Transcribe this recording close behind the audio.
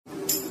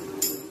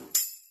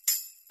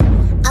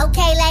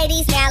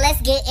ladies, now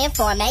let's get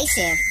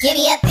information. Give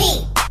me a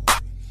P,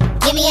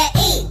 give me a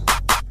E,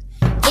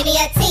 give me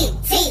a T,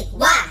 T,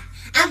 Y.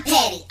 I'm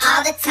petty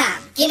all the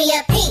time. Give me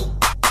a P,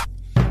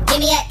 give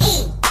me a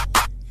E,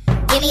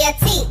 give me a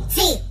T,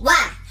 T,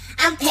 Y.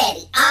 I'm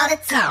petty all the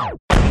time.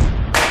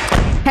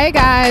 Hey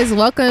guys,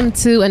 welcome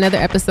to another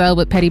episode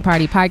with Petty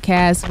Party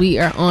Podcast. We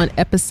are on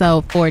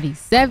episode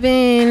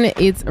 47.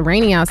 It's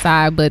raining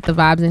outside, but the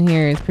vibes in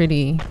here is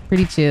pretty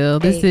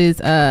chill. Hey. This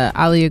is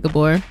Alia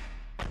Gabor.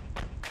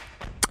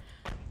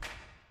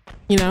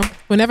 You know,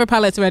 whenever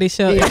Paulette's ready,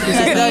 she'll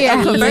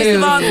First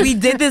of all, we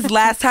did this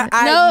last time.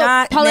 I'm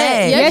not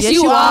Paulette. Yes,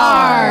 you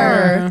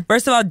are.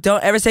 First of all,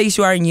 don't ever say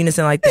you are in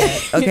unison like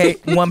that. Okay,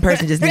 one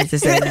person just needs to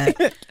say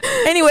that.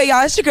 Anyway,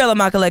 y'all, it's your girl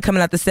Amakale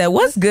coming out the set.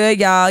 What's good,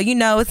 y'all? You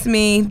know, it's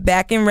me,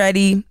 back and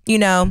ready. You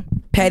know,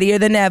 pettier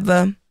than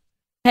ever.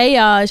 Hey,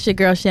 y'all, it's your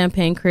girl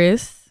Champagne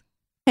Chris.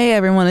 Hey,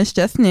 everyone, it's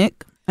just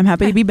Nick. I'm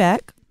happy to be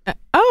back.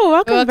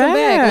 Welcome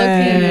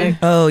back.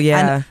 Oh,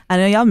 yeah. I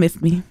know y'all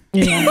missed me.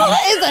 Yeah.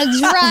 It's a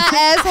dry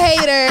ass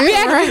hater.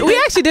 We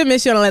actually did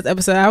miss you on the last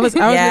episode. I was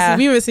listening.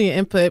 We were seeing your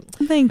input.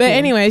 Thank you.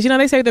 Anyways, you know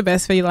they say the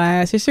best for you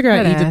last. It's your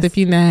girl Egypt if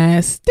you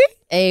nasty.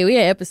 Hey, we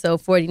had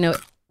episode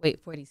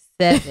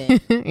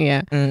 47.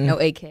 Yeah. No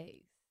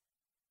AKs.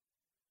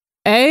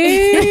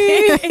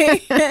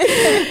 Hey.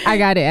 I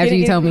got it after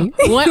you told me.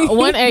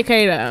 One AK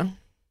though.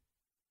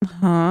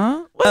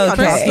 Huh?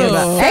 Okay.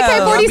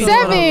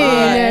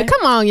 AK-47.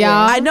 Come on, y'all.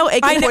 I know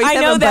AK-47. I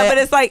know that, but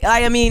it's like,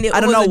 I mean, it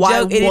I don't was know a why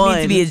joke. It didn't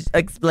need to be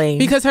explained.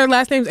 Because her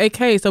last name's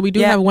AK, so we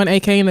do have one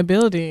AK in the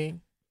building.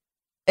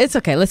 It's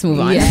okay. Let's move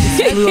on.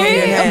 Flew over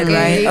your head,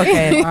 right?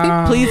 Okay.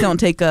 Please don't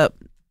take up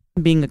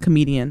being a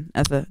comedian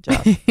as a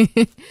job.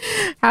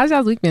 How's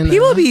y'all's week been?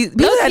 People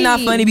that not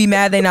funny be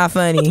mad they not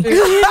funny.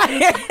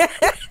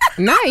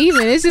 Not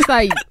even. It's just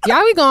like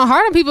y'all be going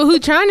hard on people who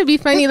trying to be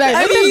funny. Like,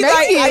 but you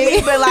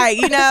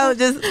know,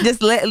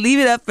 just leave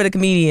it up for the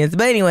comedians.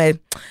 But anyway,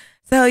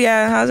 so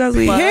yeah, how's y'all's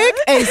week? Pick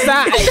a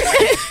side.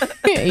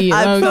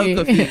 I'm so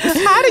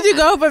confused. How did you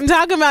go from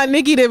talking about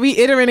Nikki to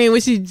reiterating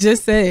what she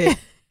just said?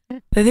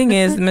 The thing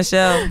is,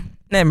 Michelle.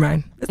 Never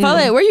mind.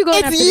 Paulette, where you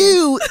going? It's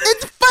you.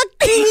 It's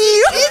fucking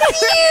you.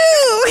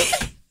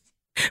 It's you.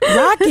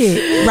 Rock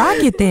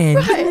it then.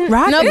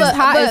 Rock it. No, but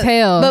hot as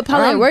hell. But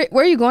Paulette,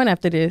 where are you going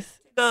after this?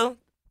 Go.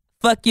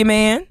 Fuck your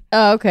man.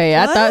 Oh, okay.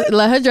 What? I thought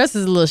like her dress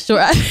is a little short.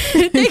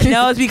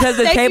 No, it's because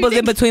the table's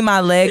in between my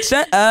legs.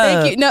 Shut up.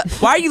 Thank you. No.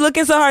 Why are you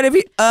looking so hard at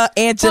me?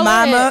 Aunt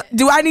Jemima?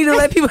 Do I need to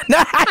let people know?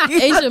 Aunt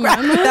Jemima?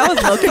 That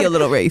was low-key a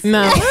little racist.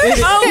 No.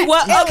 Oh,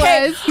 well,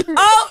 okay.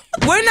 Oh,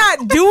 we're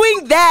not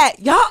doing that.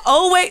 Y'all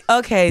always...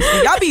 Okay,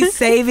 so y'all be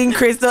saving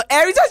Crystal.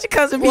 Every time she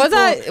comes to people...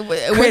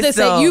 What they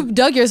say? You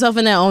dug yourself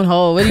in that own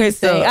hole. What did you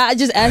say? I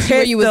just asked you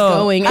where you was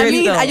going. I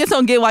mean, I just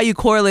don't get why you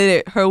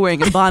correlated her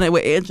wearing a bonnet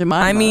with Aunt Jemima.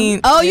 I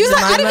mean... Oh, you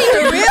like... I didn't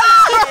even realize.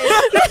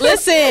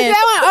 Listen,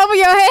 that went over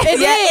your head.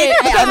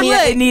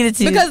 It needed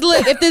to. Because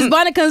look, if this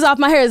bonnet comes off,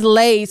 my hair is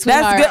laid,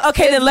 sweetheart. That's good.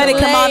 Okay, then let it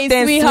come off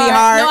then,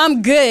 sweetheart. No,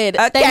 I'm good.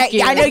 Okay, thank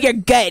you. I know you're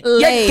good.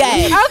 Laid.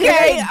 You're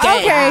good.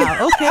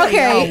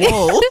 Okay.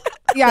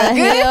 Y'all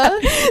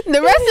good? The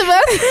rest of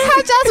us, how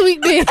y'all's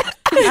week been?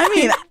 I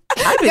mean,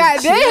 I've been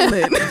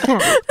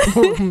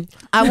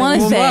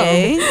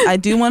chilling. I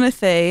do want to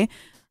say,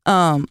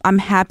 I'm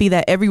happy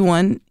that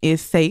everyone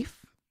is safe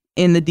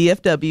in the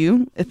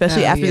DFW,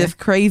 especially after this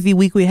crazy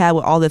week we had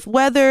with all this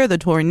weather, the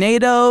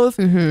tornadoes.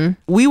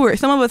 Mm-hmm.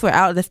 Some of us were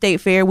out at the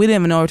state fair. We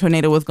didn't even know a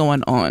tornado was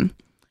going on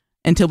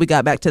until we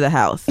got back to the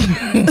house.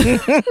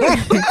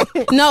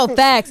 No,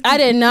 facts. I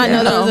did not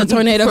know there was a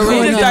tornado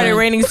going on. It started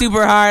raining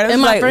super hard.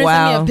 And my friend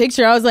sent me a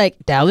picture. I was like,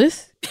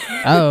 Dallas?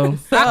 Oh.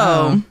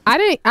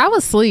 I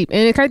was asleep.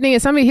 And the crazy thing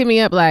is somebody hit me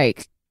up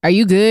like, are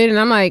you good? And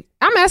I'm like,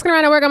 I'm asking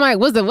around at work. I'm like,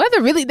 was the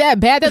weather really that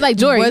bad? They're like,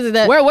 Jory,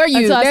 where were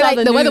you? They're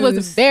like, the weather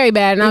was very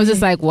bad. And I was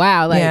just like,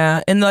 wow. Like,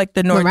 yeah, in like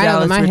the North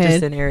Dallas,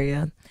 Richardson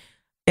area.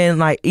 And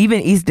like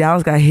even East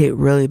Dallas got hit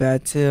really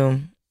bad too.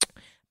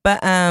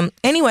 But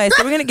anyway,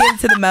 so we're going to get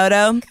into the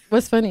moto.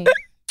 What's funny?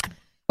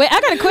 Wait,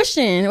 I got a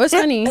question. What's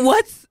funny?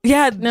 Why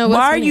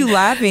are you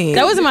laughing?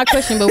 That wasn't my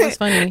question, but what's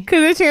funny?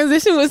 Because the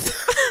transition was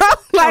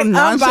like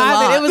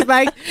unbothered. It was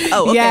like,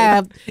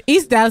 yeah,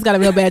 East Dallas got it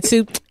real bad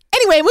too.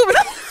 Anyway, moving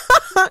on.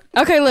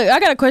 Okay, look, I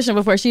got a question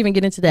before she even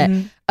get into that.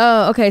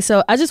 Oh, okay,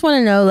 so I just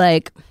want to know,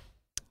 like,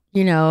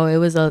 you know,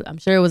 I'm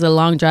sure it was a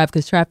long drive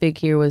because traffic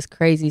here was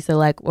crazy. So,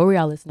 like, what were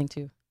y'all listening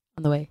to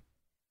on the way?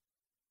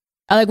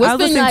 I was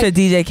listening to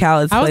DJ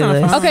Khaled's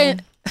playlist. Okay,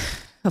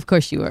 of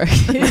course you were.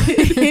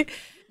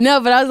 No,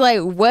 but I was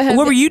like, what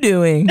were you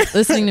doing?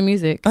 Listening to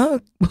music. Oh,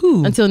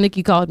 who? Until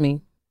Nikki called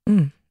me.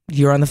 You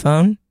were on the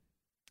phone?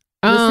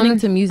 Listening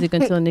to music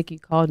until Nikki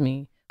called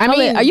me. I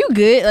mean, are you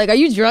good? Like, are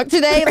you drunk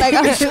today? Like,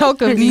 I'm so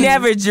confused.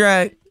 Never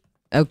drunk.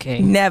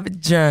 Okay. Never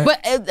drunk. But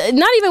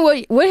not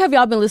even what have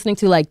y'all been listening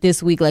to like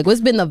this week? Like,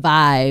 what's been the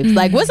vibes?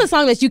 Like, what's the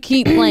song that you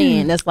keep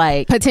playing that's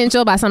like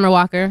Potential by Summer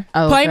Walker?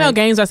 Oh, Play No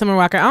Games by Summer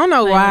Walker. I don't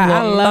know why.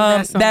 I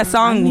love that song. That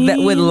song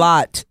with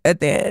Lot at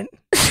the end.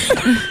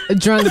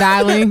 Drunk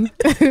dialing.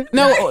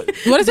 No,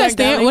 what is that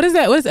stand? What is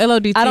that? What is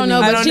LODT? I don't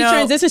know, mean? but she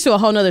transitions to a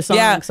whole nother song.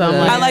 Yeah, So I'm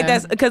like, I like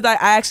that because I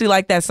actually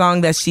like that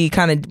song that she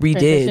kind of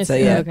redid. So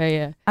yeah, Okay,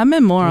 yeah. I've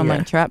been more on Yeah.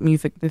 like trap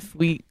music this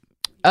week.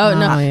 Oh,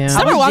 no. yeah.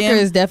 Summer I was Walker jam-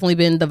 has definitely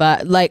been the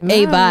vibe, like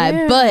a vibe.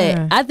 yeah.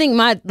 But I think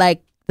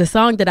the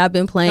song that I've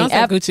been playing Don't say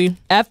Gucci.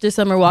 after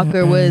Summer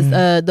Walker was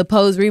the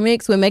Pose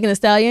remix with Megan Thee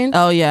Stallion.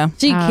 Oh yeah,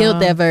 She killed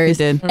that verse.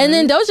 she did. And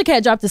then Doja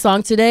Cat dropped a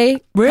song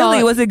today. really,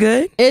 called- was it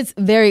good?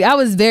 I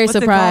was very What's it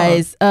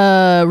surprised.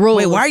 Rules.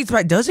 Wait, why are you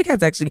surprised? Doja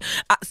Cat's actually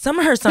some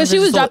of her songs. Because she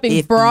are was just so dropping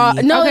iffy. bras.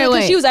 No, Okay, because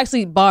wait. she was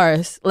actually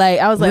bars. Like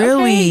I was like,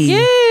 Really? okay,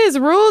 yes,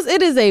 Rules.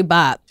 It is a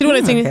bop. She want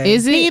to sing. Okay.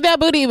 Is it? Eat that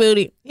booty.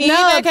 Eat No,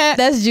 that cat.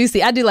 that's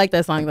juicy. I do like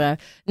that song though.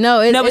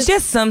 No, No, but it's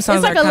just some songs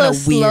it's like are a kind little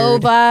of weird. slow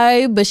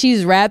vibe, but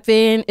she's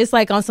rapping. It's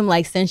like on some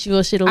like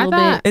sensual shit a little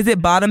thought- Is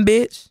it bottom bitch?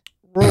 bit.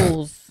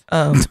 Rules.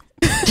 Like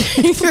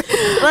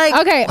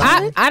Okay,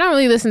 I don't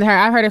really listen to her.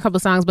 I've heard a couple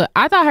songs, but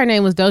I thought her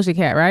name was Doja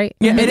Cat, right?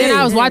 Yeah, and it then I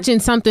is. was watching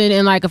something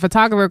and like a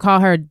photographer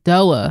called her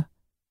Doa.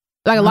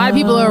 Like a lot of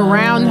people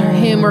around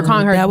him were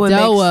calling her That would make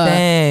Doa,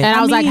 sense. and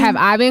I was like, mean, have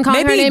I been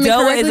calling her Maybe name Doa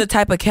incorrectly? is a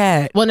type of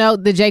cat. Well, no,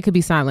 the J could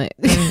be silent.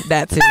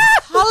 That too.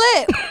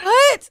 What?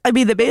 I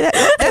mean, that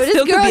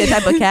still could be a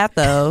type of cat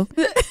though.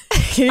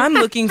 I'm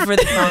looking for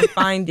the song.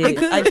 Find it.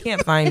 I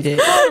can't find it.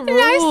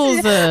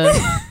 Rules.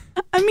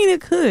 I mean,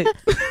 it could.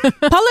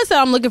 Paula said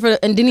I'm looking for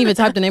and didn't even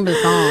type the name of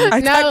the song.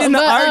 I typed in the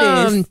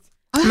artist.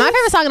 My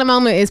favorite song of the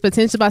moment is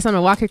Potential by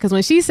Summer Walker, because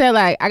when she said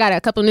like I got a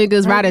couple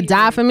niggas ride or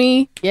die for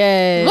me,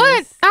 Yes.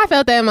 what? I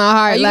felt that in my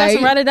heart. Oh, you like, got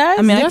some ride or dies?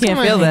 I mean, I Yes, can't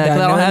I'm feel like, that 'cause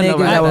I don't have no niggas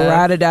that would ride.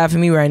 ride or die for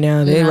me right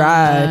now. They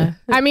ride.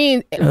 I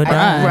mean, No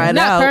doubt. Ride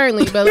not out.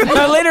 currently, but like,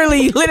 No,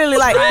 literally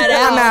like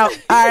I'm out.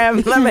 All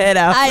right, let me head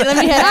out. All right, let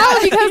me head no,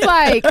 out. because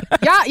like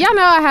y'all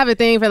know I have a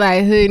thing for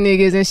like hood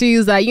niggas, and she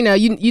was like, you know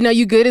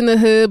you good in the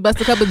hood,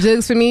 bust a couple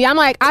jugs for me. I'm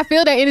like, I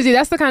feel that energy.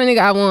 That's the kind of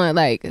nigga I want.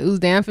 Like, who's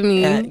down for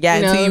me? Yeah,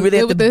 until know, you really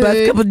have to good with the bust a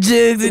hood. couple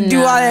jugs and do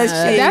all that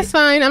shit. That's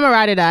fine. I'm a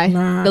ride or die.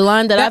 The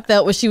line that I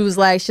felt was she was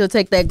like, she'll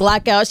take that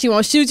Glock out, she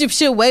won't shoot you,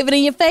 she'll wave it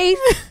in your face.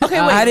 Okay,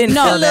 I didn't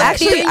No, feel that.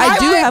 actually, I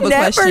do have a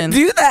never question.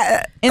 do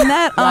that. In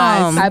that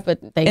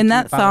in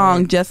that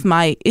song, just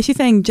might is she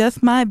saying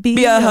just might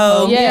Be a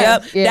hoe. Yeah,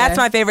 Yep. yeah. That's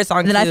my favorite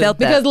song. Then I too. felt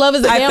that. because love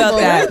is a I gamble.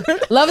 felt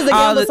that. Love is a All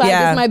gamble. the- So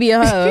yeah. this might be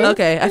a hoe.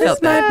 Okay, I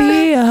felt Might that.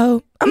 be a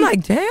hoe. I'm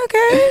like, damn,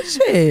 okay,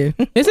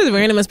 shit. This is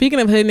random. And speaking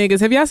of hood niggas,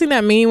 have y'all seen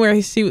that meme where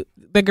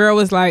the girl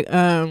was like,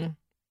 oh,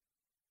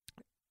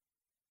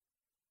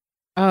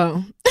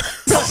 So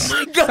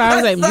I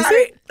was like,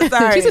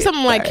 sorry. she said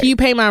something like, "Can you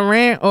pay my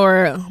rent?"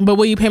 But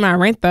will you pay my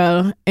rent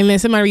though? And then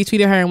somebody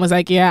retweeted her and was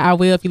like, "Yeah, I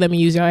will if you let me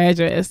use your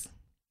address.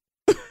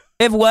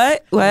 If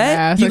what? What?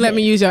 Yeah, You let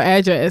me use your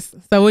address."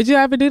 So would you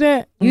ever do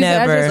that? Use the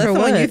Never. address Let for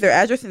someone what? use their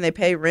address and they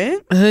pay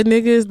rent? Hood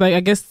niggas, like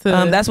I guess to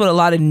That's what a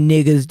lot of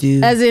niggas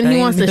do. As in, he Same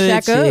wants to hood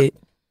shack up? shit.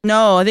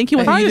 No, I think he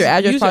wants to Probably use your just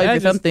address use probably your for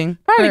address. something.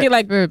 probably get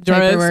like for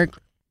drugs. paperwork.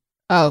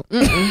 Oh,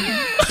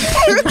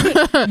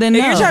 Then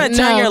If no. you're trying to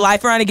turn No. your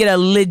life around and get a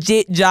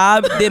legit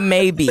job, then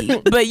maybe.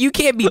 But you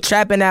can't be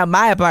trapping out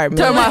my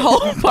apartment. turn my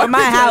whole or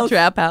my house.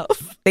 trap house.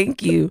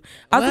 Thank you.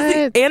 I was What?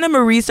 thinking, Anna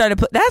Marie started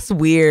put. That's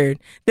weird.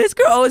 This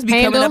girl always be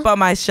Handle? coming up on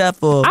my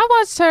shuffle. I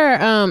watched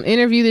her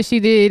interview that she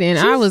did, and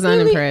I was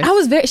unimpressed. I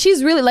was very.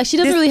 She's really like she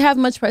doesn't This- really have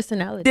much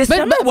personality. Did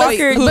Summer but-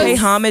 Walker but- pay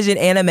homage in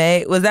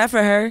anime? Was that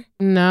for her?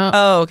 no.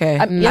 Oh, okay.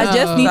 I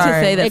just need to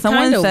Sorry. say that It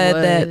someone kinda said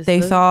was, that they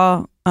but-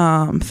 saw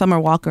Summer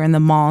Walker in the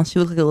mall. She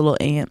looked like a little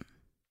ant.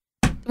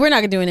 We're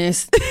not doing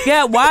this.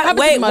 Yeah, why? Happened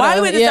to Wait, the why do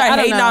motto? we just Yeah, start I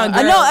don't hating know. on girls?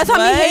 I know that's not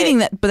What? me hating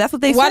that, but that's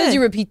what they Why said. did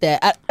you repeat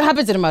that?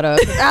 Happened to the motto.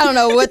 I don't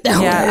know what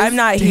that Yeah, was. I'm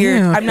not here.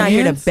 Damn, I'm not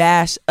here to ants.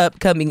 bash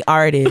upcoming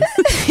artists.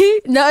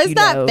 No, it's You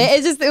not. know.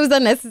 It just it was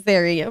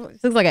unnecessary. It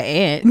looks like an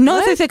ant.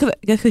 No, they said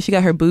because she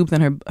got her boobs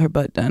and her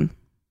butt done.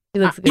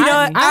 She looks You know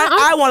what?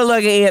 I want to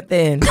look at Ant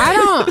then. I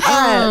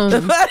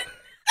don't.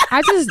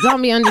 I just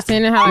don't be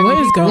understanding how What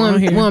is going on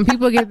here? when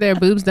people get their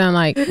boobs done,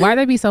 like why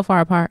they be so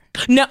far apart?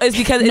 No, it's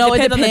because it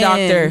depends on the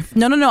doctor.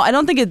 No. I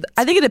don't think it.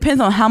 I think it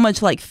depends on how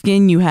much like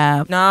skin you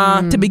have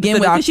Nah, to begin the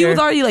with. Because she doctor. was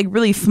already like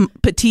really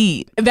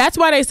petite. That's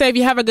why they say if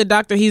you have a good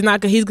doctor, he's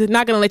not going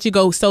to let you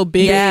go so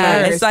big. Yeah,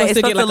 first. it's like- it's supposed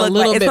to get supposed to like a look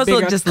little like- it's bit supposed to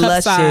look bigger just cup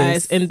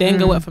luscious. size, and then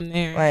go up from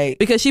there. Like,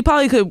 Because she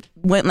probably could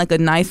went like a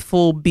nice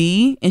full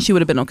B and she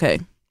would have been okay.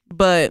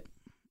 But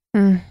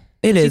it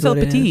she's is so what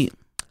it is. petite.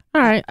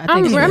 All right, I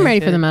think I'm she ready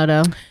did. for the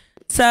moto.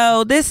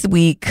 So this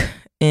week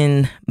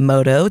in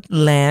Moto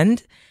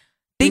Land,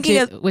 thinking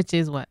of, Which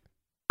is what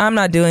I'm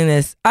not doing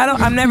this.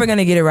 I'm never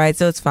gonna get it right,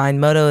 so it's fine.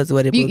 Moto is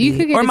what it will you be,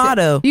 could get or it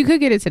motto, you could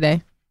get it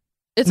today.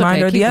 It's mine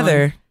okay. or the Keep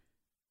other.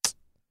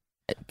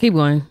 Keep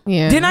going.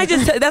 Yeah, Didn't I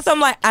just? That's what I'm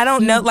like. I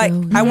don't know. Like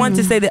I wanted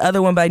to say the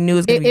other one, but I knew it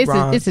was gonna be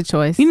wrong. it's a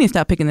choice. You need to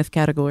stop picking this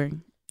category.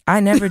 I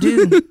never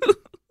do.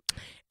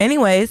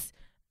 Anyways,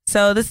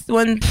 so this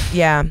one,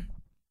 yeah,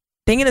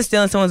 thinking of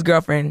stealing someone's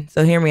girlfriend.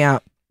 So hear me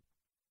out.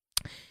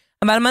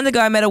 About a month ago,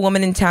 I met a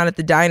woman in town at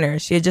the diner.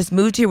 She had just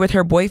moved here with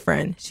her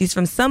boyfriend. She's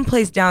from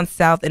someplace down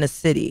south in a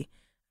city.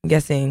 I'm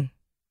guessing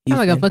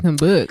Sound like a fucking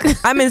book.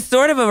 I'm in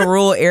sort of a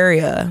rural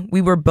area.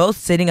 We were both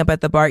sitting up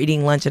at the bar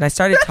eating lunch, and I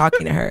started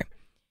talking to her.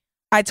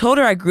 I told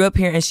her I grew up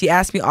here, and she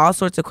asked me all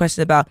sorts of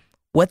questions about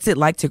what's it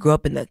like to grow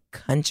up in the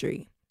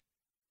country.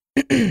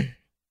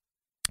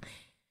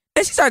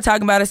 Then she started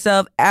talking about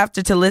herself.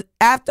 After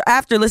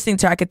listening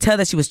to her, I could tell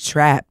that she was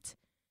trapped.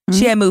 Mm-hmm.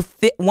 She had moved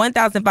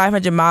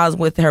 1,500 miles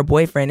with her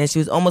boyfriend, and she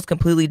was almost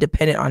completely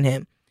dependent on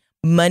him,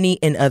 money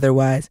and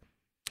otherwise.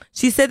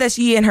 She said that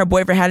she and her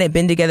boyfriend hadn't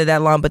been together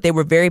that long, but they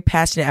were very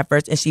passionate at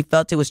first, and she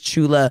felt it was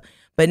true love.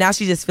 But now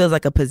she just feels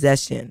like a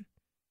possession.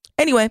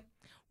 Anyway,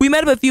 we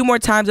met up a few more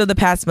times over the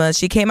past month.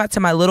 She came out to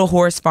my little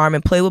horse farm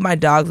and played with my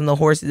dogs and the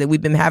horses, and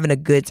we've been having a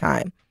good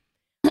time.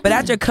 But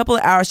after a couple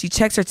of hours, she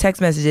checks her text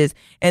messages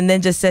and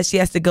then just says she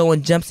has to go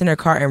and jumps in her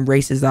car and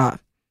races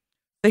off.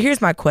 So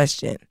here's my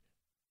question.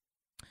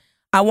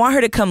 I want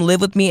her to come live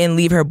with me and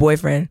leave her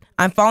boyfriend.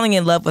 I'm falling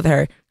in love with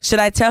her. Should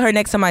I tell her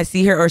next time I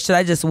see her, or should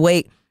I just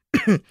wait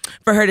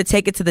for her to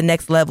take it to the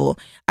next level?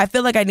 I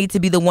feel like I need to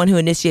be the one who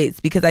initiates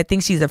because I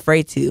think she's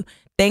afraid to.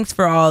 Thanks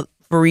for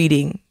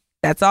reading.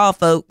 That's all,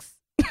 folks.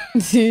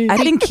 I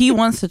think he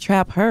wants to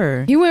trap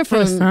her. He went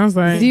from sounds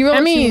like 0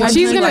 I mean, to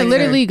she's gonna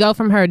literally go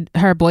from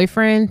her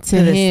boyfriend to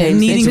him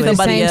needing into the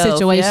somebody same else,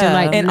 situation, yeah.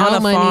 like And no on a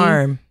money.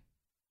 farm.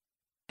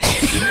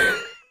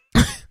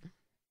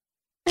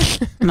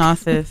 Nah,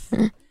 sis.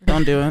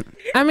 Don't do it.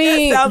 I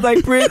mean, Sounds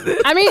like prison.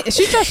 I mean,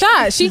 shoot your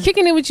shot. She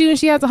kicking it with you, and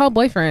she has a whole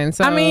boyfriend.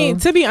 So I mean,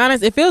 to be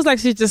honest, it feels like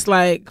she's just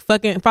like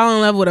fucking fall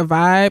in love with a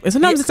vibe. And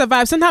sometimes it's a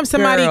vibe. Sometimes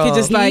somebody Girl. could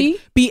just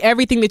like be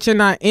everything that you're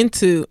not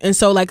into. And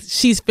so like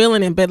she's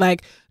feeling it. But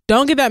like,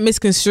 don't get that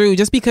misconstrued.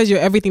 Just because you're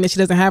everything that she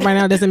doesn't have right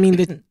now doesn't mean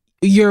that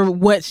you're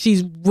what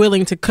she's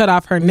willing to cut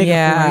off her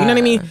nigga for. You know what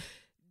I mean?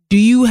 Do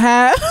you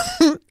have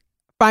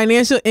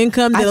financial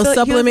income that'll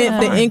supplement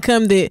the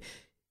income that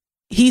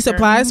he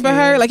supplies for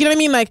her? Like, you know what I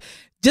mean? Like,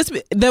 just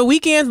the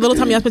weekends, little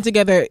time y'all spent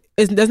together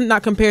doesn't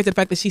not compare to the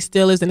fact that she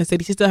still lives in the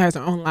city. She still has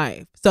her own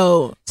life.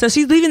 So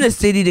she's leaving the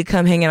city to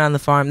come hang out on the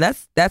farm.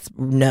 That's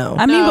no.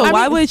 I mean, but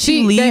why would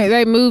she leave?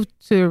 They moved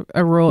to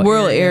a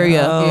rural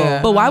area. Oh.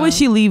 Yeah. But why would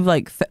she leave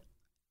like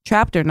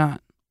trapped or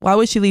not? Why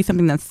would she leave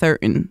something that's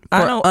certain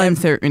for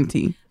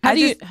uncertainty? How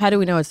do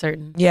we know it's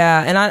certain?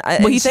 Yeah,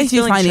 and well, he said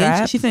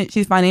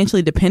she's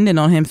financially dependent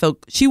on him, so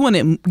she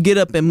wouldn't get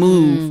up and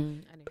move.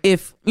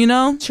 If you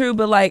know, true,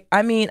 but like,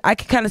 I mean, I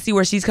can kind of see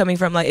where she's coming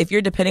from. Like, if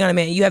you're depending on a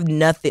man, you have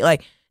nothing.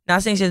 Like,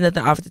 not saying she has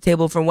nothing off the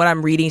table. From what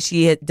I'm reading,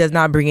 she does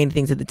not bring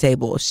anything to the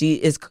table. She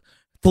is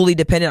fully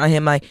dependent on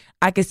him. Like,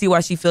 I can see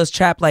why she feels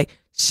trapped. Like,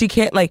 she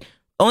can't. Like,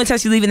 only time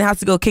she's leaving the house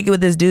to go kick it with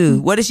this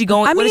dude. What is she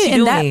going? What is she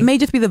doing? That may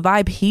just be the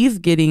vibe he's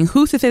getting.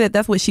 Who's to say that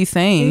that's what she's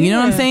saying? Yeah. You know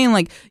what I'm saying?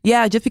 Like,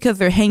 yeah, just because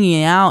they're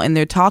hanging out and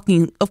they're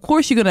talking, of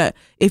course you're gonna.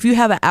 If you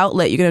have an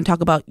outlet, you're gonna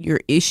talk about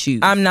your issues.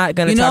 I'm not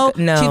gonna talk.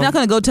 No, she's not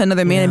gonna go to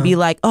another man and be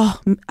like, "Oh,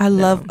 I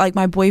love like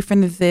my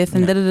boyfriend is this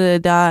and da da da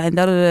da and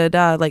da da da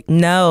da." Like,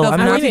 no, I'm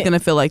not gonna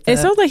feel like that. It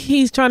sounds like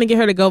he's trying to get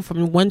her to go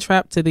from one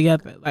trap to the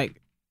other.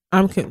 Like,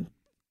 I'm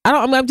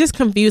just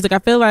confused. Like, I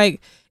feel like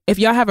if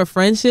y'all have a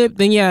friendship,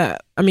 then yeah,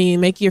 I mean,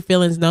 make your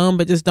feelings known,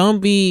 but just don't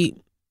be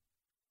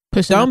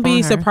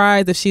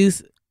surprised if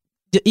she's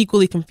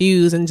equally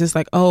confused and just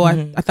like, oh,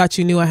 I thought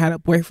you knew I had a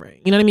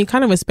boyfriend. You know what I mean?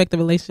 Kind of respect the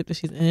relationship that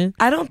she's in.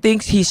 I don't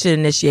think he should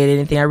initiate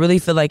anything. I really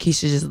feel like he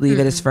should just leave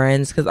it as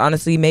friends, because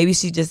honestly, maybe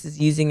she just is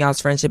using y'all's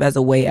friendship as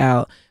a way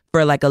out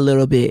for like a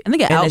little bit, and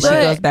then she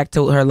goes back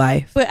to her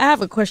life. But I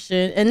have a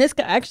question, and it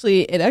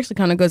actually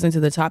kind of goes into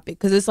the topic,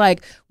 because it's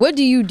like, what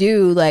do you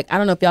do? Like, I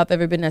don't know if y'all have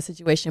ever been in that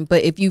situation,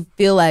 but if you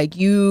feel like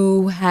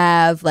you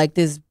have like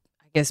this,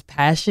 I guess,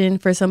 passion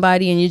for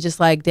somebody, and you're just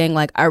like, dang,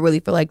 like I really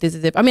feel like this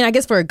is it. I mean, I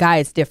guess for a guy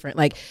it's different.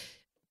 Like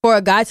for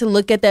a guy to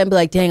look at that and be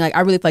like, dang, like I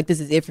really feel like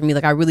this is it for me.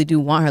 Like I really do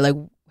want her. Like,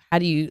 how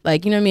do you,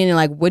 like, you know what I mean? And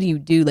like, what do you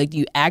do? Like, do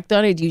you act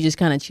on it? Do you just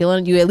kind of chill on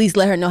it? Do you at least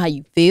let her know how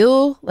you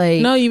feel?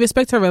 Like, no, you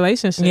respect her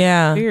relationship.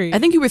 Yeah. Period. I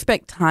think you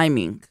respect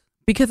timing,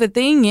 because the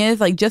thing is,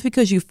 like, just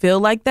because you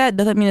feel like that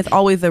doesn't mean it's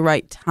always the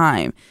right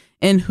time.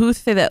 And who's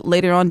to say that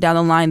later on down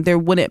the line there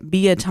wouldn't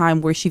be a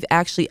time where she's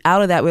actually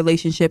out of that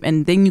relationship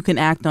and then you can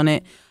act on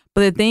it.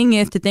 But the thing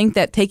is, to think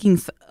that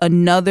taking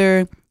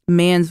another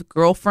man's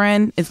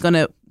girlfriend is going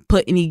to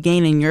put any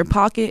gain in your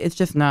pocket, it's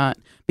just not.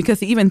 Because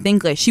to even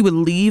think like she would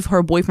leave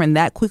her boyfriend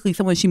that quickly,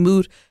 someone she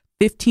moved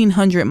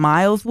 1,500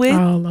 miles with.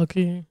 Oh,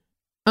 lucky.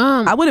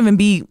 I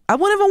wouldn't even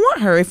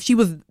want her if she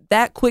was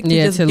that quick to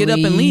just get up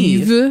and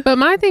leave. But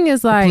my thing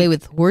is like, play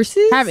with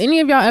horses. Have any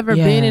of y'all ever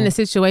been in a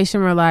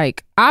situation where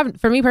like,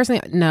 for me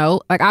personally,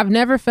 no. Like I've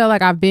never felt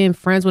like I've been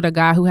friends with a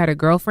guy who had a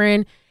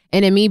girlfriend,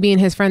 and then me being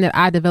his friend, that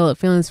I developed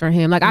feelings for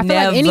him. Like I feel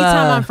like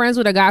anytime I'm friends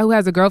with a guy who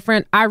has a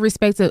girlfriend, I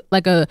respect it.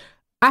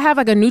 I have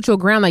like a neutral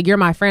ground. Like you're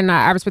my friend. And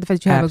I respect the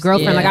fact that you have a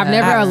girlfriend. Like I've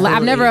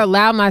never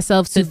allowed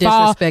myself to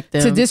disrespect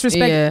them. To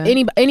disrespect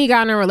any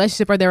guy in a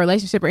relationship or their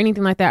relationship or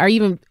anything like that, or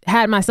even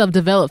had myself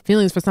develop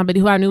feelings for somebody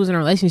who I knew was in a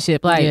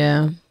relationship. Like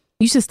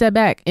you should step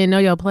back and know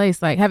your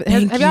place. Like, have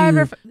y'all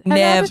ever?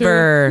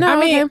 Never. No, I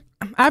mean,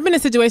 okay. I've been in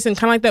a situation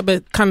kind of like that,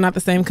 but kind of not the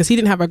same because he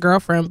didn't have a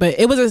girlfriend. But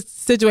it was a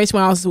situation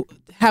where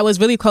I was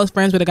really close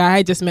friends with a guy. I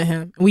had just met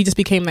him. And we just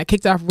became like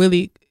kicked off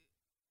really.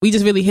 We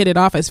just really hit it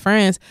off as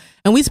friends,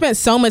 and we spent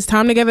so much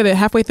time together that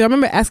halfway through, I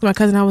remember asking my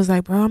cousin. I was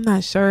like, "Bro, I'm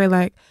not sure.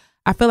 Like,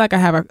 I feel like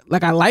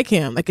I like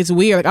him. Like, it's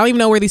weird. Like, I don't even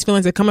know where these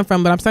feelings are coming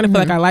from, but I'm starting to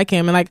feel like I like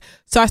him. And like,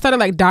 so I started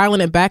like dialing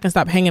it back and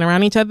stopped hanging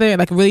around each other, and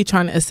like really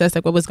trying to assess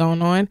like what was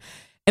going on.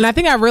 And I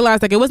think I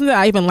realized like it wasn't that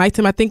I even liked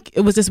him. I think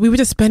it was just we were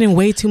just spending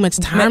way too much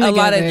time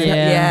together.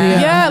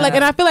 Yeah. Like,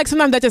 and I feel like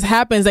sometimes that just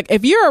happens. Like,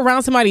 if you're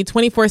around somebody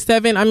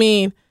 24/7, I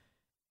mean,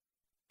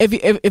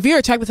 if you're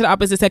attracted to the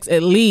opposite sex,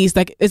 at least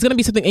like it's gonna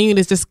be something in you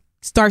that just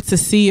starts to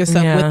see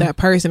yourself with that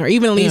person, or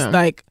even at least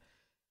like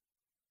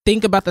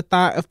think about the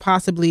thought of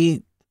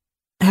possibly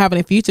having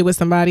a future with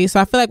somebody. So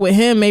I feel like with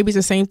him, maybe it's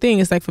the same thing.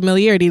 It's like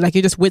familiarity. Like,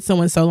 you're just with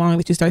someone so long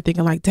that you start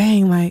thinking like,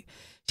 dang, like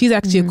she's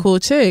actually a cool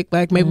chick.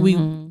 Like, maybe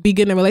we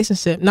get in a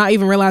relationship, not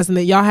even realizing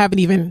that y'all haven't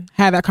even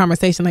had that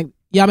conversation. Like,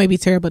 y'all may be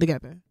terrible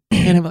together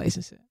in a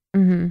relationship.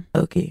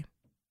 Low-key.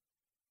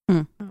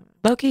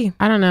 Low-key.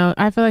 I don't know.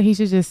 I feel like he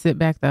should just sit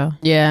back though.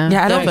 Yeah.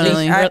 Yeah, I don't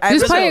Definitely. think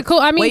Just play it cool.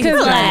 I mean, because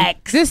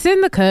relax. just sit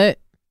in the cut.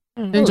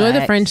 Enjoy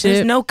the friendship.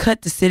 There's no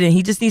cut to sit in.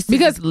 He just needs to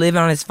just live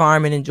on his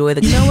farm and enjoy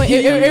the. You know what?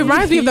 It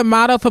reminds me of the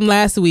motto from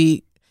last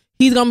week.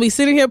 He's gonna be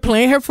sitting here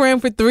playing her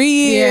friend for 3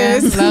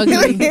 years. Yeah,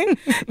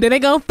 then they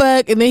gonna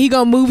fuck, and then he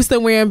gonna move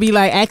somewhere and be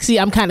like, "Actually,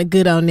 I'm kind of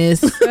good on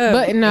this."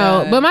 But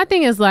no, but my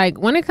thing is like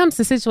when it comes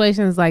to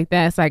situations like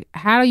that, it's like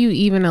how do you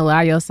even allow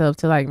yourself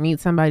to like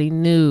meet somebody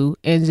new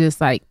and just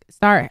like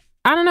start?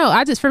 I don't know.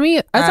 I just, for me,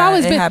 it's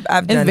always been. I've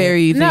done It's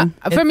very easy. No,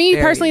 for me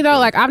very personally though, easy.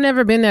 like I've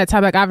never been that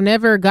type. Like I've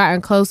never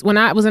gotten close. When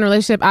I was in a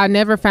relationship, I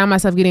never found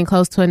myself getting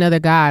close to another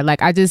guy.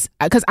 Like I just,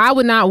 because I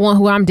would not want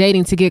who I'm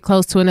dating to get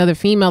close to another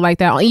female like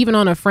that, even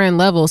on a friend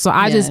level. So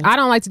I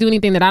don't like to do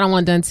anything that I don't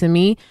want done to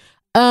me.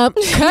 Cut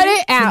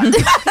it out.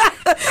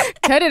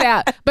 Cut it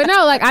out. But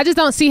no, like I just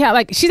don't see how,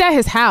 like she's at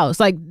his house.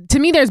 Like to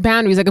me, there's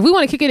boundaries. Like if we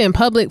want to kick it in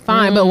public,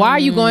 fine. But why are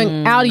you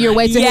going out of your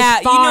way to his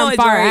farm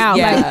far out?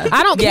 Yeah. Like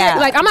I don't care.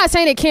 Like I'm not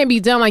saying it can't be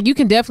done. Like you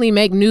can definitely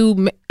make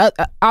new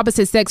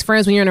opposite sex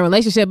friends when you're in a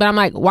relationship. But I'm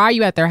like, why are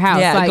you at their house?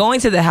 Yeah, like, going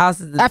to the house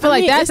is I feel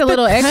like that's a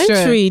little extra.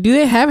 Country. Do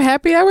they have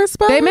happy hour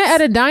spots? They met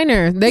at a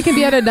diner. They can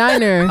be at a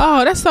diner.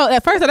 Oh, that's so.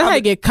 At first, I had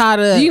to get caught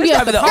up. You can be at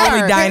probably the the park.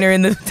 only diner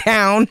in the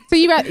town. So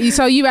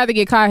you rather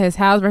get caught at his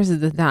house versus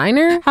the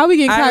diner? How we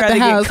get I'd caught at rather the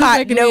get house? Who's caught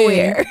taking it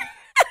nowhere. in?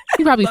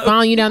 He probably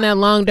following you down that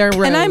long dirt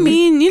road. And I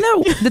mean, you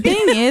know, the thing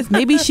is,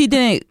 maybe she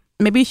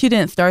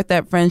didn't start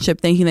that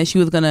friendship thinking that she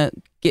was gonna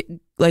get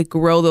like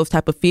grow those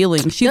type of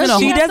feelings. She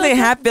doesn't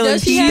have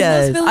feelings. She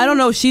does. I don't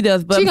know if she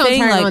does, but she I'm gonna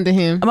saying turn like on to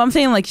him. I'm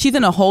saying like she's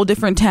in a whole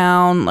different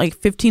town, like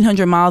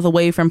 1,500 miles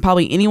away from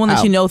probably anyone that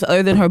she knows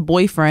other than her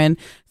boyfriend.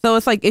 So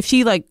it's like if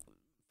she like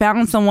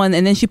found someone,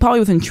 and then she probably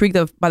was intrigued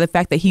by the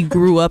fact that he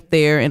grew up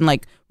there and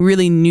like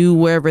really knew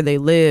wherever they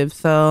live.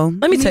 So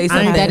Let me tell you I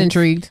something. ain't that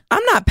intrigued.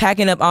 I'm not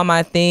packing up all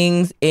my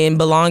things and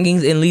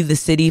belongings and leave the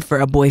city for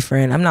a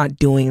boyfriend. I'm not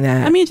doing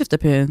that. I mean, it just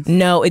depends.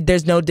 No,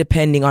 there's no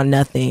depending on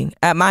nothing.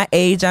 At my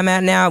age I'm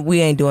at now,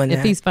 we ain't doing If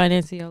that. he's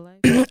financing your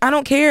life. I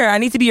don't care. I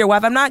need to be your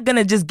wife. I'm not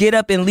gonna just get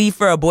up and leave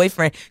for a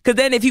boyfriend. Because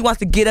then if he wants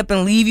to get up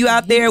and leave you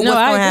out there, what's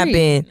gonna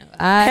happen?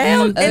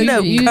 Hell, in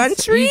the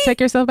country? You take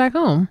yourself back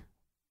home.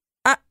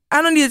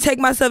 I don't need to take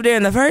myself there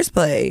in the first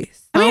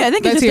place. I mean, I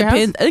think it Back just to your house?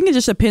 depends. I think it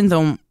just depends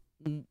on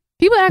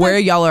People act where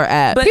like, y'all are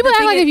at. But people the act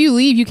thing like is- if you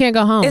leave, you can't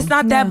go home. It's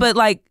not that, but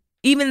like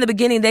even in the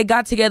beginning, they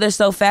got together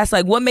so fast.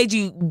 Like, what made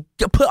you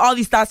put all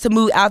these thoughts to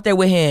move out there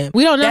with him?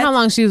 We don't know how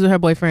long she was with her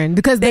boyfriend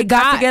because They the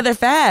got guy. together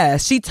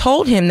fast. She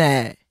told him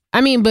that. I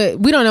mean, but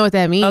we don't know what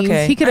that means.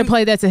 Okay. He could have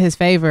played that to his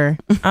favor.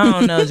 I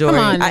don't know, Jory.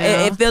 on now.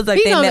 It feels like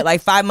He they gonna- met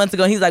like 5 months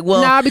ago. And he's like, well,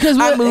 Nah, because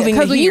I'm moving to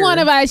when you here. want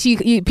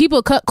to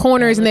people cut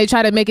corners and they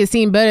try to make it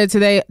seem better to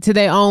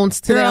their own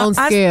Girl,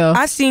 scale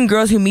I seen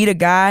girls who meet a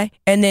guy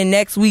and then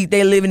next week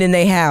they living in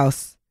their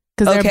house.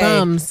 because okay. they're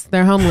bums,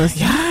 they're homeless.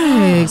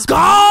 Yikes.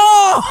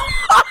 Go!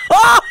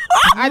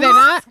 Are they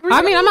not?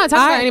 I mean, I'm not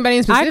talking about anybody in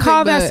I specific.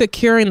 call that but-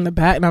 securing the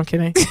back. No, I'm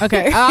kidding.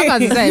 Okay, I was about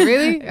to say,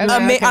 really?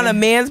 Okay. On a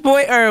man's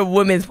point or a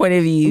woman's point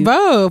of view?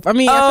 Both. I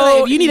mean, I feel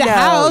like if you need a no.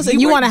 house and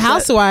You you were want a just-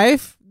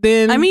 housewife,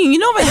 then I mean, you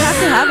don't even have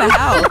to have a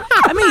house.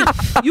 I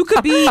mean, you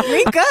could be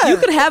you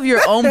could have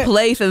your own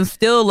place and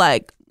still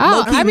like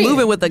low-key I mean-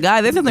 moving with the guy.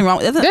 There's nothing wrong.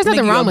 There's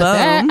nothing wrong with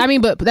that. I mean,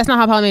 but that's not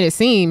how Paula made it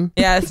seem.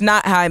 Yeah, it's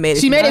not how I made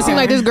it. She made it seem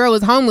like this girl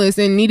was homeless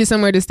and needed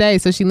somewhere to stay,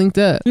 so she linked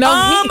up.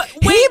 no,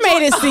 he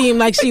made it seem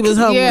like she was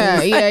homeless.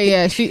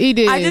 Yeah. He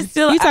did. I just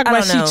feel You talk I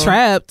about don't know. she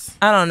trapped.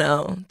 I don't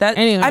know. That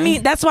Anyway. I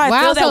mean, that's why I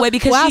Wow, feel that so- way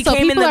because wow, she so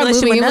came in people the are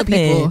relationship with moving in with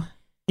nothing. people.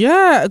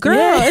 Yeah, girl,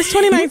 Yeah. it's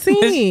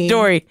 2019.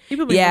 Story.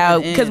 People be Yeah,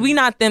 moving in. because we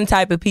not them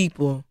type of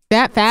people.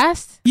 That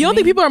fast? You don't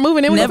think people are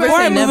moving in with Never the say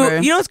farm? never.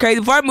 You know what's crazy?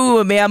 Before I move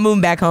with me, I'm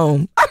moving back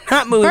home. I'm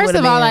not moving First with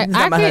of a all, man. like He's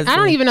not my I don't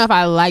husband. even know if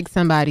I like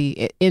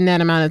somebody in that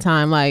amount of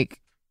time.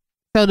 Like,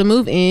 So to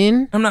move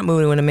in, I'm not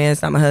moving when a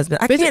man's not my husband.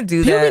 I can't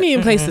do People that. need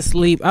a place to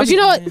sleep. but you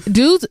know what?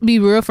 Dudes be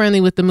real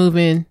friendly with the move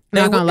in.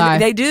 Not gonna lie.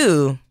 They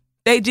do.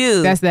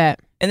 That's that.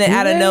 And then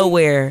out of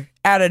nowhere,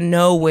 I ain't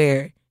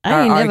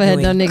never had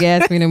no nigga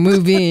ask me to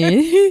move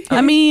in. I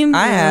mean,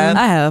 I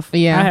have.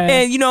 Yeah.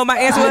 And you know what my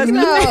answer was?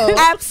 know.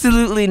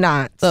 Absolutely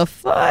not. The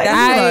fuck?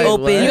 That's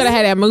open. You gotta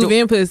have that move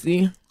in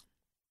pussy.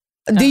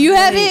 Do you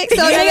have it? So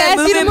You nigga got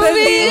ask you to move-in move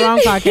pussy? in? Wrong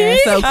podcast.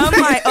 So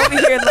I'm like over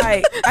here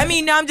like, I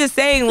mean, no, I'm just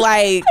saying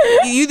like,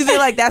 you feel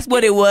like that's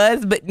what it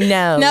was, but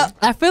no. No.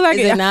 I feel like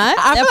Is it not?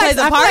 I feel That plays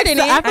a part in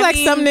it. I feel like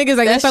I some mean, niggas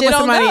like they that fuck shit with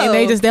don't somebody and go.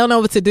 they don't know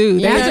what to do.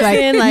 They know just what I'm like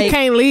saying? you Like,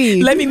 can't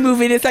leave. Let me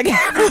move in a second.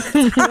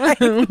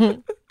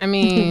 I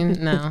mean,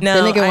 no.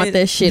 No, The nigga want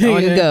that shit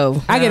on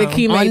go. I get a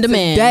key On made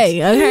demand.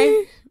 today.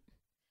 Okay.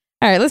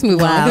 All right, let's move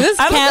Wow. on. This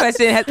I have a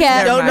question.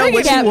 Cap, Don't know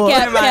what Cap, you want. Cap,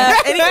 Never mind.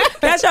 Cap. Anyway,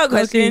 that's your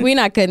question. We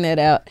not cutting that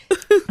out.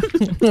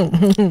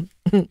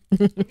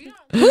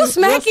 Who's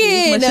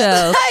smacking?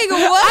 Michelle. Like,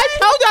 what? I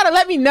told y'all to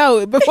let me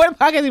know before the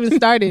podcast even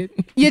started.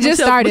 You just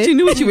But started. you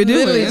knew what you were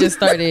doing. Literally just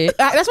started.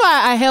 That's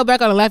why I held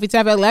back on the Laffy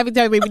Tap. Laffy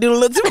Tap made me do a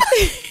little too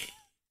much.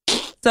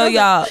 So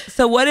y'all,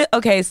 so what if,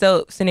 okay,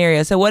 so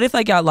scenario. So what if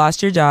like y'all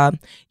lost your job,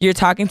 you're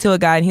talking to a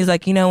guy and he's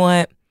like, you know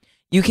what?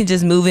 You can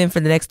just move in for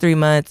the next 3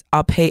 months.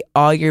 I'll pay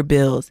all your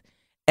bills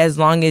as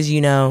long as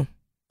you know.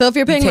 So if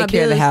you're paying take my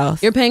care of bills, the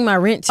house. you're paying my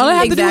rent too. All I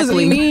have to do is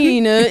Exactly.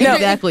 mean.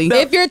 Exactly.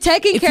 If you're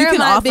taking If you care of can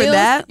my offer bills,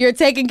 that, you're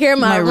taking care of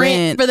my my rent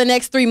rent. for the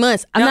next 3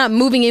 months. I'm not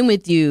moving in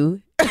with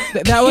you.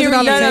 That wasn't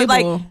on the No,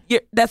 table.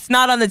 like that's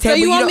not on the table.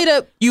 you want me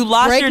don't- to You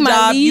lost break your my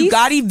job. You lease?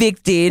 got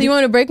evicted. You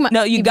want to break my?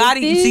 No, you got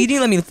it. evicted? See, you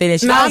didn't let me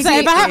finish. no, Got I'm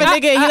saying if I have a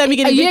evicted. nigga and he let me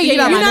get evicted, yeah, he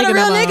not You're my not a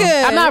real no more.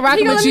 nigga. I'm not rocking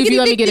You gonna with you if you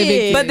let me get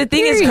evicted. But the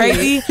thing is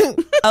crazy.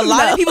 A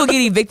lot of people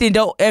get evicted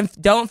and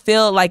don't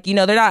feel like, you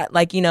know, they're not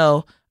like, you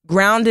know,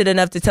 grounded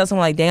enough to tell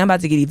someone like, damn, I'm about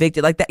to get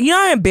evicted like that. You know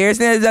how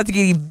embarrassing that is about to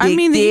get evicted? I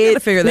mean, you gotta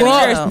figure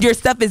that out. Your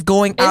stuff is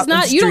going out It's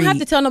not. in the You don't have to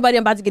street. tell nobody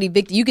I'm about to get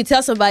evicted. You can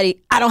tell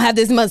somebody I don't have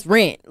this month's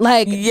rent.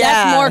 Like Yeah.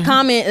 that's more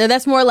common.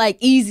 That's more like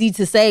easy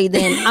to say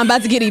than I'm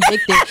about to get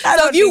evicted. So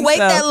don't if you think wait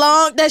so. that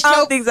long, that's I your.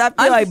 don't think so.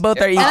 I feel like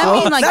both are equal. I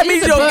mean, like, that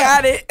means you it's a-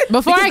 got it.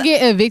 Before I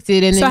get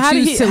evicted and So then how did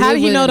choose he? to How live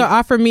did he know with- to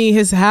offer me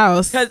his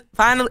house? Because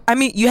finally, I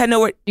mean, you had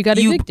nowhere. You got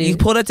evicted. You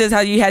pulled up to his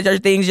house. You had your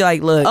things. You're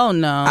like, look. Oh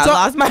no. I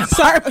lost my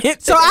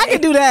apartment. So I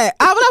can do that.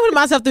 I would not put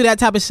myself through that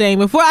type of shame.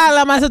 Before I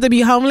allow myself to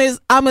be homeless,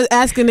 I'm gonna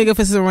ask a nigga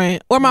for some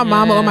rent, or my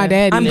mama or my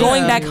daddy. I'm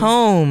going back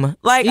home.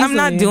 Like, I'm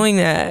not Easily. doing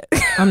that.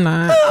 I'm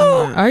not.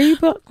 Are you?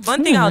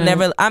 One thing I'll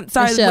never. I'm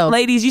sorry, Michelle,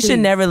 ladies. You should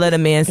never let a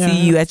man see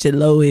you at your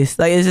lowest.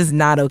 Like, it's just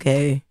not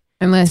okay.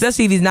 Unless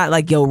Especially if he's not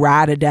like your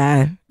ride or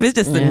die. If it's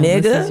just a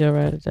This is nigga. your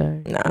right to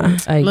die. Nah.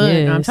 I look,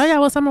 I'm guess. telling y'all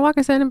what Summer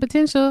Walker said in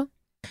Potential.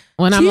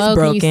 When I'm She's low,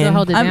 can you still broken.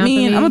 hold it down I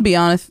mean, for me? I'm gonna be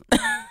honest.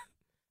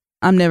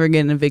 I'm never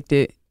getting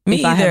evicted. Me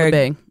if I have either. a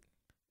bang.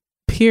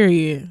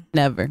 Period.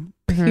 Never.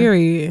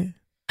 Period.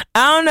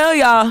 I don't know,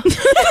 y'all.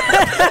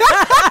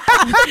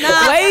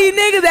 Where you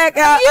niggas at,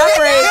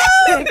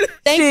 y'all?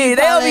 Thank you,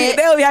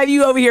 They'll have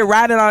you over here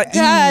riding on E.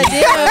 God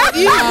damn.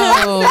 You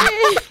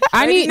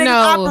I need Niggas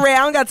no, operate. I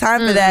don't got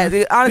time for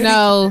that. Honestly,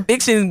 no.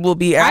 eviction will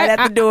be right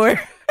at the door.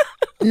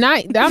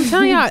 Not. I'm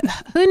telling y'all,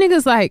 hood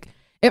niggas like.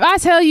 If I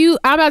tell you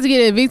I'm about to get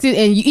evicted,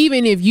 and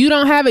even if you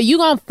don't have it, you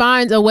gonna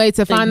find a way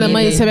to find the get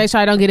money it. to make sure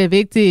I don't get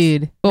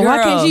evicted. But why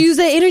can't Girl. you use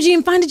that energy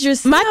and find it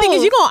yourself? My thing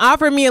is, you gonna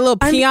offer me a little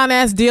peon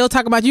ass deal,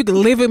 talking about you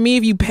can live with me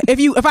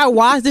if I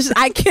wash dishes.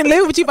 I can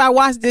live with you if I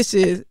wash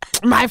dishes,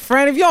 my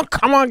friend. If you don't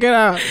come on, get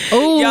out.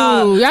 Ooh,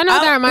 Y'all, y'all know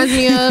what that reminds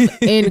me of?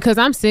 And because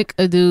I'm sick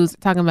of dudes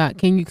talking about,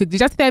 can you cook? Did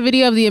y'all see that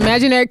video of the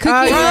imaginary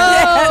cooking?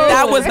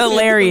 That was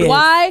hilarious.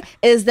 Why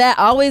is that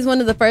always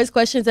one of the first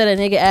questions that a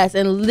nigga asks?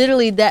 And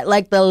literally, that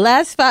like the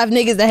last 5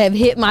 niggas that have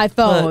hit my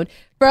phone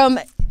from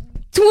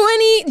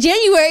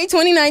January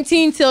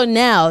 2019 till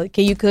now.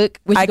 Can you cook?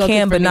 What you I gonna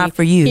can, cook but me? not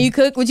for you. Can you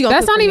cook? What you gonna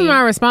That's cook not for even me? my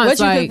response. What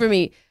you like, cook for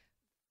me?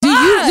 Do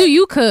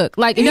you cook?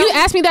 Like, if you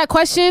ask me that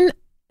question,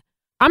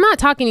 I'm not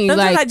talking to you.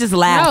 Sometimes like, I just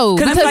laugh. No,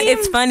 Because it's like,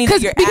 it's funny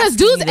that you're because asking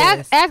dudes me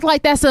this. act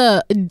like that's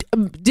a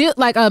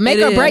make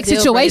It or is. break Deal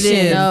situation.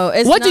 breaker. It is. No,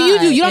 it's What do you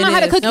not. do? You don't It know how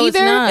to is. cook No, it's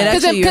either. not. It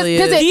actually really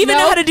is. Do you even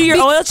know how to do your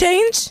oil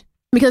change?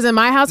 Because in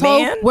my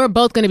household, Man. we're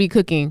both going to be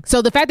cooking.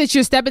 So the fact that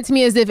you're stepping to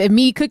me as if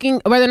me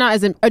cooking, whether or not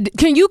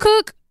can you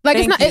cook? Like,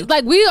 Thank it's not you. it,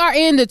 like we are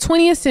in the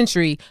 20th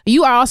century.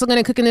 You are also going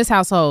to cook in this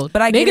household.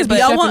 But I get Niggas it. be But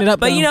stepping y'all want- it up,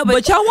 but though. you know,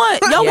 But y'all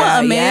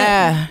want a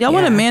man. Y'all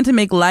want a man to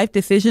make life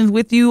decisions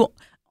with you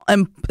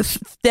and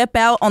step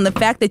out on the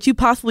fact that you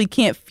possibly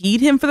can't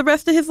feed him for the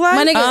rest of his life.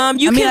 My nigga,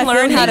 You can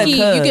learn how to Nikki,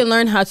 cook. you can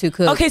learn how to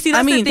cook. Okay, see, that's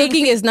I mean, the thing.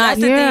 cooking is not.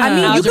 That's the thing. I mean,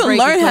 you can algebraic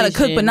learn how to cook,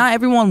 equation. but not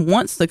everyone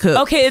wants to cook.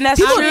 Okay, and that's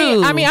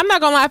true. I mean, I'm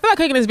not gonna lie. I feel like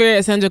cooking is very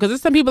essential because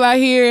there's some people out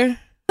here.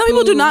 Some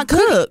people do not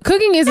cook.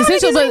 Cooking is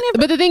essential,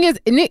 but the thing is,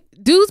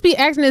 dudes be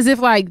acting as if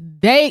like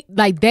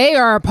they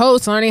are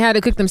opposed to learning how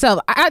to cook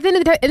themselves. At the end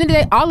of the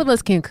day, all of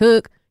us can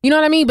cook. You know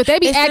what I mean? But they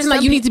be It's just acting like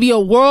some you need to be a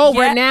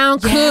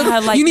world-renowned Yeah,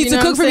 cook. like, you need you to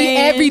know cook what for I'm me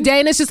saying? every day,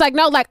 and it's just like,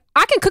 no, like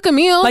I can cook a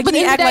meal, Like, but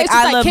you at the end of act the day, like it's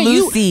I just love can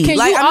Lucy. you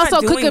Like, I'm not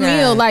also cook a doing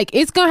meal? that. Like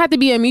it's gonna have to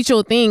be a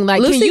mutual thing.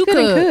 Like, Lucy can you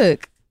couldn't cook?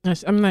 cook?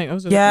 I'm like, I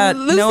was just Yeah,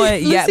 Lucy, no,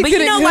 yeah, Lucy but you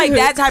couldn't know, like cook.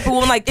 that type of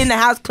woman, like in the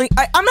house clean.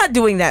 I'm not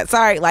doing that.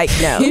 Sorry, like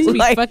no, She be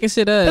like fucking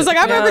shit up. It's like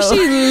I remember she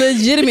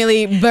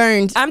legitimately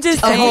burned. I'm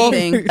just A whole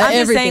saying. thing. I'm just saying,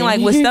 Everything. like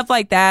with stuff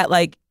like that,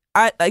 like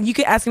you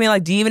could ask me,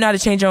 like, do you even know how to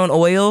change your own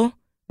oil?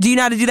 Do you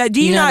know how to do that?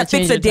 Do you know how to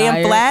fix a change your damn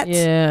tire? flat?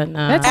 Yeah,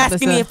 no. That's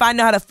Asking me if I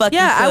know how to fucking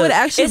Yeah, I cook. would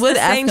actually It's would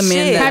the ask same a man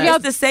shit. that. Have y'all-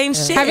 It's the same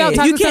shit. have y'all If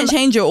talked you to can't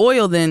change your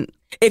oil, then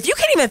If you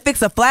can't even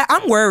fix a flat,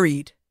 I'm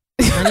worried.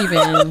 Not even.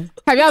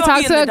 Have y'all You gonna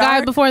talked be to in a the guy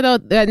dark? before though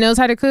that knows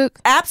how to cook?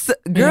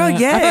 Girl,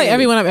 yeah. I feel like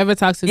everyone I've ever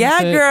talked to. Yeah,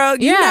 can cook. girl.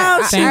 You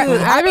know, shoot, I be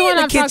everyone in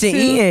the I've talked to kitchen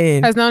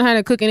eating. has known how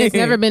to cook, and it's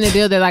never been a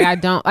deal that like I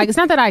don't like. It's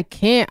not that I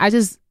can't. I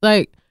just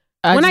like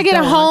when I just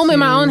get don't home want in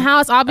my to. own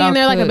house, I'll be in I'll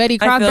there like a cook. Betty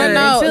I Crocker. feel But it.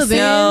 no, Until then,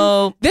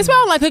 no. this is why I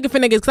don't like cooking for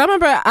niggas. Because I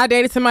remember I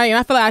dated somebody and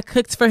I feel like I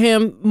cooked for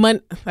him.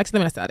 Actually, let me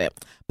not say that.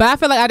 But I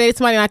feel like I dated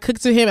somebody and I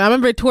cooked for him. I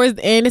remember towards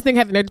the end, this nigga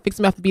had the nerve to fix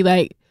me up and be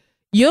like,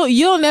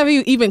 You'll never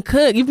even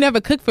cook. You've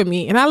never cooked for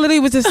me. And I literally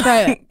was just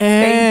like,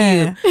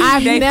 Thank you.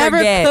 I've They never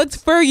forget.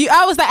 cooked for you.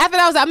 I was like, after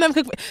that, I was like, I've never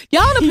cooked for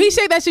y'all. Don't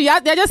appreciate that shit. Y'all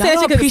just Y'all say that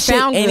don't shit because it appreciate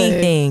sounds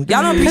anything.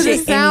 Y'all don't Because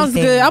appreciate it sounds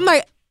anything. good. I'm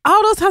like,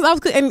 all those times I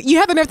was cooking, and you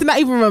have the nerve to not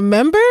even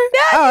remember?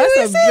 Oh,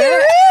 that's a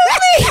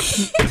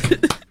bad.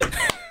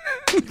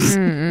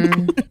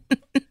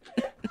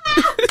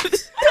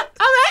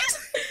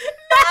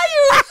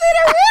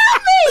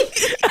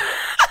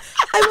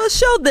 I will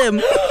show them.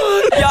 Yo,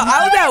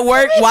 I was at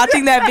work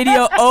watching that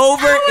video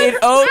over and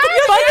over.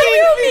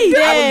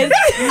 Dead.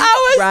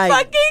 I was Right.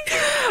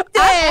 fucking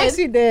I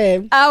actually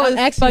did. I was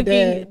actually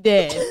fucking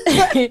dead.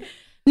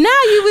 Now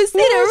you would see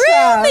the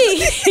real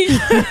me.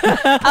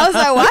 I was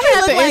like, why I he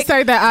have look to like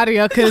insert that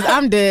audio because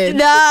I'm dead.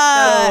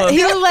 nah? No.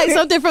 He looked like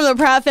something from the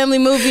Proud Family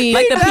movie.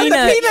 like the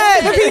peanut.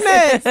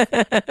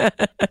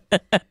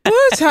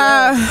 Ooh,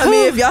 child. I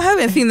mean, if y'all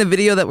haven't seen the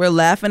video that we're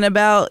laughing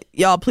about,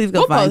 y'all please go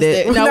We'll find post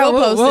it. it. No,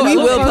 we'll post it. We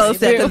We'll will post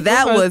post it because We'll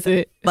that post was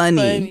it.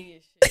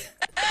 funny.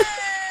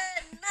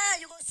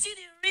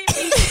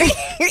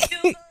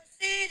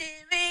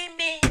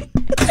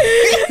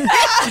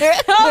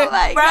 Oh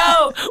my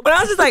God. Bro, when I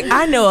was just like,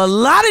 I know a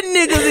lot of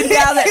niggas in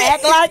Dallas that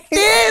act like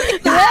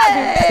this.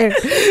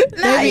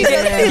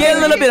 Get a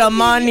little bit of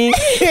money.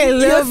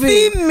 You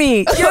see me.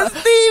 You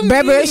see me.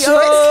 Burberry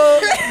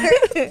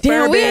shorts.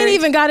 Damn, we ain't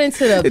even got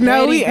into the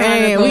No, Betty we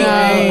ain't. Chronicle. We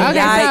ain't. Okay,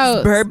 Yikes,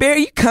 so-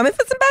 Burberry, you coming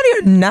for somebody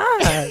or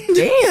not?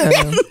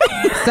 Damn.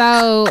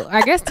 So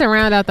I guess to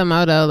round out the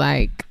moto,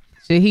 like,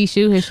 should he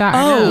shoot his shot?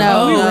 Oh, or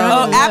no. We Oh,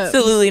 running up.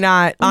 absolutely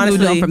not. Moved on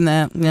Honestly, from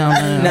that.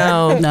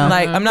 no. No.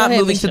 Like, I'm not Go ahead,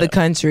 moving to the Misha.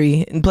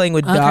 country and playing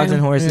with dogs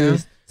and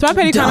horses. So my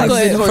petty chronicle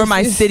is For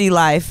my city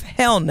life,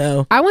 hell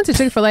no. I went to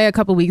Chick-fil-A a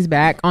couple weeks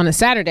back on a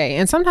Saturday,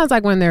 and sometimes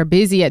like when they're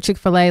busy at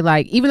Chick-fil-A,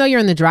 like even though you're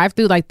in the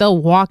drive-thru, like they'll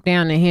walk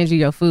down and hand you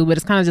your food, but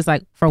it's kind of just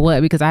like, for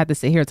what? Because I had to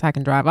sit here so I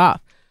can drive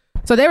off.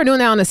 So they were doing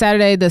that on a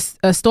Saturday. The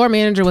store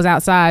manager was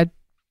outside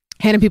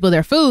handing people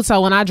their food. So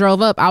when I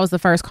drove up, I was the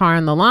first car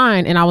in the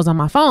line, and I was on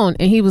my phone,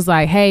 and he was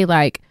like, "Hey,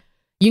 like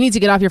you need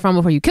to get off your phone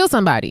before you kill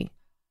somebody."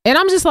 And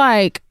I'm just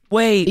like,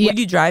 Wait, Yeah. were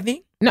you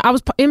driving? no, I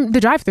was in the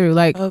drive-thru,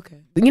 like. Okay.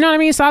 You know what I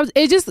mean? So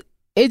it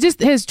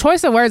just his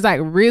choice of words like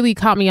really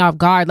caught me off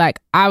guard. Like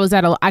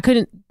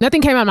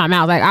nothing came out of my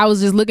mouth. Like I was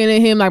just looking at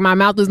him, like my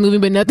mouth was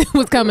moving, but nothing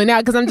was coming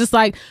out. Cause I'm just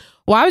like,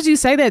 why would you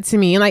say that to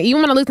me? And like,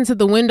 even when I looked into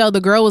the window, the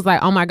girl was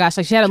like, oh my gosh,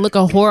 like she had a look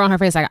of horror on her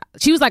face. Like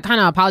she was like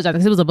kind of apologizing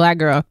because it was a black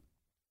girl,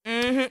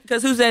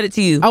 Because who said it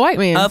to you? a white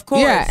man. Of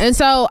course. Yeah. And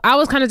so I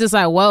was kind of just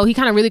like, whoa, he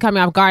kind of really caught me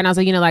off guard. And I was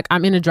like, like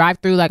I'm in a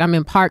drive-thru, like I'm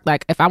in park.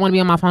 Like if I want to be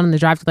on my phone in the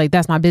drive-thru, like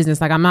that's my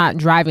business. Like I'm not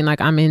driving,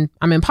 like I'm in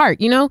park,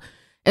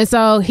 And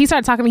so he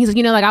started talking to me. He's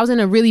like, like I was in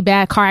a really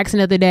bad car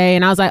accident the other day,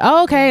 and I was like,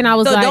 oh, okay. And I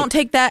was So like, don't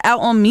take that out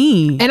on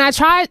me. and I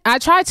tried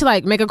to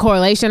like make a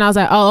correlation. I was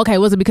like, oh, okay.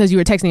 Was it because you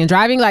were texting and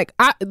driving? Like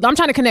I'm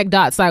trying to connect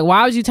dots. Like,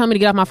 why would you tell me to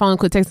get off my phone and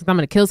quit texting? 'Cause I'm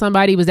going to kill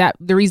somebody. Was that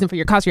the reason for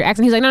your cause for your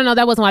accident? He's like, no,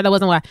 that wasn't why. That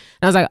wasn't why. And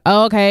I was like,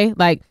 oh, okay.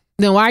 Like,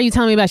 then why are you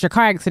telling me about your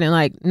car accident?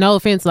 Like, no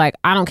offense. Like,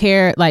 I don't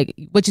care. Like,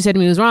 what you said to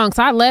me was wrong.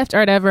 So I left or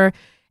whatever.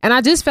 And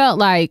I just felt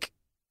like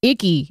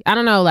icky. I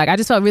don't know. Like, I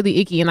just felt really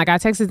icky. And like, I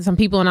texted some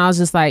people and I was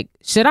just like,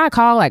 should I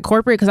call like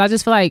corporate? Because I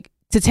just feel like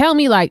to tell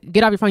me like,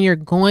 get off your phone, you're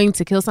going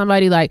to kill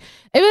somebody. Like,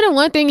 if it had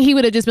one thing, he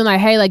would have just been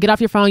like, hey, like, get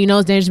off your phone.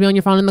 It's dangerous to be on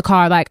your phone in the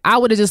car. Like, I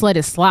would have just let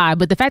it slide.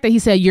 But the fact that he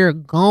said you're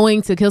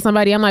going to kill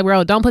somebody, I'm like,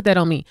 bro, don't put that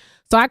on me.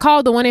 So I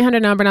called the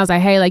 1-800 number and I was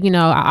like, hey, like,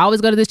 I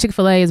always go to this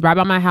Chick-fil-A. It's right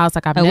by my house.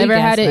 Like, I've never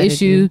had an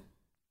issue.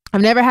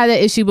 I've never had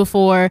that issue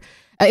before.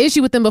 An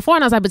issue with them before,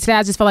 and I was like, but today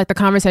I just felt like the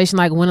conversation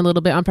like went a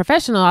little bit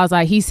unprofessional. I was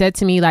like, he said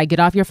to me like, get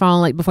off your phone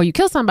like before you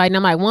kill somebody, and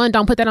I'm like, one,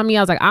 don't put that on me.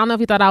 I was like, I don't know if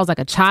he thought I was like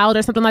a child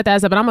or something like that. I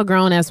said, but I'm a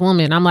grown ass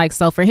woman. I'm like,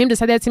 so for him to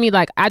say that to me,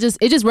 like, it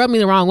just rubbed me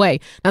the wrong way.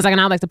 And I was like, and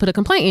I'd like to put a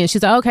complaint in.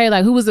 She's like, okay,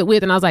 like who was it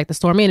with? And I was like, the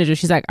store manager.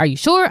 She's like, are you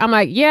sure? I'm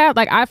like, yeah,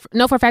 like I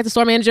know for a fact the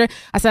store manager.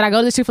 I said, I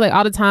go to the Chick-fil-A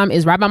all the time.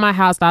 It's right by my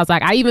house. So I was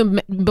like, I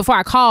even before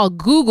I called,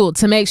 Googled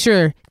to make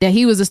sure that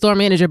he was the store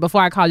manager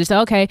before I called. Just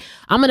said, okay,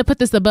 I'm gonna put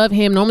this above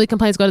him. Normally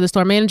complaints go to the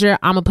store manager.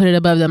 I'm gonna put it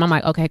above them. I'm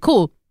like, okay,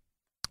 cool.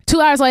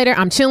 2 hours later,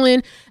 I'm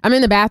chilling. I'm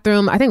in the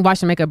bathroom. I think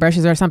washing makeup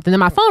brushes or something. Then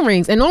my phone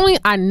rings. And normally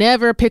I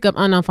never pick up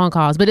unknown phone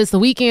calls, but it's the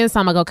weekend. So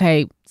I'm like,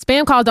 okay,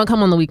 spam calls don't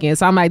come on the weekend.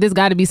 So I'm like, this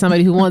got to be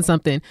somebody who wants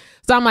something.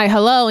 So I'm like,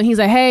 hello. And he's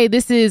like, hey,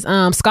 this is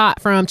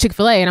Scott from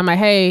Chick-fil-A. And I'm like,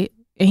 hey.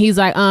 And he's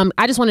like,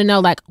 I just want to know,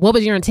 like, what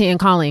was your intent in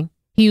calling?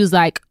 He was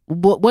like,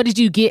 what did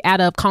you get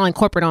out of calling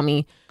corporate on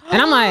me?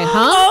 And I'm like,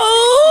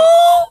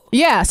 huh?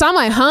 Yeah. So I'm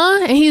like, huh?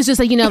 And he's just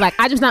like, like,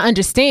 I'm just not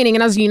understanding.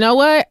 And I was like, you know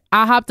what?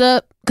 I hopped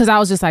up because I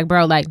was just like,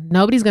 bro, like,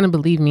 nobody's going to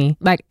believe me.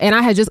 Like, and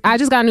I just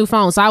got a new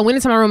phone. So I went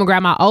into my room and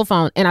grabbed my old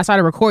phone and I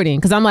started recording.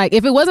 Because I'm like,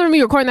 if it wasn't for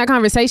me recording that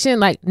conversation,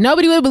 like,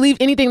 nobody would believe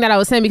anything that I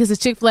was saying because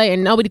it's Chick-fil-A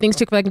and nobody thinks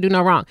Chick-fil-A can do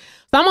no wrong.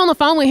 So I'm on the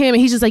phone with him and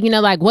he's just like,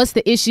 like, what's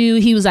the issue?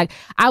 He was like,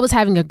 I was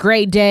having a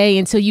great day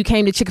until you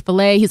came to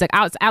Chick-fil-A. He's like,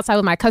 I was outside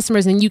with my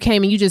customers and you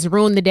came and you just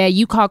ruined the day.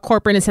 You called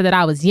corporate and said that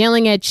I was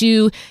yelling at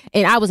you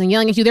and I wasn't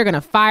yelling at you. They're going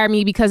to fire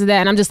me because of that.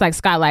 And I'm just like,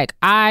 Scott, like,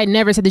 I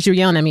never said that you were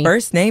yelling at me.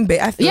 First name,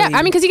 I feel you.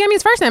 I mean, because he gave me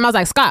his first name. I was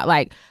like, Scott,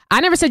 like, I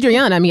never said you're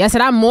yelling at me. I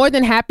said, I'm more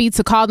than happy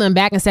to call them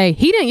back and say,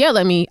 he didn't yell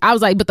at me. I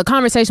was like, but the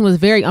conversation was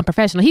very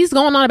unprofessional. He's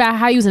going on about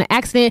how he was in an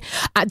accident.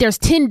 There's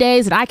 10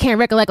 days that I can't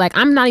recollect. Like,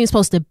 I'm not even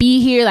supposed to be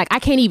here. Like, I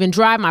can't even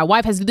drive. My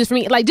wife has to do this for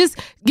me. Like, just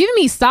giving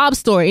me sob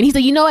story. And he's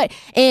like, you know what?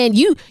 And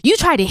you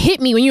tried to hit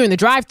me when you were in the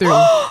drive-thru.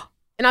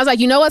 And I was like,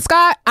 you know what,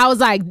 Scott? I was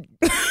like,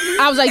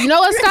 you know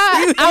what,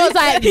 Scott? I was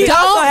like, he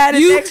also had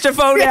his extra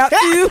phone out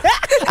too.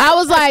 I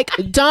was like,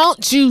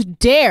 don't you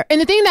dare.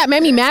 And the thing that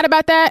made me mad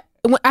about that,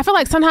 I feel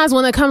like sometimes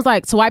when it comes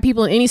like to white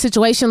people in any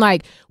situation,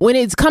 like when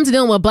it comes to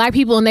dealing with black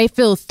people and they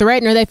feel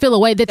threatened or they feel a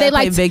way that they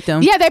like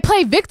victim. Yeah, they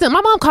play victim.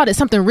 My mom called it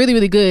something really,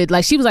 really good.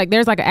 Like she was like,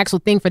 there's like an actual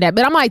thing for that.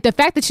 But I'm like, the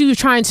fact that you were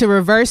trying to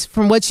reverse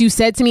from what you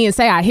said to me and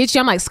say I hit you,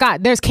 I'm like,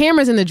 Scott, there's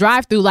cameras in the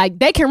drive-thru. Like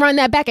they can run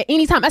that back at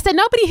any time. I said,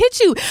 nobody hit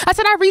you. I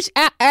said, I reached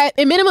at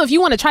a minimum, if you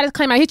want to try to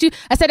claim I hit you,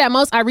 I said at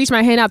most I reached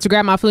my hand out to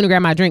grab my food and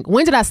grab my drink.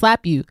 When did I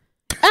slap you?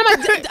 I'm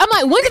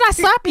like, when did I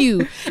slap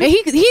you? And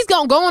he's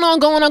going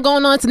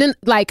on. So then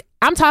like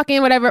I'm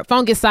talking, whatever,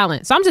 phone gets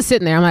silent. So I'm just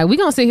sitting there. I'm like, we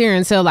gonna sit here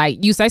until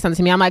like you say something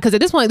to me. I'm like, because at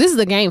this point, this is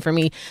a game for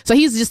me. So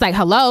he's just like,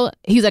 hello.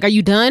 He's like, are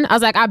you done? I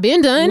was like, I've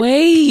been done.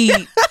 Wait.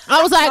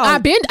 I was like,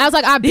 I've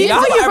been.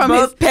 Y'all are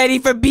both petty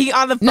for being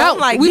on the phone. No,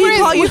 like, we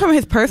call you from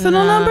his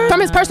personal number?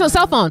 From his personal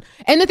cell phone.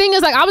 And the thing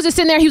is, like, I was just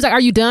sitting there. He was like, are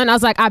you done? I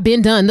was like, I've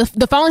been done.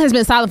 The phone has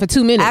been silent for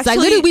 2 minutes. Actually, like,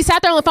 literally, we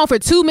sat there on the phone for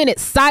 2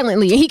 minutes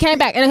silently. And he came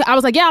back. And I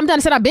was like, yeah, I'm done.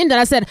 I said, I've been done.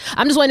 I said,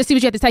 I'm just waiting to see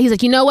what you have to say. He's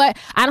like, you know what?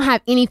 I don't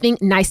have anything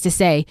nice to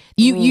say.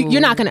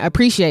 You're not going to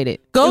appreciate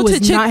it. Go to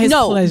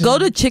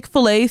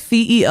Chick-fil-A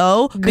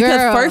CEO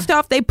because first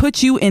off, they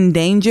put you in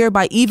danger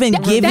by even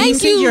giving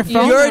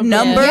your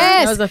number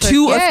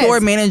to a store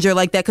manager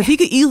like that because he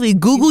could easily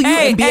Google you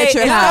and be at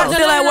your house. Scott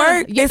still at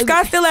work? Is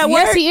Scott still at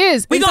work? Yes, he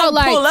is. We gonna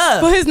pull up.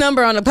 Put his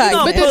number on the pipe.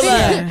 But the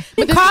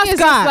thing is,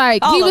 just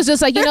like he was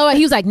just like, you know what?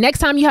 He was like, next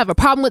time you have a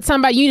problem with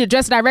somebody, you need to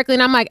address it directly.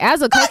 And I'm like,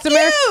 as a customer,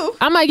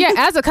 I'm like, yeah,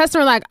 as a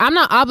customer, like I'm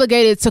not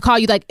obligated to call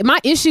you. Like my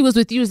issue was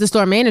with you as the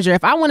store manager.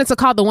 If I wanted to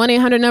call the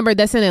 1-800 number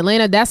that's in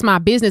Atlanta, that's my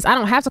business. I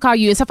don't have to call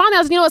you. And so finally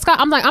I was, you know what,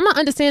 Scott? I'm like, I'm not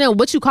understanding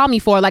what you call me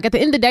for. Like at the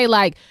end of the day,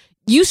 like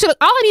you should.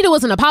 All I needed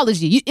was an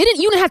apology. You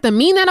didn't have to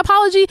mean that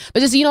apology,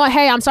 but just you know what?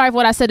 Hey, I'm sorry for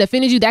what I said that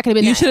offended you. That could have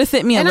been. You should have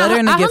sent me a letter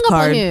and a gift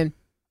card.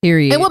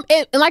 Period.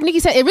 And like Nikki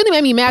said, it really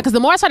made me mad because the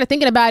more I started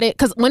thinking about it,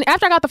 because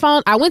after I got the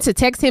phone, I went to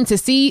text him to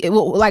see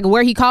like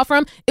where he called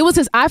from. It was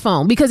his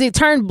iPhone because it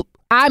turned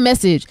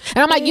iMessage,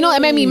 and I'm like, you know,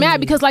 it made me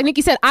mad because like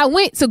Nikki said, I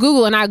went to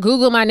Google and I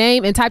Googled my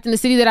name and typed in the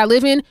city that I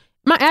live in.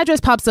 My address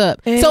pops up.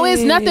 So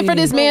it's nothing for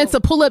this man to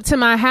pull up to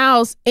my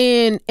house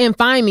and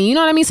find me. You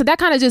know what I mean? So that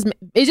kind of just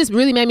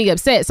really made me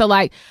upset. So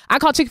like I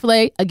called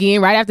Chick-fil-A again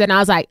right after that and I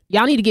was like,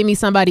 y'all need to give me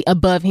somebody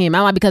above him.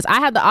 I'm like, because I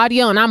have the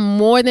audio and I'm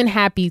more than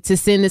happy to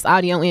send this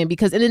audio in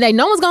because in the day,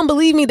 no one's going to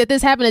believe me that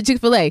this happened at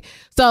Chick-fil-A.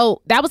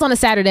 So that was on a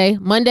Saturday.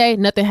 Monday,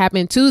 nothing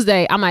happened.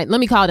 Tuesday, I'm like, let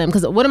me call them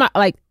because what am I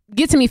like?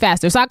 Get to me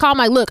faster. So I called, I'm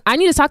like, look, I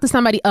need to talk to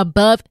somebody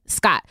above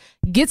Scott.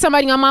 Get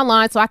somebody on my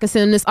line so I can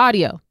send him this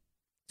audio.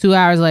 2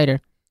 hours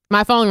later.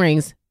 My phone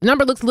rings. The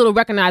number looks a little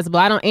recognizable.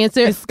 I don't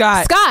answer. It's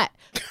Scott. Scott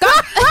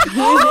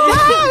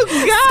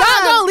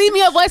gonna leave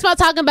me a voicemail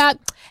talking about,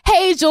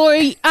 hey,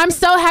 Jory, I'm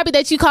so happy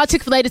that you called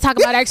Chick-fil-A to talk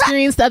about our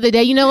experience the other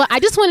day. You know what? I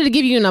just wanted to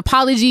give you an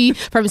apology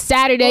from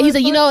Saturday. He's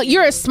like, you know what?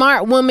 You're a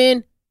smart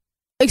woman.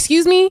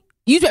 Excuse me?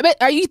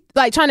 Are you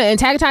like trying to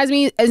antagonize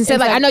me and say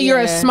like, I know you're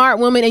a smart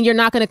woman and you're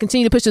not going to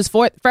continue to push this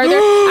further?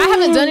 I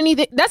haven't done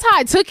anything. That's how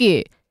I took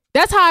it.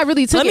 That's how I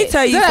really took it. Let me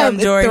tell you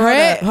something, Jory.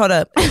 Hold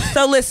up.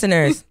 So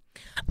listeners,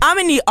 I'm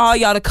gonna need all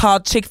y'all to call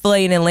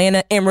Chick-fil-A in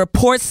Atlanta and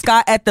report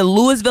Scott at the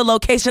Louisville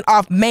location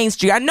off Main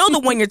Street. I know the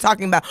one you're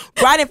talking about,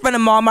 right in front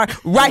of Walmart,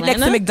 right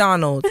next to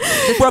McDonald's.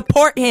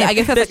 Report him. I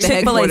guess that's like the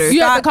Chick-fil-A headquarters.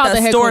 Scott,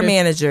 the store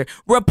manager.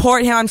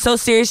 Report him. I'm so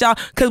serious, y'all,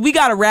 because we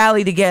gotta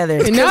rally together.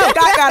 No. Scott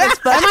got us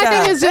fucked my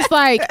up. thing is just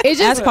like it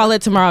just. Ask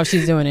Paulette tomorrow if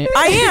she's doing it.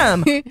 I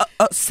am.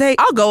 Say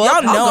I'll go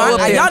up. Y'all know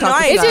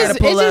I ain't it's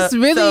just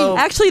really. So,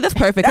 actually, that's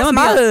perfect. That's I'm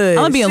my hood.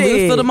 gonna be in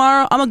Louisville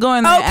tomorrow. I'm gonna go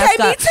in there.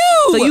 Okay, me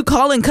too. So you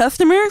calling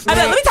customers?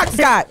 Let me me talk to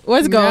Scott.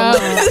 What's going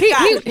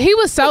on? He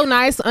was so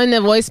nice on the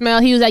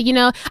voicemail. He was like,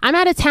 I'm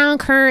out of town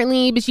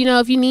currently, but if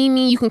you need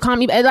me, you can call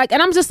me. Like,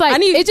 and I'm just like, I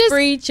need it just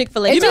free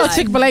Chick-fil-A.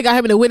 Chick-fil-A got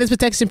him in the witness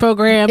protection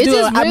program. It Do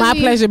just a My really-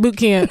 Pleasure boot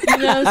camp. You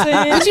know what I'm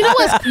saying?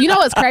 But you know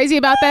what's crazy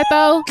about that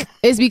though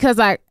is because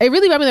like it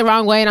really rubbed me the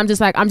wrong way, and I'm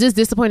just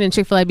disappointed in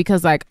Chick-fil-A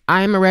because like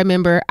I am a Red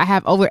member. I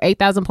have over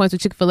 8,000 points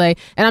with Chick-fil-A,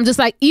 and I'm just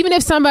like, even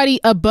if somebody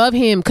above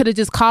him could have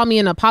just called me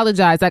and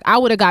apologized, like I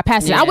would have got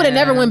past it. I would have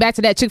never went back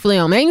to that Chick-fil-A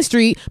on Main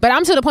Street. But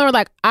I'm to the point where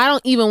like I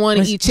don't even want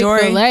to eat Jory,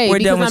 Chick-fil-A we're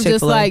because done with I'm just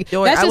Chick-fil-A. like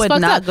Jory, that's I just would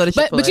fucked not up. go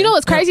to But you know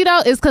what's crazy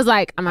though is because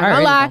like I'm not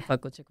gonna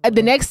lie.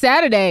 The next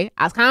Saturday,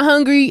 I was kind of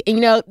hungry,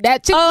 and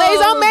that Chick-fil-A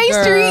is on Main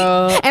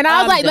Street, and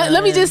I was like,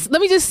 let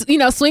me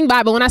just swing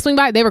by. But when I swing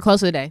by, they were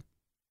closed today,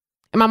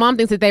 and my mom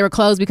thinks that they were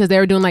closed because they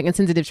were doing like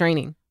insensitive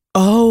training.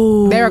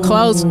 Oh, They were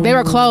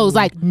closed.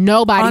 Like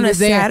nobody On a was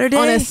there Saturday?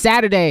 on a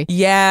Saturday.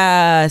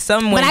 yeah,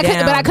 something went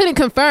down. But I couldn't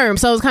confirm,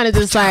 so it was kind of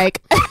just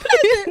like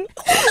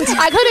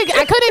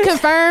I couldn't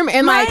confirm,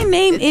 and My like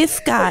name is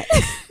Scott.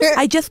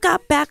 I just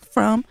got back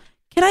from.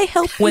 Can I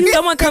help When you?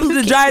 someone comes to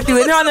the drive-thru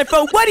and they're on their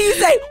phone, what do you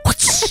say?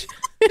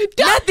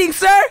 Nothing,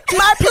 sir.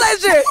 My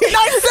pleasure.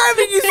 Nice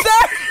serving you,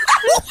 sir.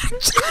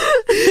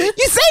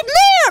 You say,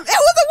 ma'am,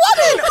 it was a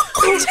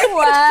woman.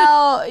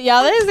 Wow,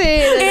 y'all, this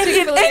And is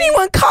if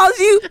anyone calls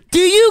you, do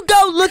you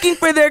go looking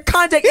for their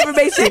contact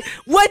information?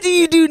 What do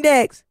you do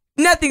next?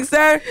 Nothing,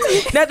 sir.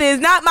 Nothing. Is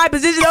not my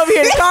position over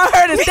here to call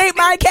her to state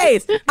my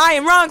case. I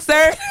am wrong,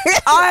 sir.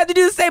 All I have to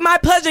do is say my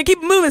pleasure and keep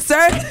it moving,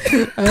 sir.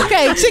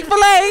 Okay,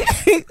 Chick-fil-A,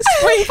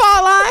 spring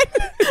fall line.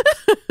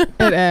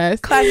 That ass.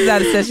 Class is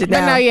out of session But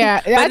now. no,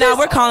 yeah. But I now just-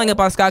 we're calling up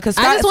on Scott because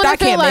I just wanna Scott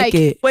feel can't like- make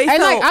it. Wait, And,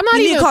 so like, I'm not you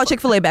need even- to call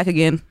Chick-fil-A back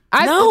again.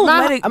 No,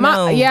 let it-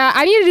 no. Yeah,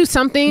 I need to do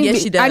something.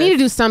 Yes, she does. I need to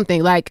do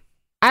something. Like,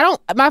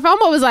 my phone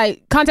bill was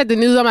like, contact the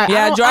news. I'm like,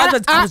 Yeah, I I was don't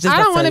just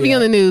about to want to say be that.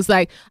 on the news.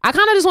 Like, I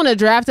kind of just want to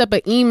draft up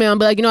an email and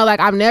be like, like,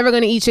 I'm never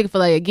going to eat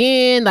Chick-fil-A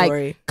again. Like,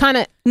 Jory. kind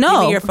of. No,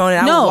 Give me your phone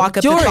and I will walk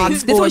up to Jory, Fox this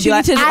is School what and you be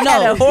need to like, I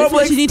had a This is horrible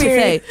what you need to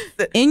say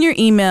experience. in your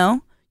email.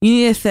 You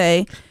need to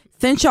say,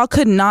 since y'all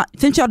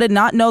did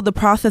not know the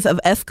process of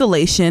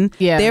escalation,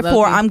 Yeah,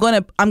 therefore low-key.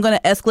 I'm gonna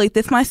escalate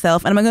this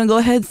myself, and I'm gonna go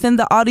ahead and send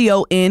the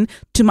audio in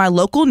to my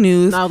local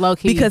news No,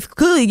 low-key. because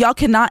clearly y'all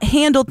cannot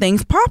handle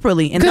things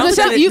properly. And Because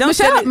send it- don't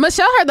send it-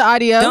 Michelle heard the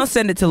audio. Don't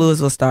send it to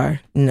Louisville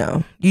Star.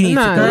 No. You need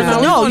No, to no, go.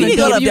 no, No, you need to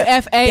go to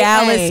WFAA.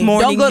 Dallas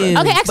Morning Don't go to- News.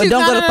 Okay, actually, But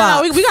don't go to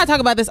Fox. We gotta talk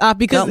about this off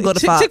because Don't go to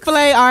Fox.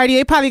 Chick-fil-A already.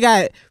 They probably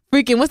got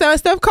freaking what's that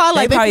stuff called?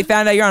 They Like probably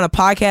found out you're on a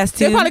podcast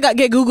too. they probably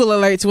get Google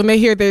alerts when they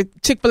hear the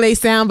Chick-fil-A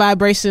sound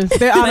vibrations.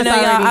 They're on But it no,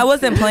 y'all, already. I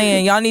wasn't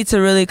playing. Y'all need to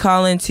really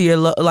call into your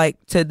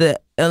to the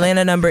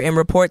Atlanta number and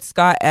report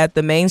Scott at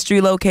the Main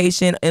Street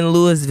location in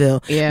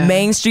Louisville. Yeah.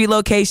 Main Street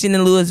location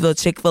in Louisville,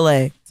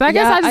 Chick-fil-A. So I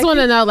guess Yeah, I just I want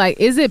to know, like,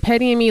 is it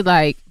petty in me,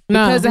 like,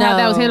 because of how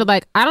that was No. handled?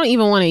 Like, I don't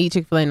even want to eat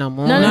Chick-fil-A no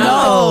more.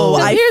 No.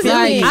 I Here's the feel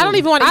thing. you. I don't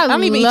even want. I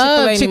don't even eat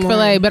love Chick-fil-A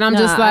Chick-fil-A, anymore. but I'm Nah,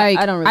 just like,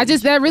 I don't really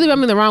eat that really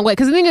rubbed me the wrong way.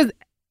 Because the thing is,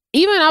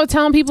 even I was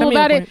telling people Tell me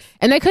about your it, points.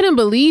 and they couldn't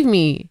believe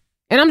me.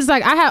 And I'm just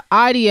like, I have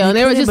audio, and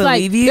they were couldn't just like,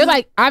 believe you? they're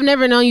like, I've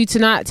never known you to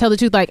not tell the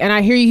truth. Like, and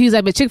I hear you. He's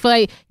like, but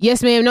Chick-fil-A,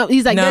 yes, ma'am, no.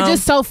 He's like, No. they're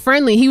just so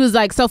friendly. He was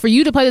like, so for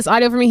you to play this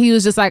audio for me, he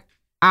was just like,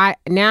 I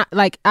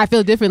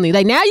feel differently.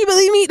 Like, now you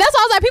believe me. That's why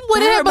I was like, people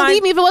wouldn't That have reminds-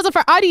 believed me if it wasn't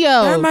for audio.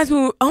 That reminds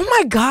me. Oh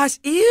my gosh,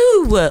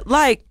 ew!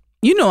 Like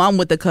you know I'm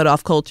with the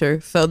cutoff culture,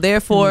 so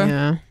therefore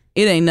Yeah.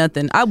 it ain't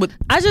nothing. I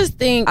just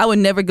think I would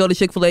never go to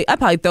Chick-fil-A. I'd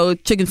probably throw a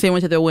chicken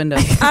sandwich at their window.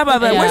 I'm about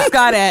to, Yeah. where's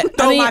Scott at?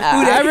 Throw my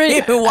food at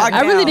him and walk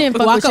I really down. didn't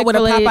fuck Walk with up with a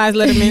Chick-fil-A. Popeyes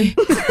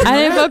Letterman. I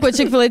didn't fuck with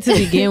Chick-fil-A to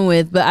begin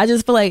with, but I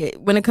just feel like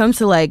when it comes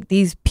to like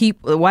these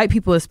people, white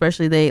people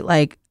especially, they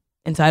like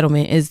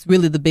entitlement is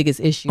really the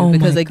biggest issue. Oh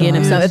Because my again,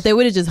 gosh. if they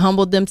would have just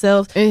humbled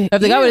themselves, Eh, if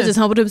the guy would yeah. have just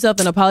humbled himself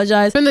and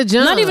apologized, From the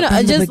jump. not even From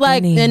the just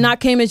like beginning. and not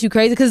came at you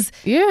crazy. Because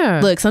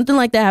Yeah. look, something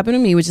like that happened to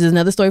me, which is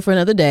another story for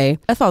another day.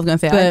 That's what I was gonna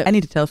say. But- I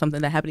need to tell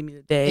something that happened to me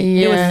today.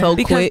 It Yeah. was so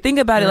Because quick. think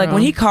about it, like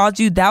when he called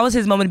you, that was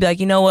his moment to be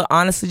like, you know what?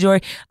 Honestly, Jory,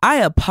 I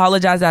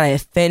apologize that I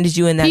offended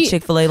you in that He-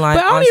 Chick-fil-A line.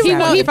 But I don't on even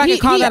know Saturday. if I He- can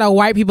call he- that a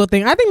white people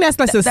thing. I think that's a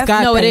That's-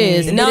 Scott no, it thing.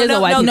 is. No, It is no,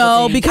 a white no, people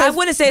no, thing. because I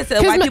wouldn't say it's a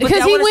white people thing.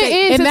 Because I he wanna went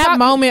say in In to that talk-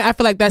 moment, I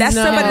feel like that's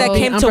somebody that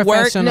came to work,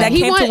 unprofessional. that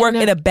He came to went- work no.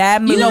 in a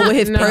bad mood. you know, with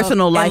his No.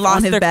 personal And life lost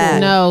on his their back. cool.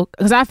 No,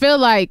 because I feel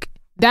like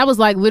that was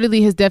like literally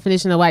his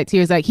definition of white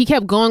tears. Like he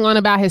kept going on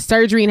about his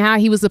surgery and how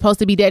he was supposed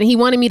to be dead, and he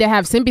wanted me to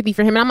have sympathy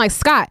for him. And I'm like,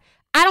 Scott,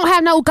 I don't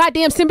have no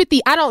goddamn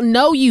sympathy. I don't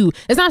know you.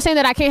 It's not saying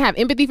that I can't have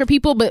empathy for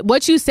people, but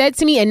what you said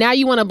to me, and now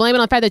you want to blame it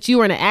on the fact that you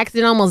were in an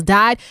accident, almost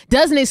died,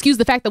 doesn't excuse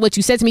the fact that what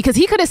you said to me. Because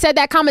he could have said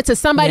that comment to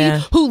somebody Yeah.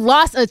 who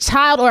lost a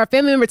child or a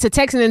family member to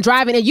texting and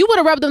driving, and you would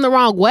have rubbed them the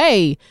wrong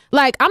way.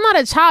 Like, I'm not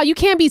a child. You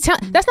can't be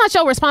that's not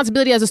your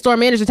responsibility as a store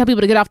manager to tell people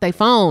to get off their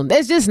phone.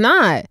 That's just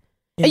not.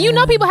 And you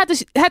know people have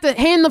to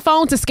hand the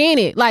phone to scan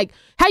it. Like,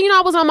 how you know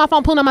I was on my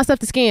phone pulling out my stuff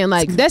to scan?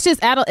 Like, that's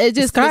just out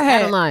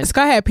of line.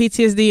 Scott had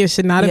PTSD and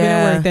should not have been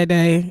Yeah. at work that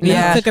day.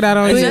 Yeah, He took it out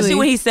on you. especially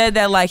when he said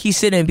that like he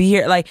shouldn't be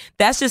here. Like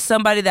that's just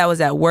somebody that was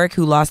at work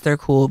who lost their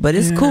cool. But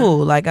it's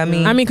cool. Like I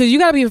mean, because you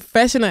gotta be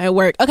professional at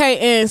work. Okay,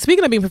 and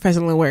speaking of being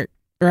professional at work,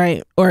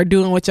 right? Or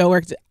doing what your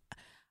work.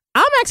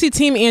 I'm actually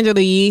team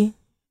Angela Yee.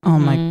 Oh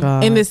my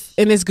god! In this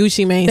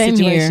Gucci Mane Same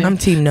situation, here. I'm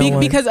team no one.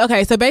 Because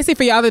okay, so basically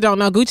for y'all that don't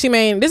know, Gucci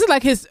Mane, this is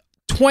like his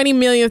 20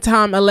 millionth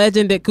time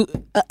alleging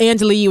that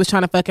Angela Yee was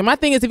trying to fuck him. My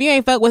thing is, if you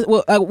ain't fuck,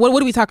 what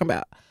are we talking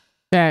about?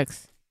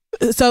 Facts.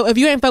 So if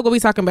you ain't fuck, what we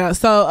talking about?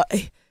 So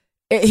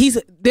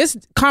this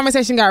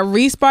conversation got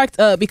re-sparked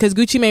up because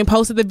Gucci Mane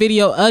posted the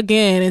video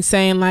again and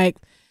saying like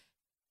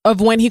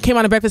of when he came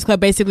on the Breakfast Club,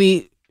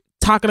 basically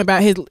talking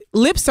about his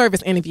lip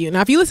service interview.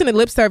 Now, if you listen to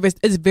lip service,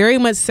 it's very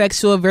much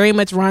sexual, very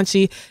much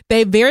raunchy.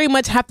 They very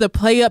much have to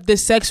play up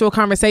this sexual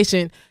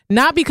conversation,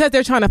 not because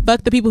they're trying to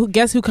fuck the people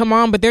who come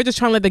on, but they're just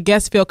trying to let the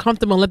guests feel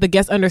comfortable and let the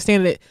guests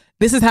understand that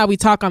this is how we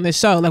talk on this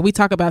show. Like, we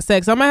talk about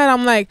sex. So in my head,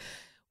 I'm like,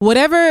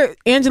 whatever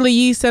Angela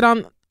Yee said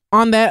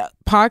on that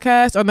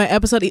podcast, on that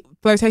episode,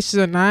 Flirtatious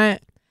or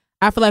Not,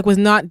 I feel like was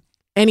not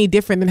any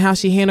different than how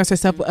she handles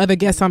herself with other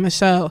guests on the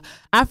show.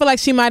 I feel like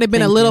she might have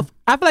been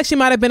I feel like she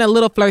might have been a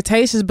little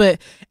flirtatious,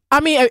 but I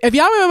mean, if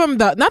y'all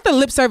remember not the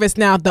lip service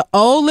now, the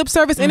old lip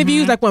service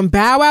interviews, like when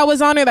Bow Wow was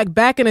on it, like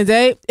back in the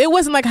day, it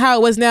wasn't like how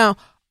it was now.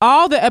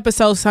 All the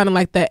episodes sounded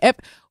like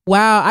that.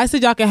 Wow, I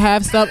said y'all can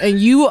have some, and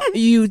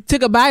you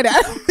took a bite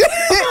out.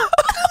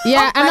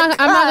 Yeah, I'm not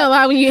gonna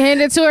lie. When you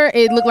handed it to her,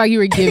 it looked like you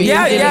were giving.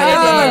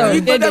 Yeah.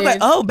 You put It that like,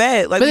 did. oh,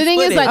 bad. Like, But the thing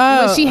is, like,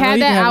 when she had you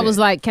that, can I have was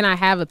it. like, "Can I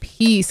have a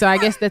piece?" So I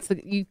guess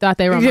you thought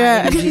they were. On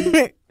Yeah. my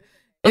energy.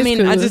 I mean,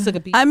 It's I cool. just took a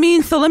piece. I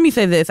mean, so let me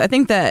say this. I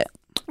think that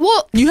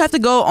you have to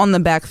go on the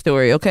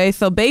backstory, okay?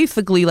 So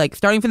basically, like,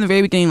 starting from the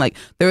very beginning, like,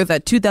 there was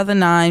that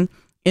 2009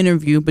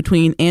 interview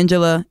between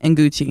Angela and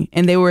Gucci,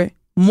 and they were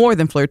more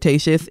than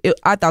flirtatious.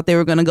 I thought they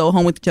were going to go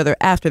home with each other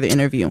after the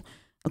interview,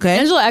 okay?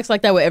 Angela acts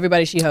like that with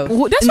everybody she hosts.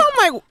 Well, that's what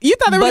I'm like. You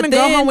thought they were But going to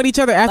go then- home with each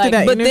other after like,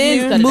 that But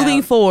interview? cut then it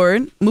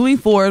moving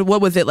forward,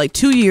 what was it, like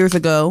 2 years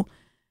ago,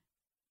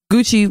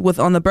 Gucci was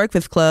on the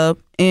Breakfast Club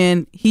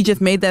and he just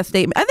made that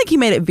statement. I think he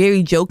made it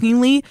very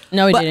jokingly.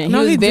 No, he But- didn't. He No,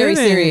 was he very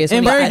didn't. serious.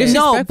 And when he very said it.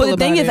 disrespectful No, but the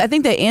thing about is, it. I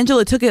think that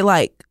Angela took it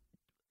like,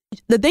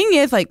 the thing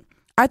is, like,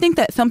 I think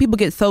that some people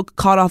get so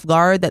caught off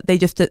guard that they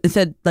just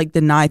instead like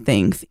deny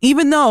things,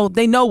 even though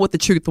they know what the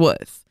truth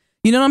was.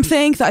 You know what I'm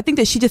saying? So I think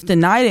that she just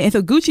denied it. And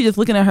so Gucci just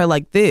looking at her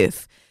like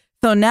this.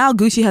 So now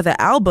Gucci has an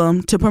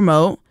album to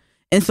promote.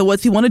 And so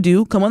what's he want to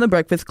do? Come on the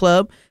Breakfast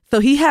Club. So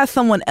he has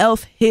someone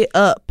else hit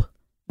up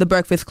the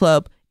Breakfast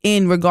Club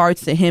in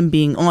regards to him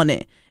being on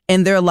it.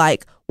 And they're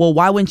like, well,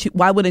 why wouldn't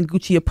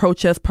Gucci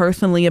approach us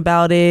personally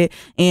about it?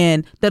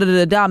 And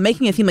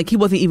making it seem like he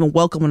wasn't even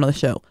welcome on the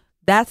show.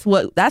 That's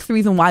the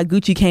reason why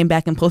Gucci came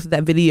back and posted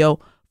that video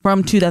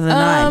from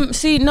 2009.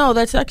 See, no,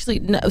 that's actually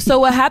no. So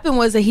what happened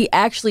was that he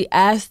actually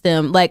asked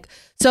them, like,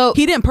 so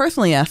He didn't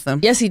personally ask them.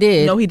 yes, he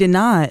did. No, he did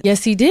not.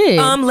 Yes, he did.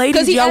 ladies,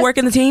 'Cause he y'all asked- work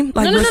in the team?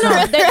 Like, No. what's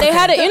up? They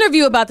had an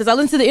interview about this. I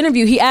listened to the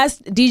interview. He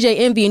asked DJ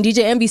Envy, and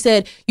DJ Envy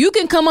said, "You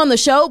can come on the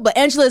show, but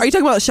Angela's Are you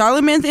talking about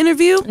Charlamagne's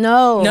interview?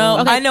 no,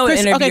 No, I know what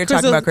interview you're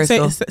talking about,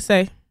 Crystal.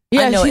 Say.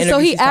 Yeah, I know what so interview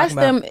he she's talking asked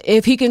them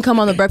if he can come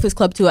on the Breakfast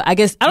Club to, I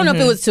guess, I don't know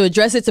if it was to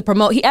address it, to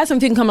promote. He asked him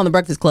if he can come on the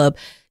Breakfast Club.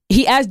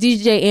 He asked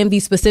DJ Envy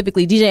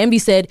specifically. DJ Envy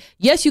said,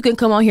 yes, you can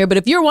come on here, but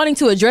if you're wanting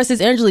to address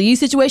this Angela Yee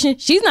situation,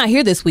 she's not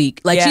here this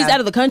week. Like, Yeah. she's out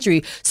of the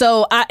country.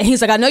 So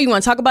he's like, I know you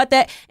want to talk about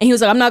that. And he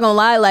was like, I'm not going to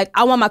lie. Like,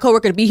 I want my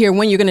coworker to be here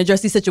when you're going to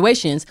address these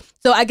situations.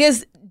 So I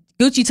guess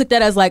Gucci took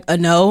that as like a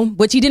no,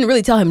 which he didn't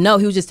really tell him no.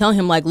 He was just telling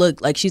him like,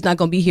 look, like, she's not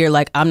going to be here.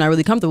 Like, I'm not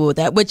really comfortable with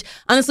that, which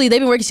honestly, they've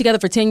been working together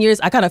for 10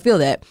 years. I kind of feel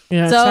that.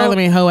 Yeah, so,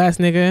 Charlamagne hoe ass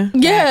nigga.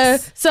 yeah.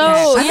 So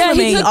yeah,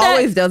 he Charlamagne took that.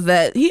 always does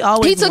that. He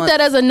Took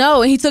that as a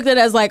no, and he took that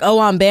as like, oh,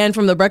 I'm banned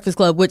from the Breakfast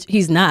Club, which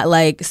he's not.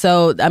 Like,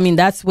 so I mean,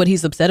 that's what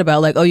he's upset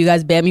about. Like, oh, you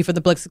guys banned me for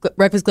the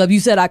Breakfast Club. You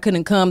said I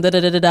couldn't come. Da da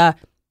da da da.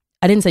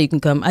 I didn't say you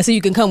can come. I said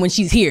you can come when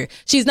she's here.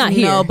 She's not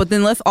here. No, but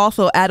then let's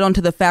also add on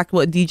to the fact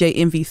what DJ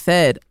Envy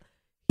said.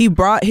 He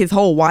brought his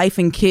whole wife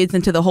and kids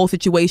into the whole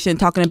situation,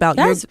 talking about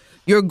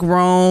you're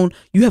grown,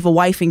 you have a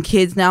wife and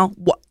kids now.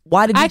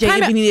 Why did DJ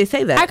Envy need to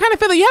say that? I kind of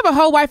feel like you have a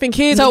whole wife and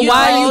kids. So and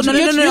why are you?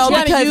 No,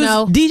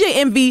 because DJ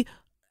Envy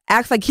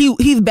acts like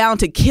he's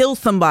bound to kill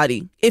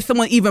somebody if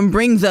someone even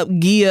brings up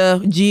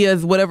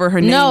Gia's whatever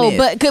her name is.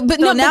 but So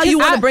no, now you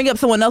want I- to bring up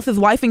someone else's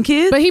wife and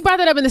kids? But he brought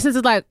that up in the sense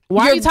of like,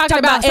 why are You're you talking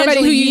talking about about somebody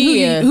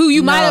Angela who Yee.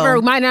 you might No. have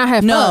or might not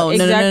have no, fucked?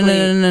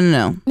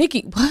 no.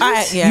 Nikki,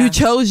 what? You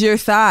chose your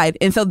side.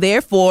 And so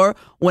therefore,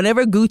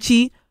 whenever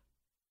Gucci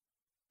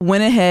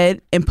went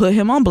ahead and put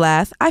him on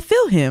blast, I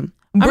feel him.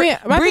 I mean,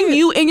 my bring thing is-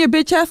 you and your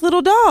bitch ass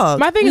little dog.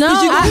 My thing is, No,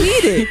 because you I-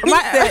 need it.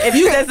 If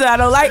you said something I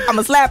don't like, I'm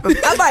gonna slap him.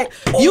 I'm like,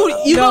 You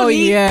No, gonna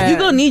need yeah. you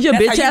gonna need your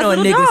That's bitch how you ass know a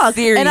little nigga's dog.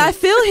 serious. And I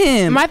feel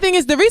him. my thing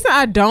is the reason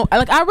I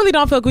really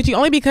don't feel Gucci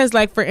only because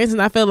like for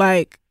instance I feel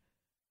like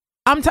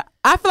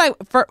I feel like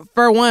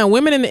for one,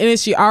 women in the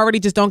industry already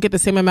just don't get the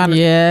same amount of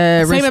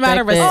respect.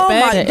 of respect. Oh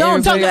my,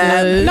 don't do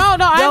that. No,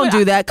 don't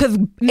do that because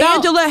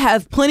Angela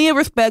has plenty of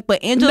respect,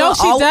 but Angela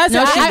she doesn't.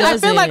 I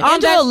feel like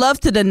Angela loves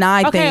to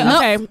deny things.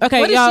 Okay.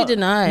 What did she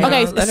deny?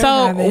 Okay,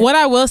 so what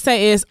I will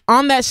say is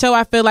on that show,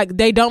 I feel like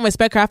they don't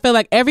respect her. I feel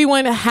like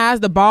everyone has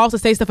the balls to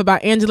say stuff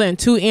about Angela and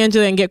to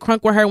Angela and get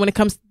crunk with her when it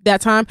comes to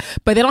that time,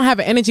 but they don't have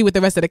an energy with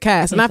the rest of the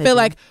cast. And I feel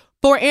like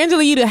for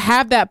Angela Yee to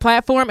have that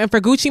platform and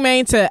for Gucci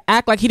Mane to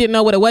act like he didn't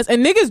know what it was,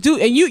 and niggas do,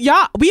 and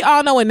we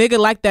all know a nigga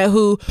like that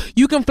who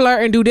you can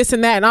flirt and do this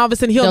and that, and all of a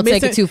sudden he'll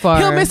take it too far.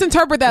 He'll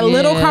misinterpret that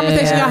little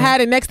conversation y'all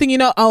had, and next thing you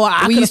know,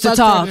 we used to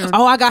talk.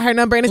 I got her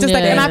number, and it's just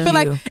like, and I feel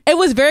like it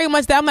was very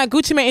much that. I'm like,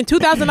 Gucci Mane in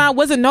 2009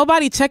 wasn't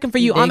nobody checking for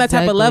you on that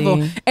type of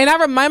level, and I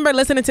remember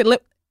listening to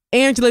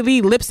Angela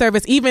Lee lip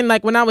service, even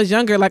like when I was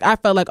younger, like I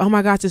felt like, oh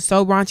my gosh, it's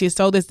so raunchy, it's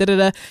so this,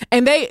 da-da-da.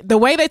 And the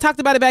way they talked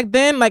about it back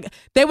then, like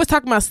they was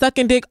talking about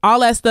sucking dick,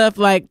 all that stuff.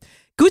 Like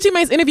Gucci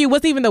Mane's interview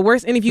wasn't even the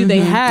worst interview they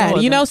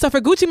had, you know? So for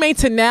Gucci Mane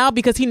to now,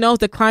 because he knows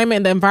the climate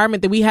and the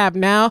environment that we have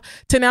now,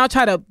 to now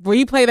try to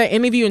replay that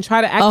interview and try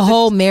to act a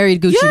whole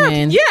married Gucci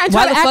Mane. Yeah, and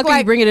why the fuck are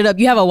you bringing it up?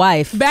 You have a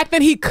wife. Back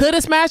then he could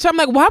have smashed her. I'm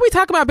like, why are we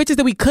talking about bitches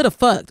that we could have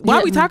fucked?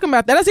 Why are we talking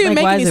about that? That doesn't even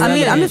make any sense. I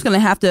mean, I'm just gonna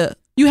have to.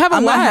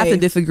 I'm gonna have to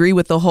disagree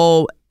with the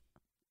whole.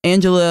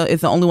 Angela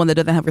is the only one that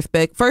doesn't have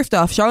respect. First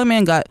off,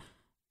 Charlamagne got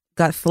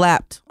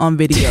slapped on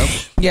video.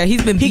 Yeah, he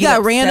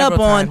got ran up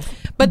on,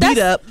 but beat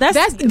up. That's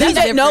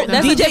DJ. No,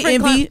 that's DJ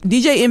Envy.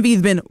 DJ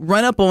Envy's been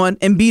run up on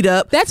and beat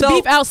up. That's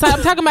beef outside.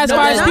 I'm talking about as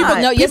far as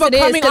people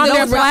coming on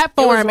their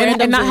platform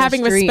and not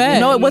having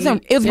respect. No, it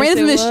wasn't. It was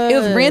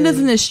randoms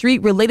in the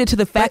street related to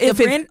the fact of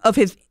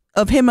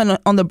him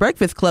on the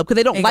Breakfast Club because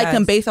they don't like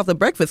him based off the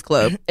Breakfast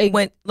Club.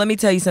 Let me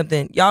tell you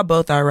something. Y'all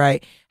both are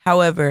right.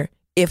 However,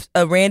 if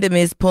a random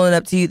is pulling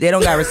up to you, they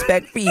don't got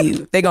respect for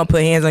you. They gonna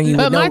put hands on you.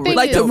 But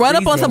to run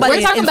up on somebody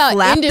we're talking and about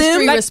slap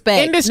industry them.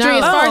 respect. Industry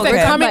as far as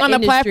like coming on the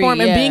platform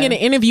and being in an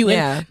interview.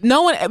 And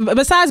no one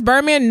besides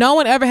Birdman, no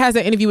one ever has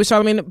an interview with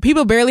Charlamagne.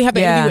 People barely have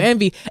an interview with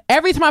Envy.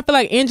 Every time I feel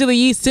like Angela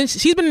Yee, since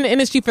she's been in the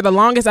industry for the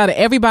longest out of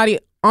everybody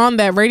on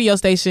that radio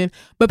station,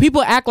 but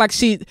people act like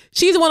she's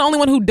the only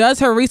one who does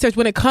her research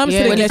when it comes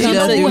to the guest. She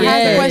knows who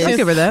has the questions.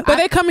 Give her that. But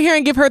they come here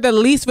and give her the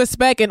least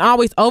respect and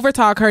always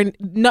overtalk her.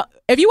 No,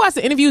 if you watch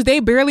the interviews, they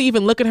barely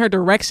even look in her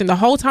direction. The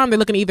whole time they're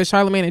looking at either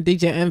Charlamagne or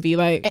DJ Envy.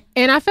 Like,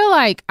 and I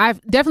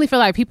definitely feel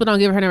like people don't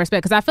give her no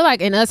respect because I feel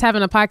like in us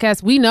having a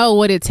podcast, we know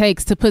what it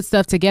takes to put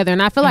stuff together,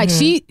 and I feel like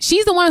she's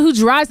the one who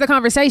drives the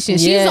conversation.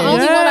 She's the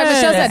only one, like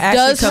Michelle said, that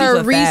does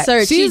her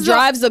research. She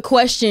drives the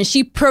question.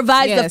 She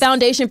provides the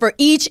foundation for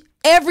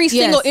every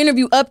single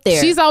interview up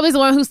there. She's always the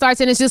one who starts,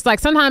 and it's just like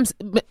sometimes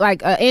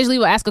like Angela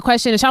will ask a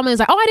question and Charlamagne's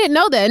like, oh, I didn't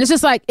know that. And it's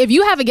just like, if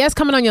you have a guest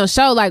coming on your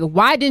show, like,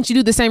 why didn't you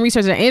do the same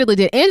research that Angela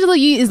did? Angela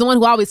Yee is the one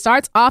who always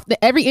starts off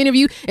every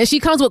interview, and she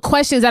comes with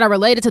questions that are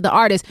related to the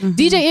artist.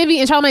 DJ Envy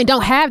and Charlamagne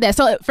don't have that.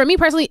 So for me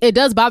personally, it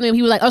does bother me when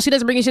people are like, oh, she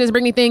doesn't bring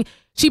anything.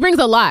 She brings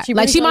a lot. She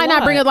might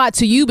not bring a lot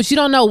to you, but you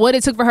don't know what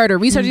it took for her to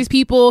research these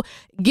people,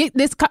 get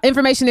this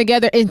information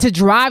together, and to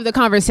drive the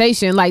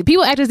conversation. Like,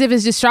 people act as if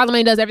it's just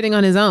Charlamagne does everything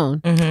on his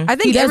own. I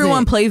think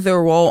everyone plays their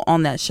role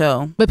on that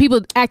show, but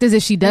people act as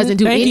if she doesn't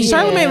do anything.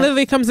 Charlamagne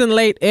literally comes in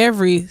late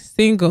every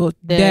single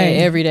day.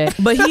 Every day.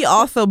 But he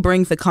also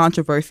brings the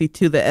controversy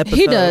to the episode.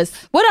 He does.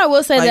 What I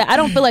will say that I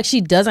don't feel like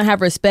she doesn't have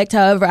respect.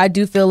 However, I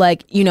do feel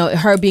like, you know,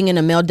 her being in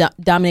a male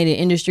dominated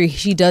industry,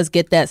 she does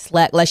get that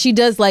slack. Like, she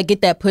does like get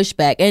that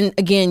pushback. And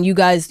again, you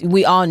guys,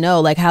 we all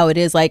know like how it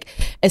is, like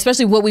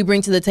especially what we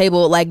bring to the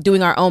table, like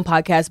doing our own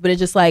podcast. But it's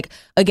just like,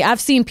 again, I've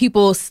seen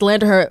people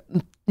slander her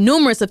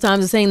numerous of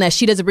times saying that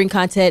she doesn't bring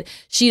content,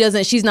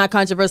 she's not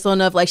controversial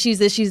enough, like she's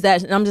this, she's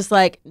that. And I'm just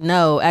like,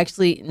 no,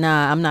 actually,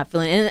 nah, I'm not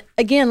feeling it. And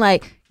again,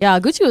 like, yeah,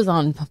 Gucci was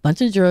on a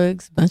bunch of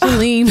drugs, bunch of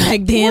lean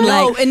back then.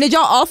 Like, and did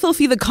y'all also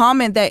see the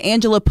comment that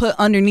Angela put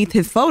underneath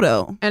his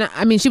photo? And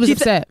I mean, she was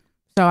upset.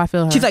 So I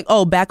feel her. She's like,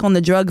 oh, back on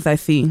the drugs, I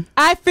see.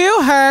 I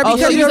feel her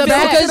because you're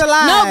back to the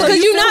line. No,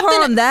 because you're not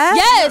finna on that.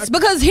 Yes,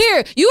 because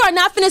here you are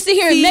not finna sit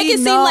here and make it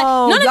seem like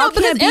no. Y'all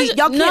can't be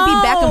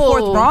back and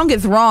forth. Wrong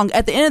is wrong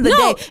at the end of the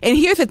day. And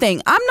here's the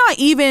thing: I'm not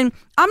even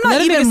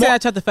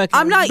back to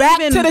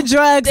the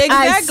drugs.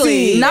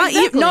 Exactly. No,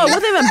 it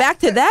wasn't even back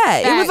to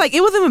that.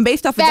 It wasn't even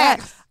based off of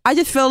that. I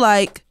just feel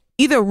like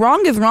either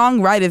wrong is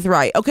wrong, right is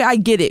right. Okay, I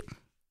get it.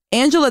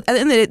 Angela, at the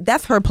end of the day,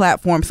 that's her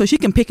platform, so she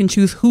can pick and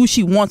choose who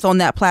she wants on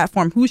that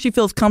platform, who she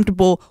feels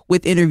comfortable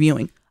with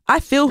interviewing. I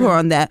feel her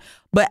on that.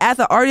 But as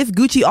an artist,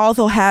 Gucci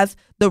also has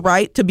the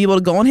right to be able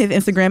to go on his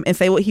Instagram and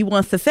say what he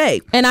wants to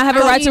say. And I have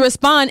a right to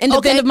respond and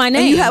defend of my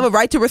name. And you have a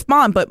right to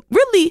respond, but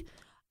really,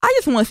 I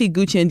just want to see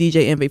Gucci and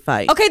DJ Envy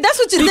fight. Okay, that's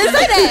what you did. Say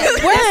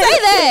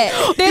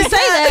that. Then say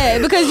that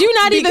because you're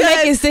not even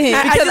making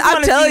sense. Because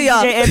I'm telling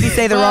y'all, DJ Envy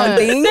say the wrong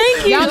thing.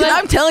 Thank you.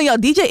 I'm telling y'all,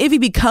 DJ Envy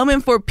be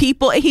coming for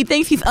people, and he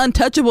thinks he's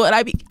untouchable, and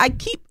I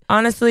keep.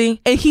 Honestly,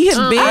 and he has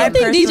been. I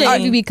think DJ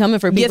Envy be coming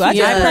for people.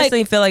 Yes, I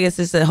personally feel like it's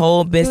just a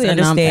whole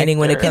misunderstanding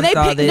when it comes to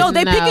all this. No,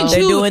 they pick and choose.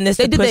 They're doing this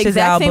to push his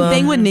album. They did the exact same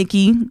thing with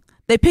Nicki.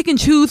 They pick and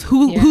choose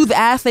whose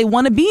ass they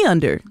want to be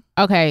under.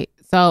 Okay.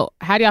 So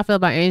how do y'all feel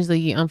about Angela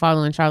Yee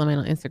unfollowing Charlamagne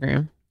on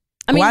Instagram?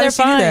 I mean, Why they're did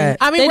she do fine. that?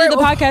 I mean, they did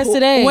the podcast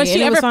today. Was she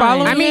and it ever was fine.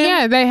 following I mean, him?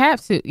 yeah, they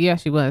have to. Yeah,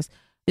 she was.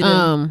 She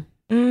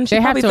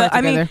They have to work I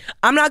mean, together.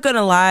 I'm not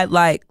gonna lie.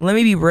 Like, let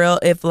me be real.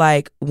 If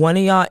like one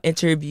of y'all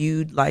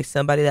interviewed like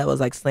somebody that was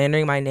like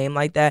slandering my name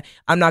like that,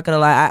 I'm not gonna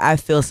lie. I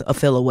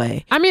feel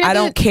away. I mean, I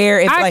don't care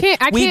if I like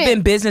can't- we've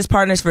been business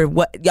partners for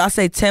what y'all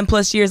say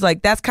 10+ years.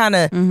 Like that's kind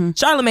of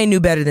Charlamagne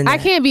knew better than that. I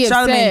can't be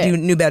upset. Charlamagne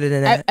knew better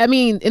than that. I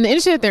mean, in the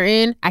industry that they're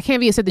in, I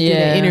can't be upset to do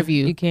that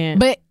interview. You can't.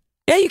 But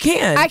yeah, you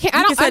can. I can't. You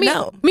I don't. can say I mean,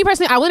 no. me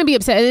personally, I wouldn't be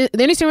upset.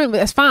 The industry,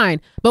 that's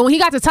fine. But when he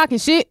got to talking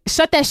shit,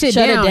 shut that shit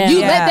Shut it down. down. You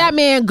Yeah. let that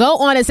man go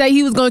on and say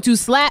he was going to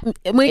slap. When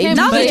it came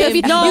to Not me, even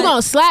you just-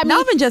 gonna slap me,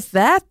 Not even just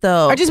that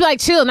though. or just be like,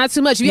 chill, not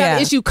too much. If you have Yeah.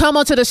 an issue, come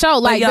onto the show.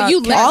 Like, y'all but you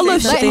can't let all him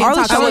of let him all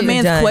talk I wasn't shit.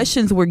 Charlamagne's done.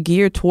 questions were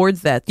geared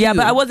towards that. Yeah, too.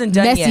 but I wasn't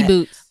done Messy yet.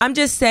 boots. I'm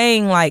just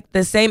saying, like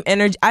the same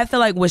energy. I feel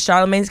like with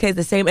Charlamagne's case,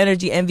 the same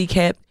energy Envy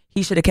kept.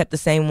 He should have kept the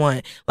same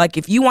one. Like,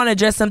 if you want to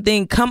address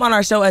something, come on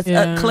our show as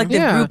a collective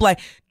Yeah. group. Like,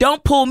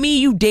 don't pull me,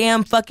 you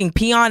damn fucking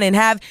peon, and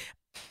have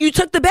you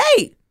took the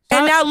bait.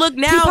 And now look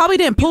now. He probably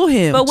didn't pull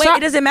him. But wait,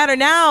 it doesn't matter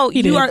now.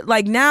 You did. are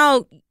like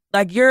now.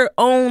 Like your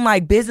own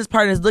like business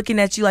partners looking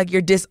at you like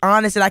you're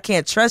dishonest and I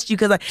can't trust you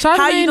because like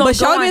how you gonna But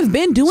go on- Charlamagne's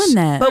been doing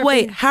that. But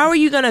wait, how are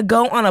you gonna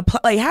go on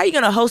like how are you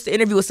gonna host an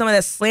interview with someone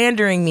that's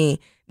slandering me?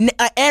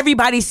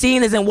 Everybody's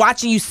seeing this and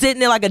watching you sitting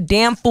there like a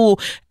damn fool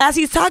as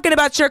he's talking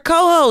about your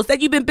co-host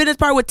that you've been business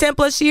partner with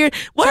 10+ years.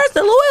 Where's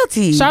the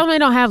loyalty? Charlamagne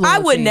don't have loyalty. I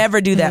would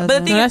never do that. But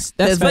the thing No, is,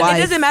 that's but wise.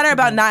 it doesn't matter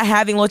about not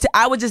having loyalty.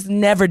 I would just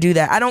never do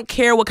that. I don't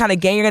care what kind of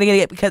gain you're gonna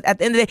get because at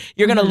the end of the day,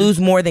 you're gonna lose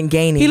more than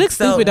gaining. He looks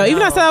So, stupid though. Even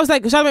no. I said I was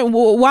like, Charlamagne,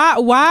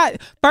 why?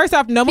 First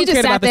off, no He one just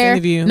cared sat about this there,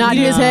 interview.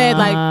 nodding his head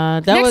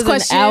like, that next was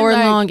question, an hour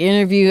like- long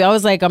interview. I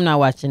was like, I'm not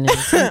watching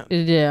this.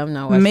 Yeah, I'm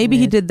not watching. maybe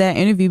he this. did that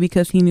interview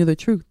because he knew the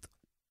truth.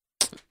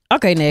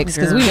 Okay, next,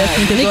 because we Just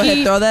need to go ahead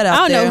and throw that out I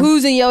don't there. know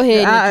who's in your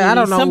head. I Nikki.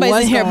 don't know Somebody's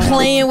what's in here going on.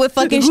 playing with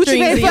fucking Gucci strings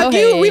Mane, in your fuck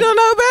head. you. We don't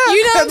know about.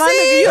 You know what I'm My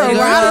nigga, saying? you a You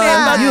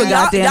lie. a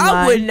goddamn y'all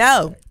lie. would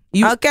know.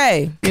 You-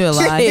 Okay. You're a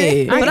lie.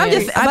 Shit. But I'm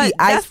just, I be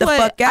but iced that's the what,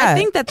 fuck out. I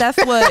think that's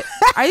what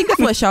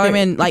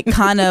Charlamagne like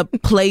kind of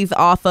plays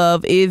off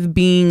of is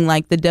being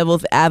like the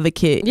devil's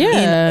advocate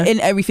Yeah.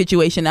 in every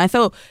situation.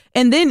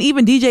 And then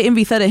even DJ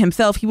Envy said it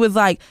himself. He was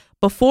like,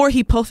 before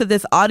he posted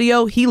this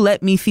audio, he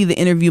let me see the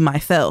interview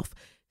myself.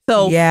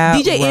 So Yeah,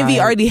 DJ Envy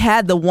right. already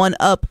had the one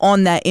up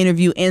on that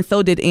interview, and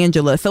so did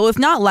Angela. So it's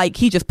not like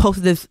he just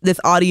posted this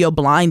audio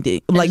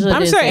blinded, like Angela I'm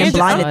did sure say and Angela-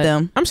 blinded that.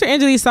 them. I'm sure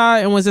Angela saw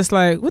it and was just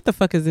like, "What the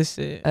fuck is this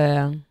shit?"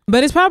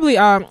 But it's probably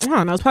I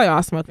don't know. It's probably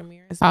all smoke and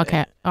mirrors. all But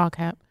cap, all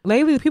cap.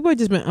 Lately, people have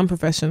just been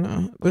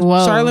unprofessional. With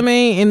Whoa.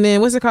 Charlamagne and then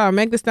what's it called?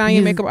 Meg Thee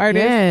Stallion, makeup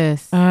artist.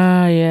 Yes.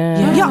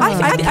 Yeah. Yeah,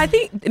 I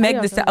think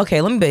Meg Thee Stallion.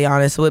 Okay, let me be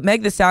honest with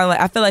Meg Thee Stallion.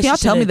 Like, I feel like Can y'all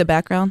she tell me should've- the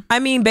background? I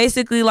mean,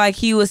 basically, like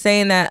he was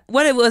saying that.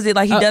 What was it?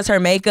 Like he does her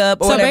makeup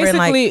or so whatever, and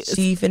like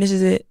basically- she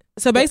finishes it.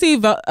 So basically,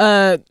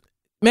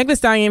 Meg Thee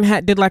Stallion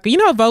did like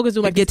Vogue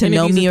do like Get to these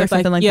know interviews me and or stuff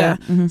something like yeah.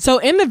 that. Mhm. So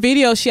in the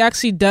video, she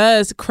actually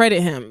does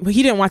credit him, but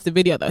he didn't watch the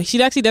video though.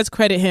 She actually does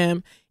credit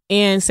him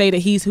and say that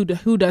he's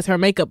who does her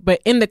makeup.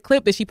 But in the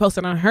clip that she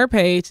posted on her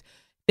page,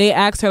 they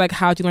asked her like,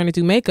 "How'd you learn to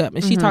do makeup?"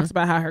 And she talks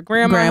about how her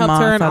grandma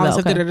helped her and all this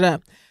stuff. okay. Da-da-da-da.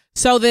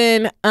 So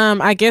then,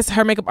 I guess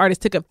her makeup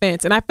artist took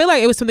offense, and I feel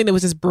like it was something that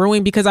was just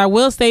brewing because I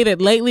will say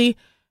that lately,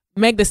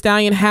 Meg Thee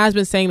Stallion has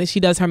been saying that she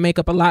does her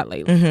makeup a lot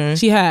lately.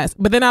 She has,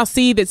 but then I'll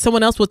see that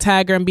someone else will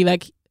tag her and be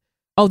like,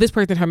 "Oh, this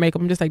person did her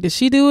makeup." I'm just like, "Did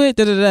she do it?"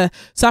 Da-da-da.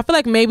 So I feel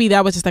like maybe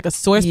that was just like a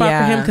sore spot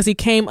for him Yeah. because he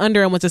came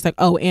under and was just like,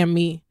 "Oh, and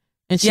me."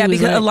 And she Yeah, was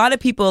because like, a lot of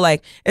people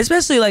like,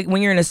 especially like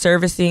when you're in a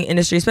servicing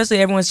industry, especially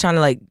everyone's trying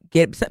to like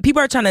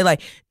people are trying to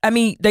like, I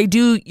mean,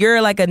 you're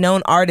like a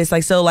known artist,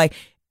 like so like.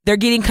 They're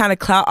getting kind of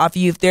clout off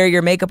you if they're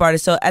your makeup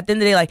artist. So at the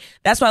end of the day, like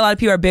that's why a lot of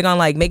people are big on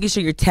like making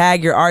sure you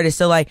tag your artist.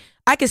 So like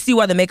I can see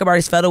why the makeup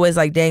artist felt away is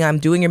like, dang, I'm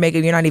doing your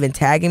makeup, you're not even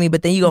tagging me.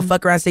 But then you go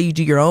fuck around and say you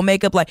do your own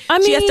makeup. Like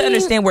she has to mean,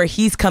 understand where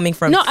he's coming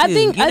from. No, too, I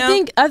think you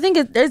know? I think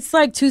it's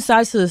like two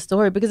sides to the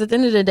story because at the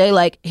end of the day,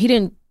 like he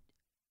didn't.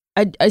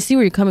 I see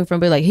where you're coming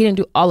from, but like he didn't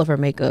do all of her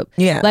makeup.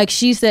 Yeah. Like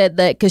she said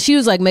that because she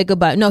was like makeup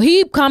by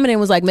he commented and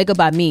was like makeup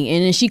by me,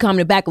 and then she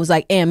commented back and was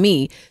like and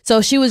me.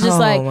 So she was just Oh,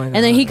 like, my and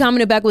then he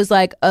commented back was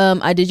like,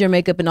 I did your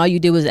makeup and all you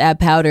did was add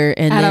powder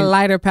and Add a then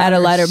lighter powder. add a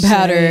lighter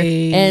powder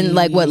Shade. and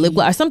like what lip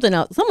gloss or something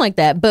else, something like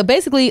that. But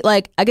basically,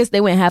 like I guess they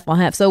went half on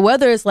half. So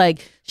whether it's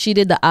like she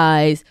did the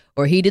eyes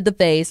or he did the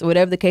face or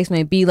whatever the case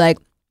may be, like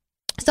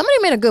somebody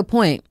made a good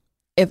point.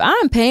 If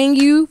I'm paying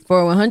you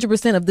for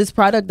 100% of this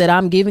product that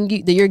I'm giving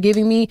you, that you're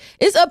giving me,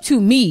 it's up to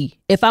me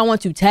if I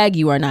want to tag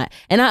you or not.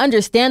 And I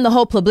understand the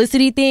whole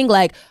publicity thing,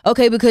 like,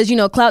 okay, because,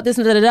 clout this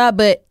and da-da-da,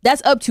 but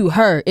that's up to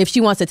her if she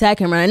wants to tag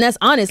him or not. And that's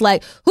honest.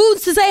 Like,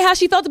 who's to say how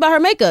she felt about her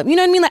makeup? You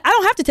know what I mean? Like, I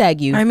don't have to tag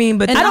you. I mean,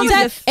 but I then don't you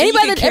tag just- then you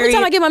anybody. can That, every carry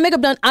time it- I get my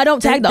makeup done, I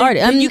don't tag the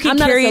artist. Then you can I'm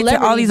not a carry it to all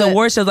celebrity, these but-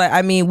 award shows. Like,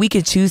 I mean, we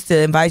could choose to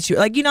invite you.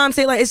 Like, you know what I'm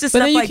saying? Like, it's just but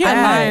stuff then you like can't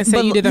lie that. and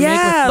say you did a yeah,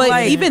 makeup. But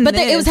like, even But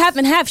it was half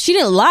and half. She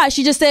didn't lie.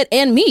 She just said,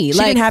 and me. she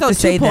Like, didn't have so to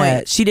say 2 that.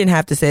 points. She didn't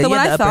have to say So that. when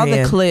You had I the saw upper the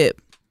hand.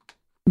 clip,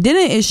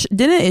 Didn't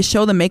it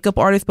show the makeup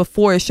artist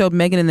before it showed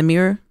Megan in the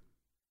mirror?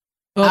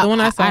 Well, the one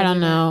I saw. I don't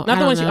know. Not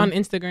the one on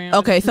Instagram.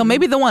 Okay, so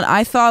maybe the one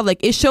I saw,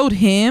 like it showed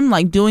him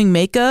like doing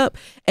makeup,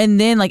 and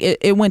then like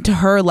it went to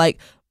her like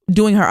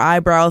doing her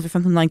eyebrows or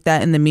something like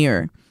that in the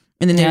mirror,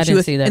 and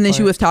then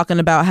she was talking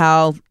about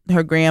how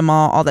her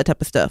grandma, all that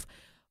type of stuff.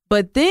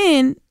 But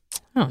then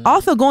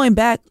also going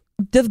back,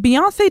 does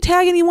Beyonce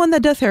tag anyone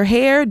that does her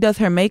hair, does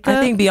her makeup?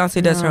 I think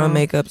Beyonce does her own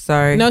makeup.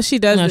 Sorry, no, she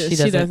doesn't. She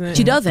doesn't.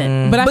 She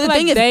doesn't. But the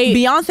thing is,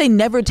 Beyonce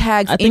never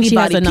tags anybody. She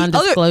has a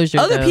non-disclosure.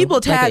 Other people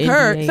tag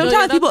her.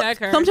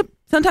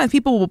 Sometimes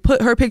people will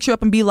put her picture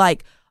up and be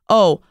like,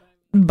 "Oh,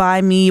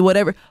 buy me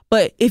whatever."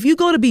 But if you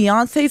go to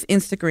Beyonce's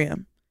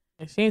Instagram,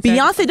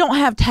 Beyonce don't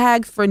have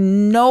tags for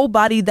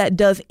nobody that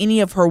does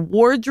any of her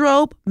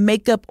wardrobe,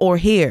 makeup, or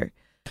hair.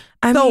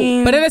 But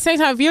at the same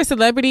time, if you're a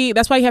celebrity,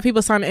 that's why you have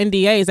people sign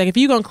NDAs. Like if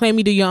you're gonna claim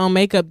you do your own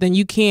makeup, then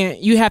you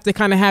have to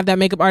kind of have that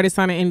makeup artist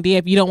sign an NDA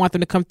if you don't want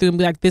them to come through and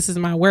be like, this is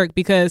my work.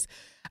 Because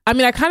I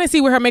mean, I kind of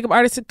see where her makeup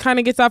artist kind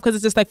of gets off, because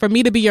it's just like, for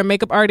me to be your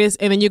makeup artist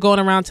and then you're going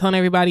around telling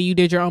everybody you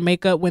did your own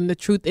makeup when the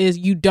truth is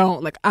you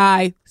don't. Like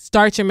I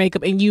start your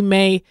makeup and you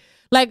may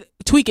like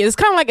tweak it. It's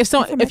kind of like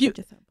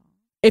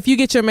if you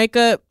get your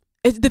makeup.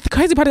 The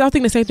crazy part is I was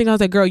thinking the same thing. I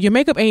was like, girl, your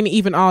makeup ain't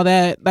even all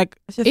that. Like,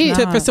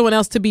 for someone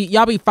else to be,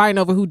 y'all be fighting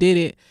over who did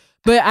it.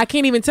 But I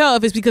can't even tell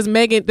if it's because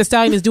Megan Thee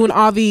Stallion is doing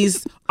all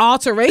these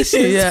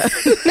alterations. Yeah.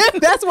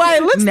 That's why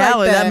it looks now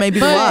like that. That may be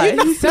why.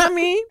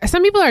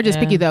 Some people are just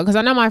picky though, because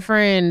I know my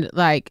friend,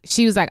 like,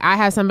 she was like, I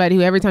have somebody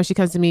who every time she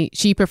comes to me,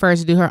 she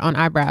prefers to do her own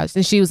eyebrows.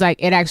 And she was like,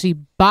 it actually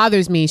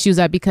bothers me. She was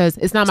like, because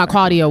it's not my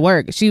quality of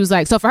work. She was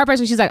like, so for her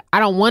person, she's like,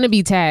 I don't want to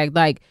be tagged.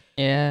 Like,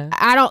 yeah,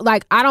 I don't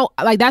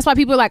like that's why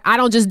people are like, I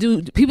don't just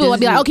do, people will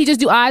be like, okay, just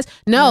do eyes.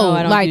 No,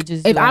 like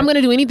if I'm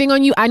gonna do anything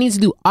on you, I need to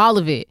do all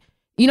of it.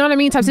 You know what I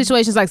mean? Type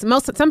situations. Like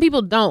some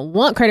people don't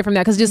want credit from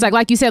that, because just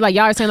like you said, like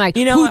y'all are saying like,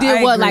 you know, who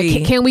did what? Like,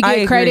 can we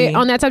get credit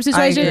on that type of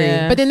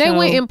situation? But then they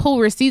went and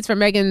pulled receipts for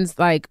Megan's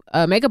like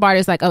makeup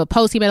artist, like a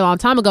post he made a long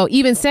time ago,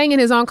 even saying in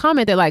his own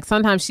comment that like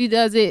sometimes she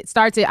does it,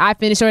 starts it, I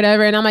finish or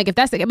whatever. And I'm like, if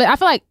that's but I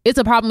feel like it's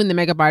a problem with the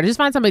makeup artist. Just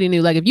find somebody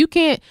new. Like if you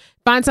can't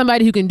find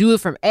somebody who can do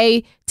it from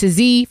A to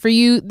Z for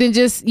you, then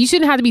just you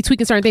shouldn't have to be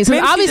tweaking certain things.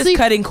 Maybe obviously, she's just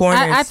cutting corners.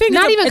 I think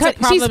not even cut.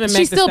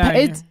 She's still.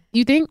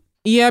 You think?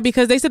 Yeah,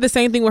 because they said the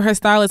same thing with her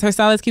stylist. Her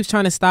stylist keeps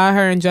trying to style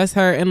her and dress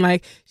her, and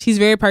like she's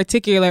very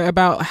particular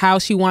about how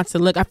she wants to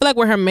look. I feel like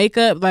with her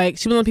makeup, like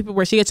she's one of the people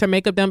where she gets her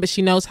makeup done, but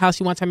she knows how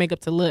she wants her makeup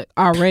to look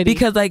already.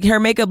 Because like her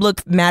makeup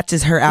look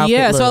matches her outfit.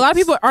 Yeah, looks. So a lot of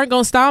people aren't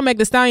gonna style Meg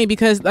Thee Stallion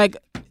because like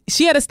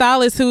she had a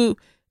stylist who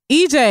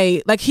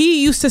EJ, like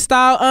he used to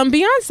style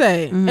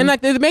Beyonce, and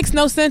like it makes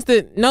no sense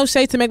that no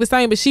shade to Meg Thee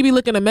Stallion, but she be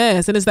looking a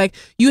mess, and it's like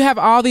you have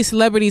all these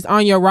celebrities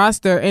on your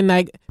roster, and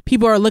like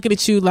people are looking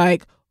at you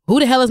like, who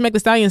the hell is Meg Thee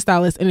Stallion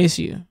stylist? And it's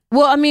you.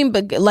 Well, I mean,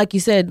 but like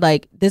you said,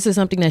 like this is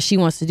something that she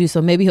wants to do.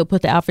 So maybe he'll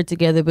put the outfit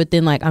together, but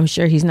then like I'm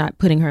sure he's not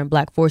putting her in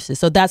black forces.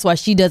 So that's why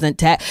she doesn't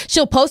tag.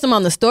 She'll post him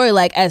on the story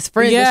like as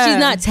friends, but she's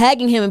not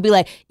tagging him and be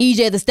like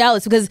EJ the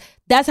stylist, because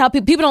that's how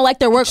people don't like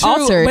their work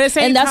altered.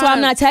 And that's why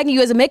I'm not tagging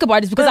you as a makeup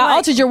artist, because I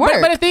altered your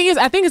work. But the thing is,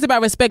 I think it's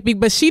about respect.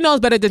 But she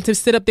knows better than to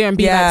sit up there and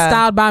be like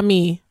styled by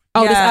me.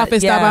 Oh, this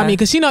outfit styled by me,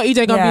 because she know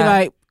EJ gonna be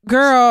like,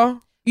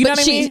 girl. You know what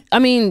I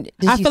mean?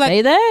 Did she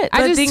say that?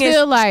 I just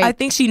feel like I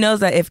think she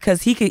knows that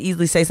because he could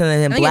easily say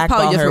something and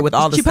blackball her with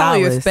all the stylists. She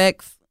probably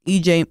respects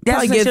EJ.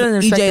 Probably gives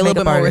EJ a little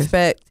bit more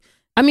respect.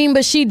 I mean,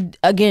 but she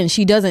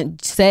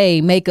doesn't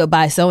say makeup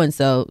by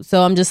so-and-so.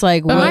 So I'm just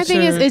like, but my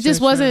thing is, it just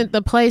wasn't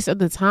the place at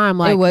the time.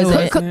 Like, it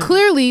wasn't.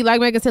 Clearly,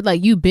 like Megan said,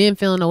 like, you've been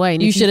feeling away.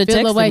 And you should have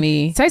texted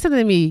me. Say something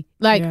to me.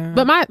 Like,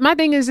 but my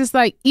thing is just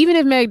like, even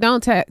if Meg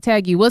don't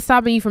tag you, what's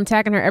stopping you from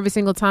tagging her every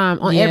single time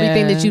on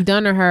everything that you've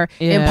done to her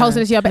and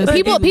posting it to your page?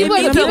 People are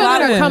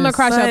going to come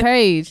across your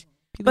page.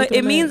 But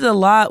it means a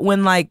lot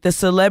when like the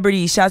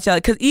celebrity shouts out,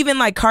 because even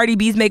like Cardi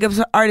B's makeup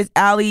artist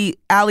Ali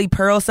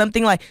Pearl,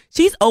 something like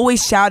she's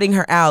always shouting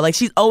her out. Like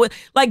she's always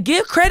like,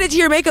 give credit to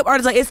your makeup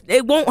artist. Like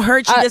it won't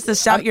hurt you just to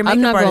shout your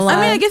makeup artist.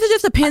 I mean, I guess it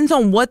just depends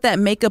on what that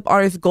makeup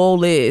artist's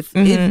goal is.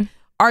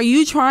 Are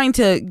you trying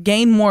to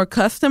gain more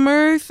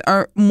customers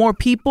or more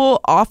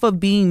people off of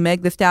being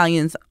Meg Thee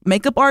Stallion's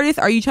makeup artist?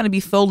 Are you trying to be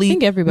solely I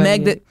think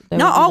everybody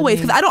not always,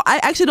 because I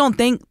actually don't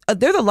think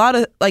there's a lot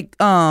of like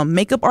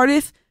makeup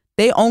artists.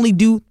 They only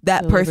do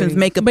that person's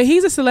makeup. But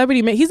he's a celebrity.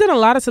 He's done a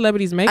lot of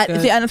celebrities' makeup.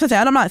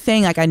 I'm not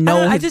saying like I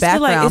know his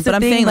background, but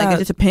I'm saying like it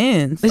just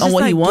depends on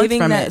what he wants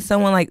from it.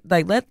 Someone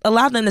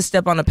allow them to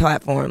step on the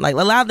platform. Like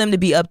allow them to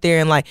be up there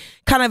and like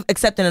kind of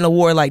accepting an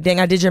award. Like, dang,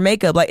 I did your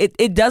makeup. Like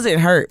it doesn't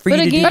hurt for you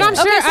to do that. But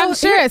I'm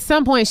sure at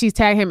some point she's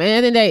tagged him. And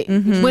at the end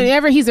of the day,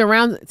 whenever he's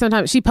around,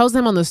 sometimes she posts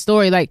him on the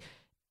story. Like,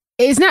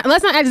 let's not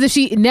act as if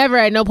she never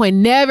at no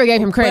point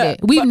gave him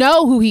credit. We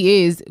know who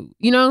he is,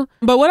 you know?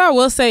 But what I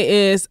will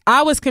say is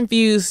I was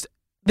confused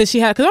that she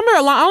had, because I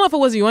remember I don't know if it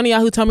was you, one of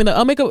y'all who told me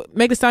that,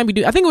 make this time we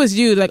do. I think it was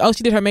you, like, oh,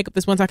 she did her makeup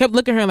this one time. I kept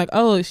looking at her like,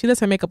 oh, she does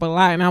her makeup a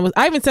lot. And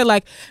I even said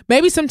like,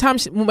 maybe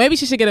sometimes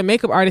she should get a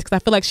makeup artist, because I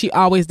feel like she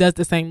always does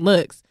the same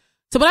looks.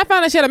 So when I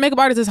found out she had a makeup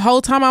artist this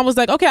whole time, I was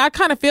like, okay, I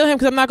kind of feel him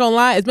because I'm not gonna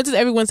lie. As much as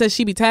everyone says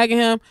she be tagging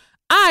him,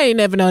 I ain't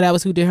never know that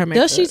was who did her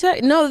makeup. Does she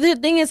tag? No, the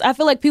thing is, I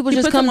feel like people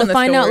just puts come them to on the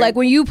find out. story. Like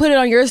when you put it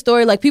on your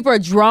story, like people are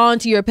drawn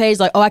to your page.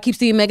 Like, oh, I keep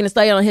seeing Megan Thee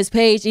Stallion on his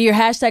page, and you're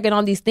hashtagging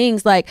all these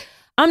things. Like,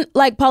 I'm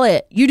like,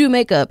 Paulette, you do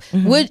makeup.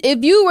 Would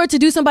if you were to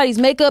do somebody's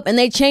makeup and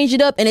they change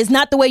it up and it's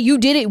not the way you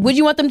did it, would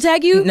you want them to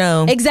tag you?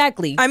 No.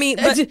 Exactly. I mean,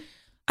 but,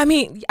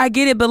 I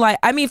get it, but like,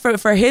 I mean,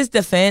 for his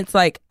defense,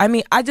 like, I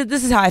mean,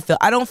 this is how I feel.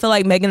 I don't feel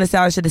like Megan Thee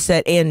Stallion should have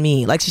said "and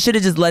me." Like, she should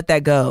have just let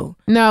that go.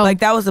 No, like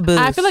that was a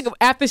boost. I feel like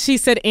after she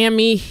said "and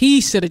me,"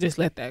 he should have just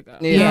let that go.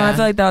 Yeah. No, I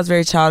feel like that was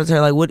very childish.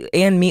 Her like, what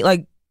and me?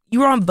 Like,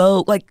 you were on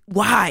Vogue. Like,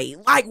 why?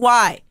 Like,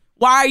 why?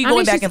 Why are you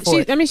going back and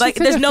forth? Like,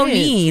 there's no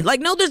need. Like,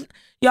 no, there's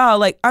y'all.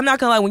 Like, I'm not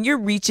gonna lie. When you're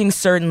reaching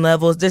certain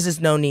levels, there's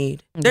just no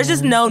need. There's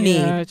just no need.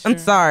 Yeah, I'm true.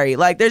 sorry.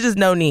 Like, there's just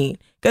no need.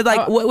 Cause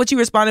like, what you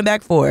responding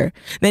back for?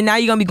 Then now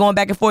you're gonna be going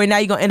back and forth, and now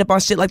you're gonna end up on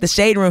shit like the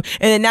Shade Room,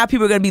 and then now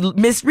people are gonna be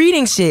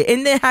misreading shit,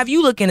 and then have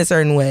you look in a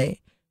certain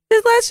way.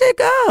 Just let shit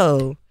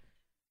go.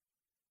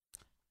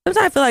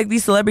 Sometimes I feel like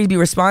these celebrities be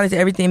responding to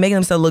everything, making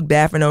themselves look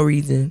bad for no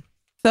reason.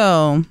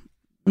 So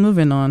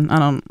moving on. I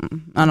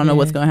don't know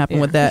what's gonna happen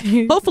with that.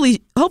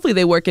 Hopefully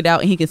they work it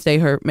out and he can stay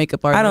her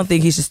makeup artist. I don't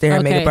think he should stay her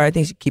Okay. makeup artist. I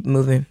think he should keep it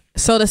moving.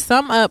 So to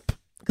sum up,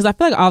 because I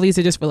feel like all these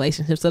are just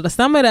relationships. So to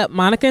sum it up,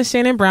 Monica and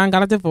Shannon Brown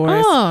got a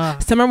divorce. Oh.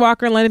 Summer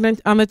Walker and London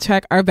on the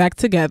Track are back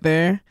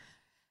together.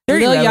 They're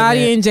Lil Yachty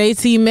irrelevant. and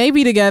JT may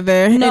be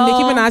together, and No.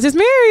 Nicki Minaj is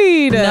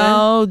married.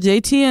 No,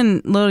 JT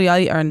and Lil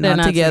Yachty are They're not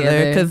not together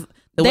together. because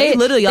the way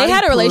Lil Yachty they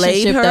had a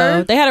relationship played her,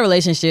 though. They had a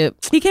relationship.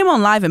 he came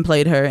on live and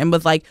played her and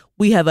was like,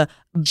 "We have a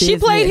She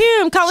business." played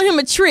him, calling him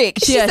a trick.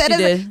 Yeah, she said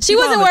did. She She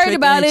called wasn't him a worried trick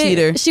about and a it.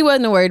 cheater. She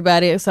wasn't worried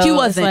about it. So She it's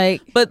wasn't.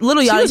 like, But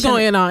Lil She Yachty was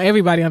going in on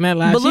everybody on that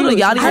live. But Lil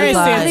Yachty her was and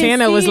like-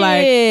 Santana was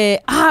like,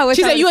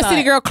 she said, "You a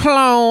city girl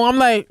clone." I'm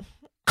like,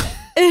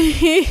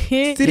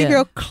 city Yeah.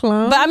 girl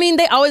clone. But I mean,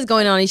 they always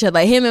going on each other.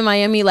 Like him in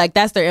Miami, like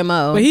that's their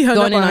MO. But he hung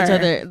going up in on on each her.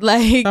 other.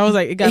 Like I was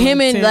like, it got him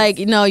and intense.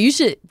 like, no, you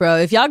should, bro.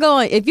 If y'all go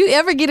on, if you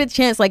ever get a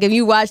chance, like if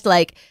you watch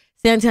like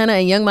Santana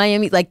and Young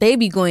Miami, like they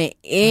be going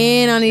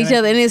in on each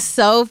other, and it's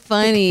so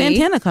funny.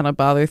 Santana kind of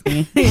bothers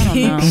me. I don't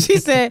know. She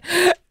said,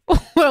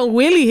 when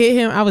Willie hit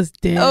him, I was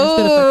dead.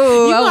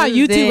 Oh, You go I on was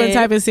YouTube and dead.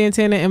 type in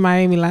Santana and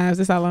Miami Lives.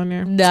 It's all on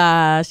there.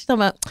 Nah, she's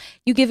talking about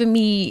you giving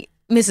me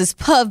Mrs.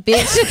 Puff,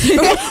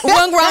 bitch.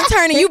 One wrong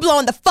turn and you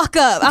blowing the fuck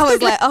up. I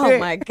was like, oh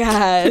my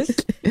gosh.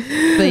 But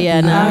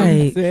yeah, no.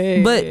 Right.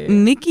 Dead. But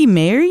Nikki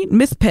married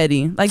Miss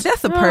Petty. Like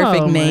that's the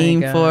perfect Oh my name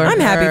God. for. I'm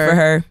happy for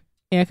her.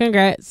 yeah,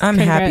 congrats. I'm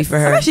happy Congrats. for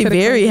her. I'm actually To the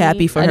very queen.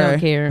 happy for I her. don't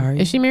care.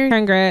 Is she married?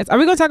 Congrats. Are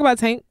we gonna talk about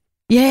Tank?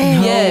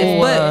 Yeah.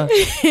 Yes,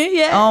 but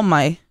yeah. oh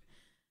my,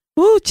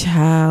 woo,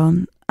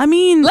 child. I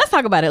mean, Let's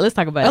talk about it. Let's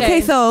talk about it.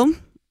 okay, so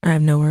I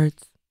have no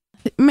words.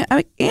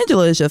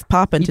 Angela is just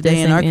popping You today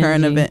the in our same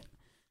current energy. event.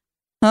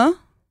 Huh?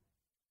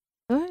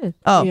 Go ahead.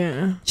 Oh,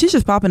 Yeah. she's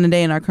just popping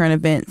today in our current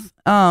events.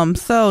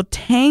 So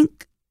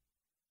Tank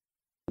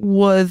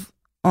was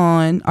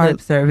on our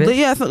Lip service.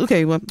 Yeah. So,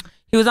 okay. Well,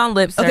 He was on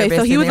lip service. Okay,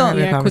 so he and was they were on-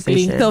 having a Yeah, quickly.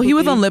 conversation. so he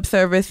was on lip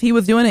service. He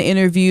was doing an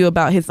interview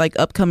about his like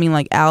upcoming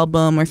like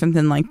album or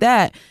something like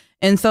that.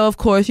 And so of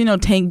course, you know,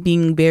 Tank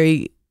being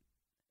very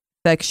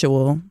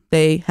sexual,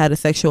 they had a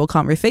sexual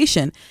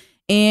conversation.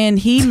 And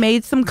he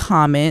made some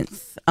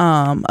comments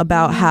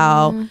about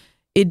how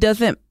it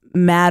doesn't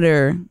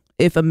matter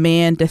if a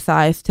man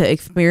decides to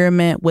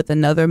experiment with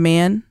another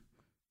man.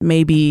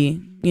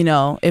 Maybe, you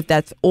know, if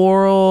that's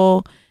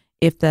oral,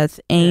 if that's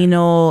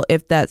anal,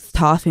 if that's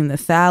tossing the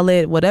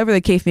salad, whatever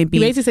the case may be.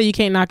 You basically say you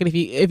can't knock it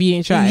if you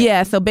ain't tried.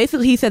 Yeah, so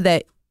basically he said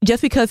that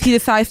just because he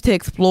decides to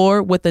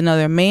explore with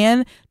another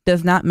man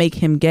does not make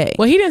him gay.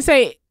 Well, he didn't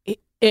say.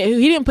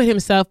 He didn't put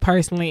himself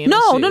personally in the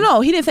shoes.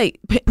 No. He didn't say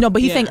no,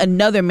 but he's Yeah. saying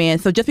another man.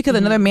 So just because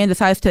another man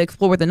decides to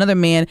explore with another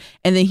man,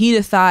 and then he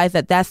decides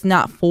that that's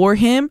not for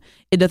him,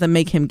 it doesn't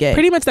make him gay.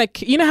 Pretty much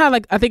like, you know how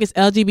like I think it's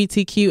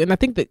LGBTQ, and I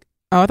think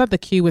I thought the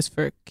Q was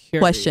for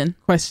curious.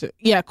 Question.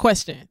 Yeah,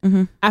 question.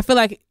 Mhm. I feel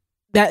like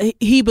that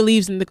he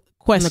believes in the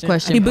question.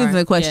 question. He believes in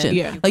the question.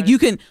 Yeah. Like you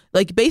can,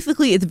 like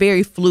basically, it's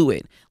very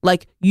fluid.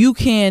 Like you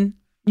can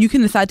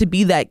decide to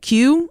be that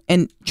Q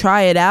and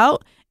try it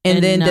out,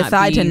 and then not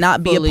decide to be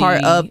not be a part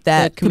fully of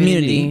that the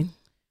community.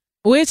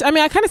 Which, I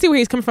mean, I kind of see where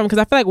he's coming from, because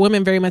I feel like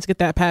women very much get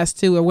that pass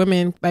too, where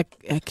women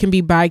like can be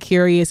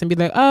bi-curious and be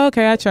like, oh,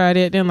 okay, I tried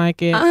it, didn't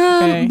like it.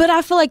 Okay. But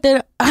I feel like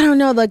that, I don't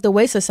know, like the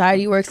way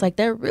society works, like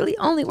that really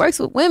only works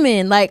with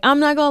women. Like I'm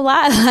not gonna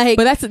lie, like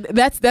But that's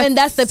and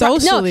that's the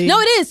socially. no,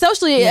 it is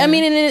socially. Yeah. I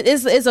mean, and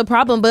it's a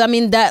problem. But I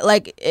mean that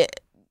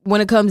when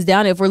it comes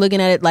down, if we're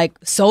looking at it like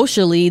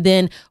socially,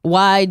 then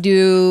why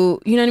do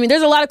you know what I mean?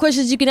 There's a lot of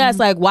questions you can ask,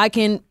 like why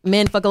can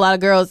men fuck a lot of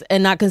girls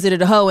and not considered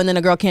a hoe, and then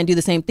a girl can't do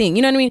the same thing?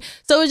 You know what I mean?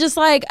 So it's just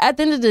like at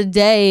the end of the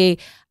day,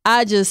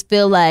 I just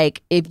feel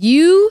like if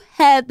you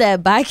had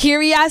that bi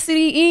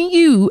curiosity in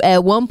you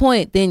at one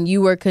point, then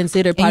you were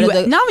considered part of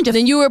the.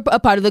 Then you were a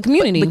part of the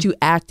community, but you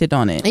acted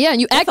on it. Yeah,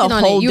 and you acted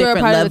on it. You were a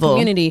part of the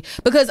community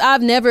because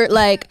I've never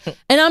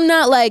and I'm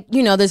not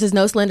this is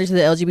no slander to the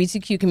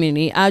LGBTQ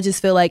community. I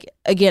just feel like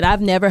again,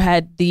 I've never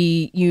had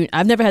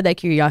that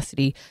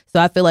curiosity, so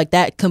I feel like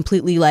that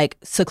completely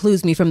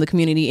secludes me from the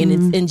community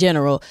in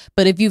general.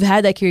 But if you've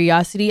had that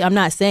curiosity, I'm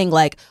not saying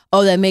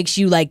that makes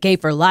you gay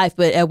for life,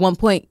 but at one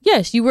point,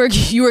 yes, you were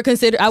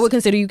considered. I would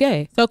consider you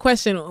gay. So,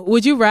 question: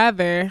 would you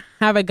rather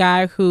have a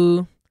guy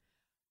who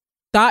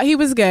thought he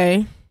was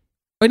gay,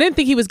 or didn't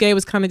think he was gay?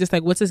 Was kind of just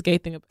what's this gay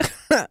thing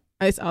about?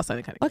 It's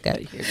also kind of fuck out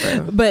of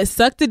here, bro. But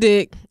sucked a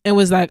dick and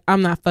was like,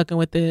 I'm not fucking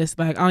with this.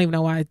 I don't even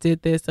know why I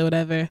did this or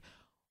whatever.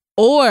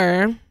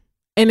 Or,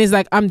 and is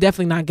I'm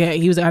definitely not gay.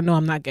 He was I know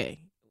I'm not gay.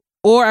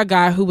 Or a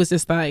guy who was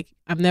just I've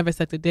never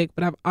sucked a dick,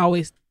 but I've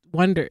always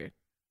wondered.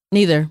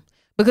 Neither.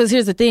 Because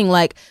here's the thing,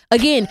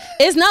 again,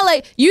 it's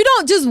not you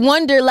don't just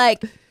wonder,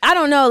 I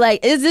don't know,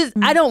 is this,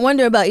 I don't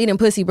wonder about eating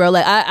pussy, bro.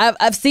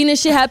 I've seen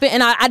this shit happen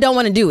and I don't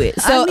want to do it.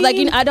 So,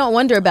 I don't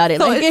wonder about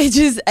it. So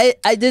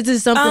this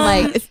is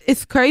something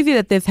It's crazy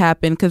that this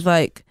happened because,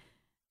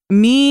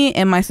 me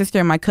and my sister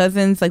and my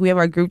cousins, we have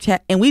our group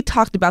chat and we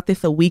talked about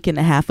this a week and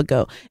a half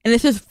ago. And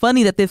it's just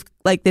funny that this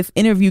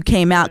interview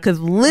came out because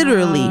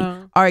literally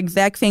our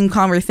exact same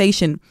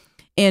conversation.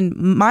 And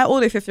my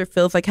older sister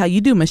feels how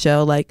you do,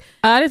 Michelle. I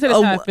didn't say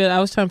that's how I feel. I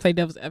was trying to play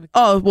devil's advocate.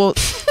 Oh, well,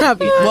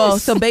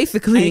 so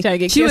basically,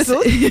 she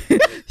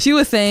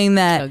was saying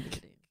that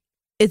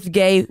it's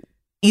gay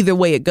either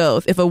way it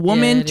goes. If a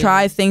woman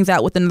tries things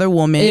out with another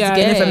woman, it's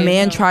gay. And if a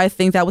man tries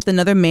things out with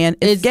another man,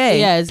 it's gay.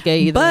 Yeah, it's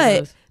gay either way it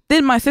goes.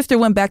 Then my sister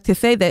went back to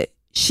say that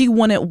she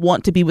wouldn't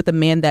want to be with a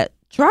man that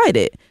tried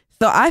it.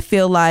 So I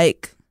feel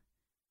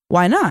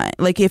why not?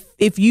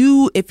 If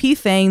he's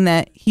saying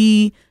that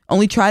he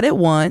only tried it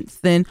once,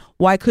 then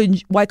why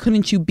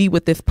couldn't you be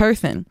with this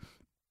person?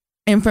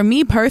 And for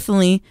me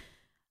personally,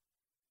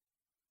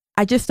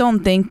 I just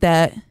don't think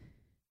that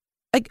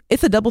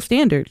it's a double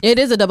standard. It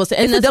is a double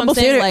standard. It's a double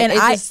standard, and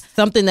it's just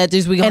something that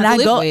just we gonna have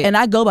to live with. And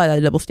I go by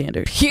that double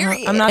standard.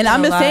 Period.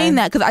 I'm just saying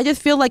that because I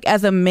just feel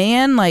as a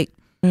man,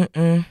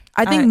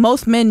 I think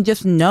most men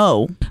just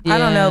know. Yeah. I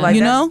don't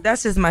know.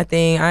 That's just my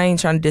thing. I ain't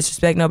trying to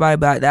disrespect nobody,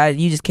 but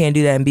you just can't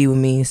do that and be with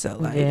me. So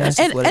that's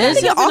just what it is. I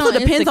think it also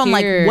depends on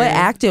what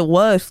act it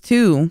was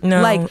too.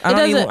 No, I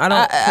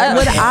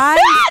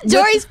don't.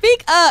 Jory,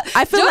 speak up.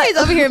 I feel Jory's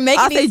over here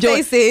making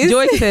these faces.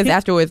 Joy says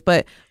afterwards,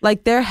 but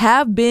there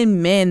have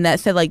been men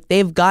that said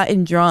they've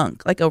gotten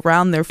drunk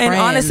around their friends.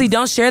 And honestly,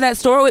 don't share that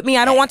story with me.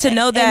 I don't want to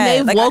know that.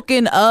 And they've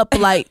woken up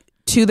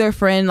to their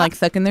friend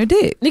sucking their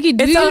dick. Nikki,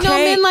 do you know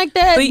men like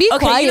that? Be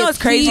quiet. You know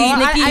what's crazy,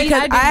 Nikki?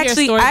 Because I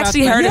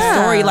actually heard a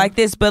story like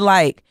this, but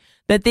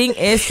the thing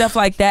is, stuff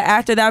like that.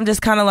 After that, I'm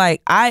just kind of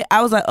I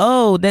was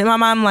oh. Then my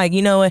mom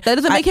you know what? That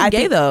doesn't make him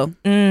gay though.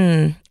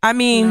 I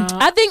mean, no.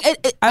 I think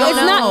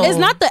it's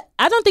not the.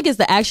 I don't think it's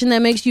the action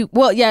that makes you.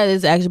 Well, yeah, it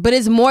is action, but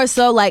it's more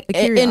so the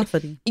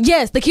curiosity.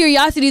 Yes, the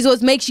curiosity is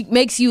what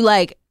makes you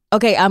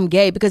okay, I'm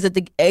gay because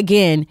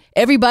again,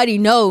 everybody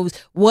knows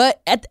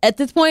what at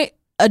this point.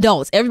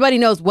 Adults, everybody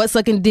knows what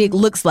sucking dick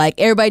looks like.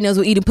 Everybody knows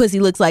what eating pussy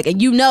looks like, and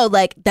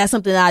that's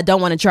something that I don't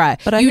want to try.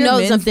 But I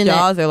know something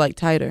jaws are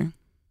tighter.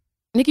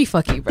 Nikki,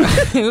 fuck you, bro.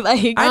 I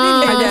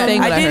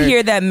did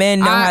hear that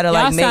men know how to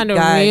make sound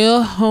guys.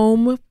 Real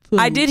home.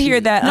 I did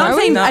hear that. No,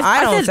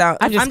 I don't sound.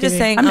 I'm just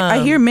saying.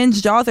 I hear men's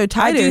jaws are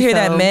tighter. I do hear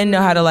that men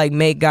know how to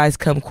make guys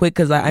come quick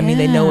because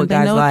they know what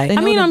guys like.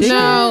 I mean, I'm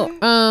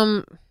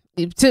sure.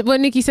 To what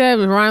Nikki said,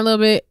 rewind a little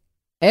bit.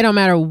 It don't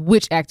matter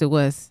which act it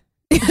was.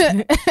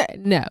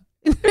 No.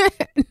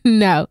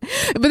 No,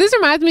 but this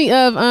reminds me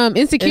of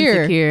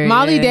Insecure.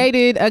 Molly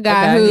dated a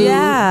guy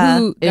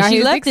who got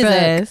she left his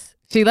ass.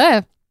 She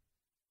left.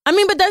 I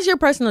mean, but that's your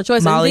personal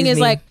choice. Molly's the thing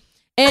is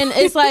and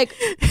it's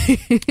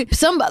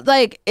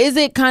is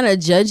it kind of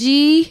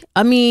judgy?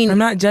 I mean, I'm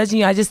not judging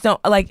you. I just don't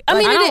I mean,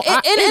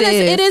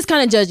 it is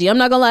kind of judgy. I'm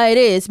not gonna lie, it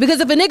is, because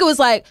if a nigga was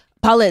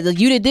Paulette,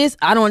 you did this,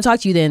 I don't want to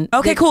talk to you then.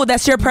 Okay, cool.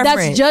 That's your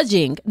preference. That's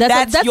judging.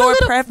 That's your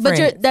preference.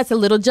 But that's a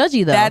little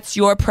judgy, though. That's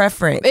your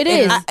preference. It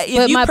is.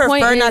 If you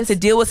prefer not to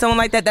deal with someone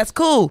like that, that's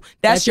cool.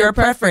 That's your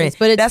preference.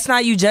 But that's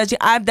not you judging.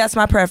 That's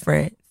my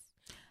preference.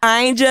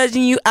 I ain't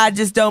judging you. I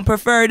just don't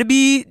prefer to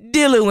be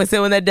dealing with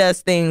someone that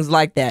does things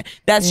like that.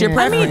 That's your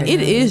preference. I mean,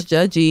 it is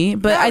judgy,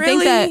 but I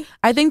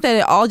think that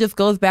it all just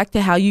goes back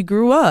to how you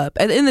grew up.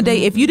 At the end of the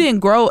day, if you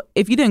didn't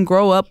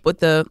grow up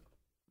with the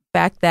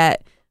fact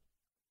that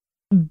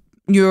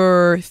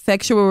your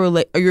sexual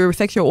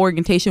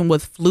orientation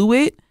was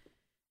fluid,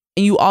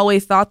 and you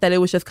always thought that it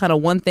was just kind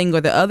of one thing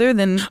or the other,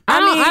 then I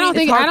don't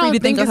think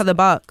outside the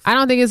box. I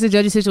don't think it's a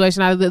judgy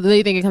situation. I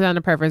really think it comes down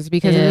to preference,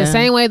 because in the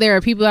same way there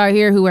are people out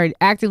here who are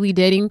actively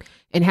dating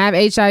and have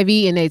HIV,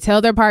 and they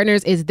tell their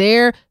partners it's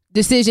their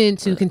decision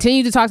to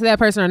continue to talk to that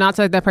person or not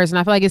talk to that person.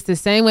 I feel like it's the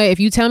same way. If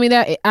you tell me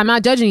that, I'm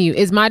not judging you.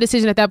 It's my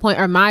decision at that point,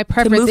 or my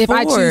preference if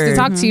I choose to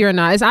talk to you or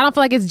not. I don't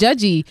feel like it's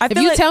judgy. If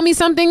you tell me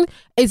something,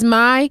 it's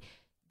my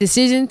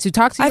decision to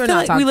talk to you I or feel not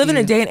like talk we live to in a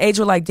you. day and age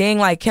where like, dang,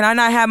 like, can I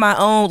not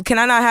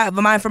have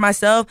a mind for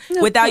myself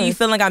without you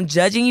feeling like I'm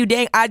judging you?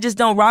 Dang, I just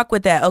don't rock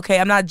with that. Okay,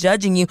 I'm not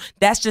judging you.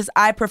 That's just,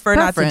 I prefer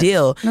not to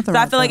deal. So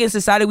I feel like in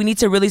society, we need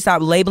to really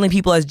stop labeling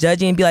people as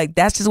judging and be like,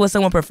 that's just what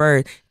someone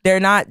prefers. You're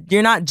not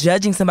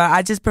judging somebody.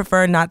 I just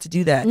prefer not to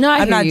do that. No,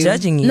 I'm not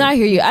judging you. No, I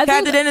hear you. I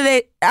think at the end of the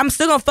day, I'm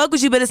still gonna fuck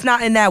with you, but it's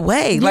not in that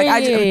way. Like Yeah, I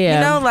just, yeah.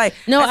 you know, like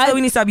No, I feel like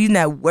we need to stop using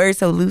that word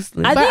so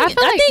loosely. I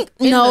think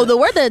the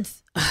word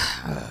that's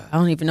I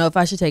don't even know if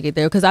I should take it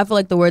there because I feel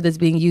like the word that's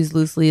being used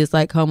loosely is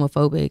like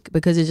homophobic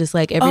because it's just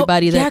like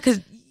everybody yeah, that. because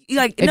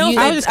like If no, you-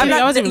 offense, I was I'm just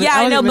not. kidding. Yeah,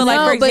 I know, but like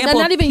No, for example, but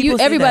not even you. people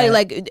say Everybody that.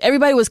 like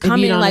everybody was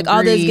commenting don't like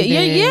all this. agree,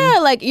 then- Yeah,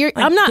 like you're.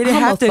 I'm not did it homophobic.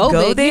 have to go You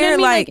know what there? I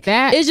mean? Like,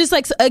 that- It's just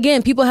like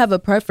again, people have a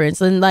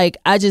preference, and like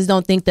I just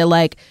don't think that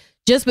like.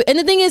 And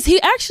the thing is, he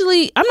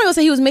actually, I'm not gonna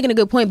say he was making a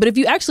good point, but if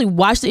you actually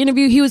watch the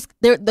interview, he was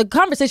there. The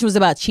conversation was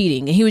about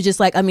cheating, and he was just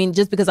like, I mean,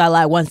 just because I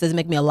lie once doesn't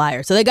make me a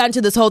liar. So they got into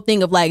this whole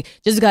thing of like,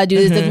 just because I do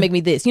this doesn't make me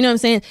this. You know what I'm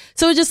saying?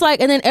 So it's just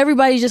like, and then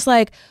everybody's just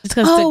like, Just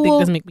because dick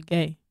doesn't make me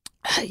gay.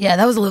 yeah,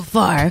 that was a little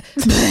far.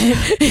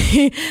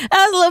 That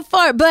was a little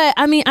far. But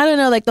I mean, I don't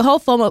know, like the whole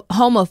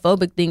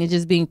homophobic thing is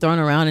just being thrown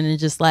around and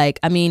it's just like,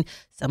 I mean,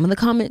 some of the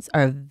comments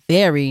are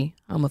very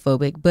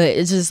homophobic, but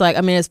it's just like,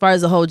 I mean, as far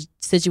as the whole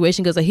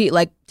situation goes,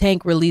 like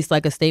Tank released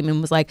like a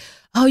statement, was like,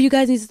 oh, you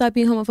guys need to stop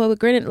being homophobic.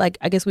 Granted, like,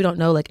 I guess we don't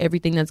know like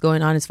everything that's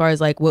going on as far as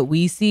like what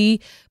we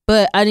see.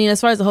 But I mean, as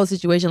far as the whole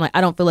situation, like,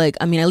 I don't feel like,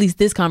 I mean, at least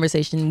this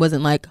conversation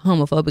wasn't like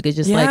homophobic. It's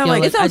just Yeah, like, yo, like,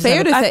 like, It's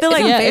unfair to say. I feel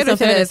like- it's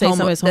unfair to say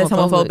that's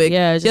homophobic.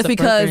 Yeah, it's just a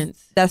because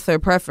preference. that's their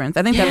preference.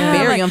 I think that's Yeah,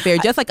 very like, unfair.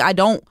 Just like I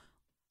don't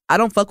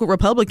fuck with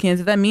Republicans.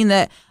 Does that mean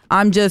that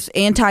I'm just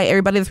anti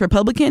everybody that's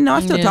Republican? No,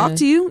 I still Yeah. talk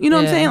to you. You know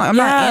what I'm Yeah. saying? Like, I'm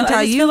Yeah, not anti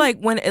I just you. feel like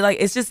when like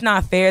it's just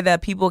not fair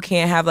that people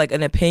can't have like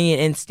an opinion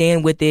and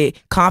stand with it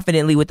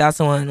confidently without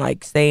someone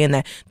like saying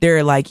that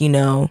they're like, you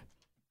know,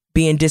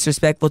 being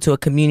disrespectful to a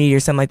community or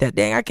something like that.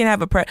 Dang, I can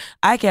have a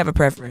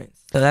preference.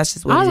 So that's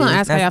just what I was it gonna is.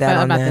 ask how That's y'all that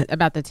felt on that.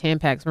 about the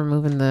Tampax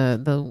removing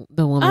the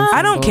woman.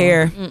 I don't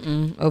care.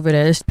 Over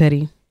there, it's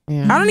petty.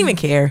 Yeah. I don't even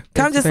care.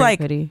 I'm It's just very like,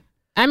 petty.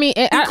 I mean,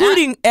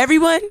 including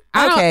everyone.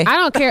 Okay. I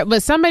don't care.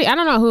 But somebody, I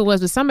don't know who it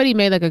was, but somebody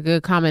made like a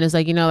good comment. It's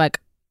like, you know, like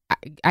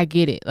I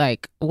get it,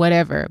 like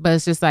whatever, but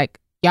it's just like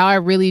y'all are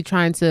really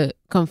trying to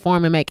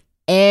conform and make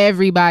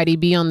everybody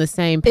be on the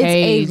same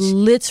page. It's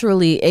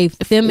literally a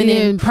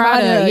feminine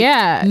product.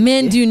 Yeah.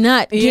 Men do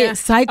not Yeah. get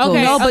cycles.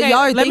 Okay. No, but y'all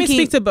are let me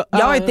thinking. speak to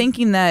y'all are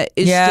thinking that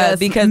it's Yeah, just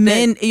because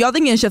men. Y'all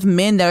thinking it's just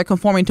men that are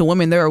conforming to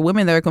women. There are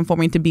women that are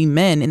conforming to be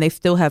men, and they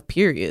still have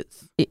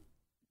periods.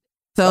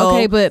 So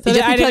Okay, but So they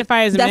just because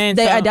identify as a man,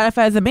 They so-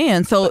 identify as a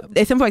man. So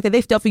it's simple like that.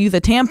 They still have to use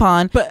a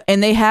tampon,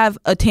 and they have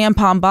a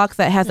tampon box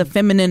that has a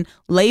feminine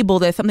label.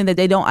 That's something that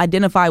they don't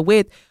identify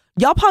with.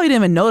 Y'all probably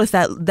didn't even notice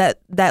that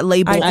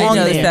label I on did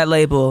notice there. that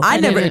label. I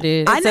never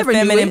did. I It's never a knew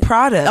feminine it.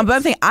 product. But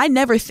I'm saying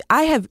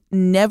I have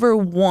never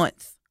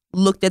once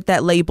looked at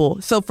that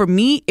label. So for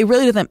me, it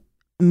really doesn't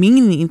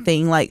mean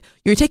anything. Like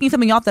you're taking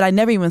something off that I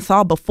never even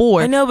saw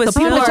before. I know, but So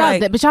still, people but, are y'all,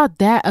 like- but y'all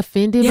that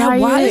offended Yeah, by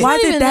why- it? It's why not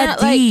is it even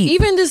that like, deep?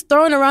 even just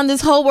throwing around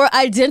this whole word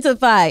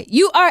identify.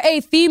 You are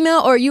a female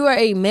or you are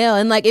a male.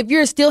 And like if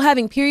you're still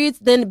having periods,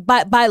 then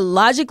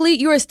biologically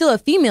you are still a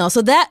female.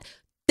 So that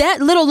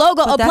little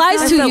logo But that's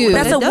applies not- to you.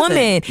 That's It a doesn't.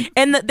 woman,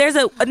 and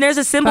there's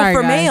a symbol Sorry,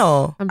 for guys.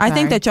 male. I'm I think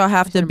sorry. that y'all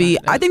have to be.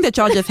 I think that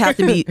y'all just have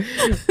to be.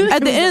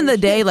 At the end of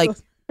the day, like,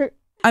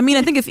 I mean,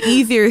 I think it's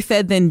easier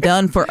said than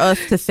done for us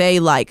to say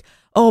like,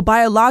 oh,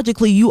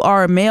 biologically you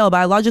are a male,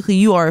 biologically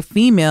you are a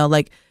female.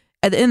 Like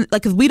at the end,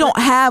 like, because we don't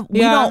have,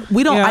 we don't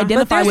Yeah.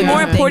 identify But there's with more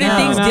anything important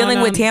else. things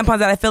dealing with tampons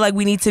that I feel like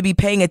we need to be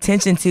paying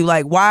attention to.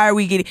 Like, why are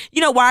we getting?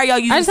 You know, why are y'all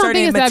using I just don't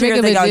certain think it's that big materials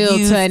of a that y'all deal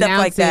use, to stuff announce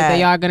like it that? that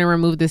y'all gonna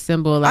remove this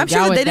symbol. Like, I'm sure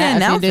y'all that they was didn't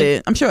announce offended.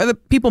 it. I'm sure other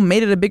people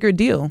made it a bigger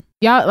deal.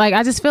 Y'all, like,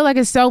 I just feel like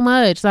it's so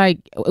much. Like,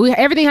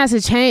 everything has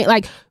to change.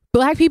 Like,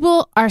 Black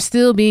people are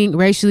still being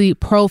racially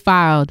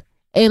profiled.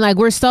 And, like,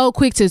 we're so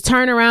quick to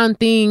turn around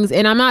things.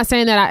 And I'm not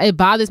saying that it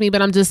bothers me,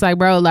 but I'm just like,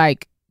 bro,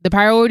 like, the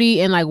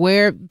priority and, like,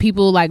 where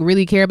people, like,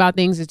 really care about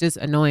things is just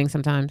annoying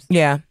sometimes.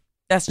 Yeah,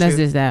 that's true. That's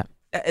just that.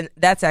 And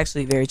that's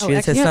actually very true.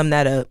 actually, to yeah. sum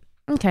that up.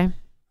 Okay.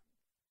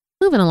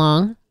 Moving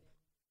along.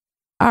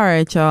 All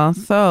right, y'all.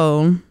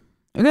 So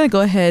we're gonna go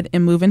ahead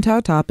and move into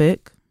our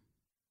topic.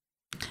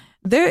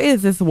 There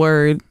is this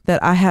word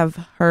that I have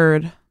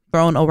heard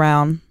thrown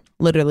around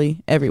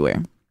literally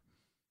everywhere,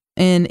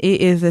 and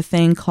it is a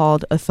thing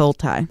called a soul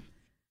tie.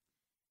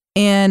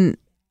 And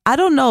I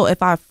don't know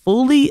if I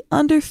fully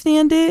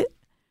understand it.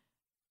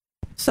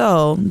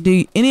 So,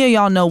 do any of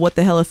y'all know what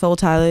the hell a soul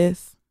tie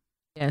is?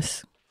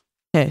 Yes.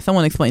 Okay,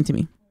 someone explain to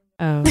me.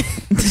 Oh.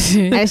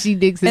 As she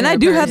digs in And I her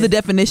do have purse. the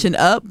definition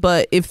up,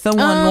 but if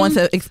someone wants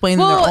to explain in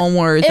well, their own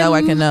words, that way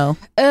I can know.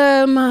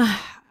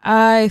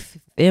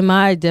 In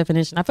my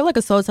definition, I feel like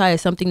a soul tie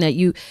is something that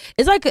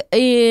it's like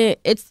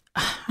it's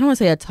I don't want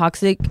to say a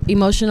toxic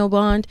emotional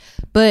bond,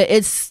 but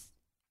it's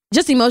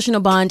just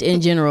emotional bond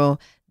in general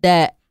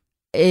that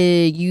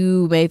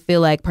you may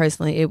feel like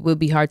personally it would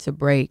be hard to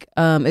break.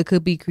 It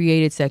could be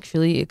created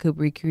sexually, it could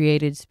be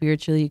created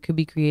spiritually, it could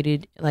be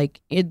created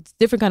like it's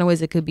different kind of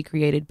ways it could be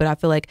created. But I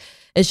feel like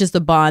it's just a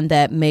bond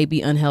that may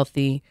be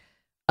unhealthy,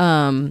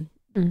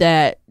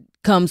 that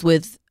comes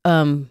with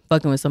fucking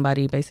with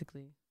somebody,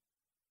 basically.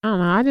 I don't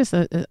know. I just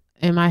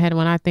in my head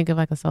when I think of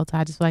like a soul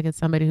tie, I just feel like it's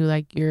somebody who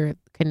like you're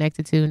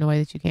connected to in a way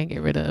that you can't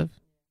get rid of.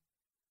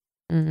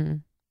 Mm-hmm.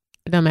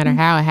 It don't matter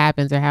how it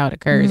happens or how it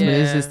occurs, but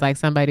it's just like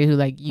somebody who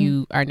like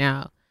you are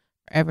now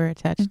forever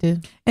attached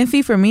to. And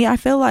see, for me, I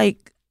feel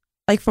like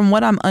from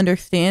what I'm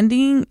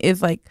understanding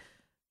is like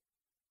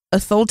a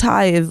soul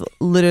tie is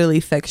literally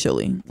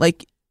sexually.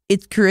 Like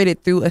it's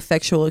created through a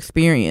sexual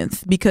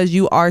experience because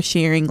you are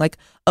sharing like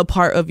a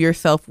part of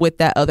yourself with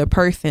that other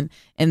person.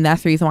 And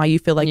that's the reason why you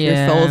feel like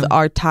your souls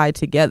are tied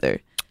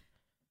together.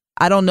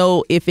 I don't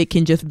know if it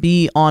can just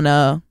be on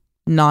a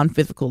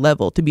non-physical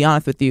level, to be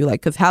honest with you.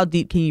 Like, because how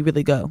deep can you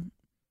really go?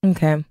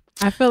 Okay.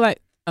 I feel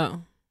like,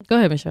 go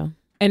ahead, Michelle.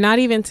 And not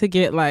even to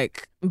get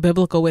like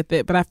biblical with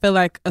it, but I feel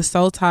like a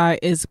soul tie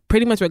is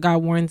pretty much what God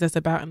warns us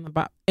about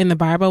in the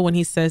Bible when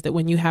he says that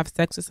when you have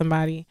sex with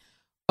somebody,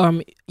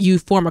 you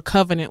form a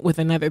covenant with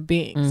another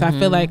being. Mm-hmm. So I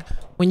feel like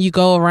when you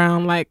go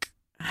around like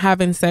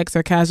having sex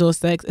or casual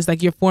sex, it's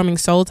like you're forming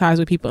soul ties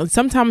with people. And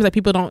sometimes like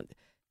people don't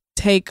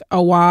take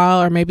a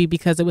while, or maybe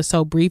because it was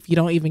so brief, you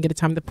don't even get a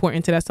time to pour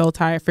into that soul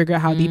tie or figure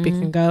out how deep it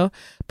can go.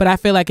 But I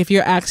feel like if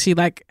you're actually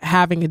like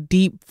having a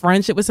deep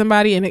friendship with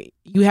somebody and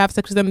you have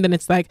sex with them, then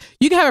it's like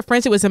you can have a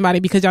friendship with somebody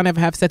because y'all never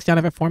have sex, y'all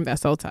never formed that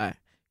soul tie.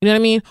 You know what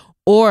I mean?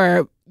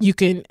 Or you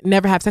can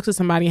never have sex with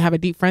somebody and have a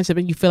deep friendship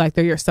and you feel like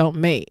they're your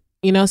soulmate.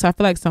 You know, so I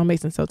feel like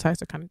soulmates and soul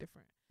ties are kind of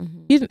different.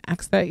 Mm-hmm. You didn't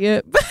ask that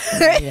yet.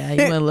 Yeah, you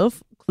went a little.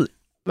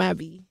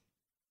 Maybe.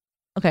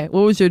 Okay,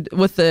 what's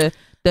the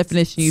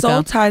definition you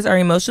found? Soul ties are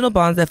emotional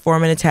bonds that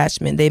form an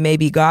attachment. They may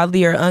be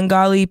godly or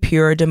ungodly,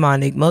 pure or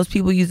demonic. Most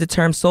people use the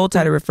term soul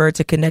tie to refer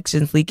to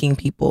connections linking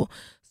people.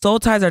 Soul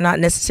ties are not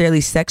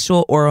necessarily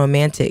sexual or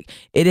romantic.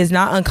 It is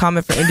not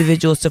uncommon for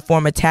individuals to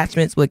form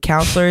attachments with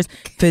counselors,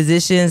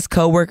 physicians,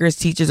 co-workers,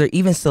 teachers, or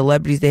even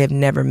celebrities they have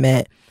never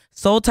met.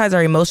 Soul ties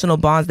are emotional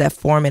bonds that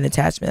form an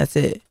attachment. That's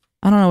it.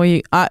 I don't know where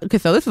you. Okay,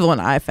 so this is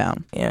one I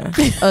found. Yeah,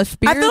 a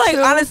spiritual. I feel like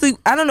honestly,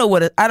 I don't know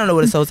what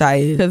a soul tie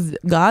is. Because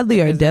godly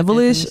or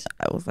devilish,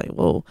 I was like,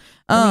 whoa.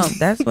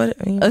 That's what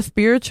I mean. A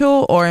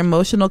spiritual or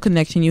emotional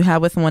connection you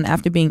have with someone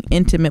after being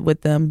intimate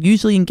with them,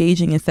 usually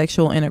engaging in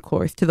sexual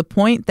intercourse, to the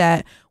point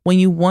that when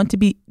you want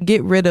to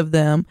get rid of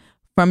them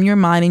from your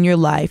mind and your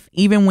life,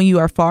 even when you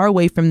are far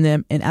away from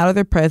them and out of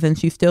their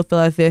presence, you still feel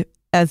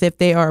as if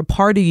they are a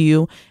part of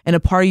you and a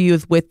part of you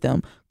is with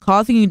them,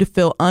 causing you to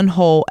feel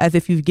unwhole, as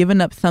if you've given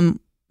up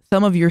some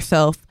of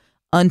yourself,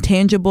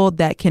 untangible,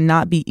 that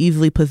cannot be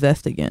easily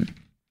possessed again.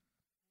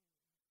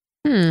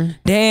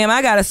 Damn,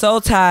 I got a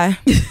soul tie.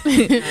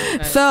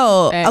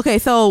 So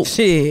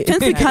shit.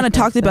 Since we kind of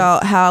talked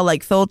about how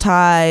like soul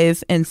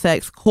ties and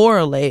sex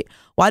correlate,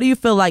 why do you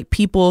feel like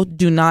people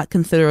do not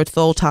consider a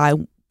soul tie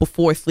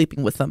before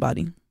sleeping with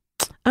somebody?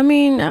 I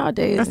mean,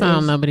 nowadays that's not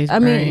on nobody's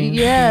brain. mean,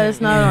 yeah, it's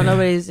not on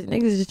nobody's.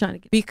 Niggas just trying to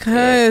get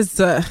because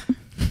the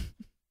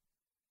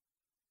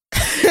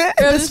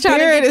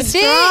spirit is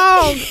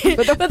strong,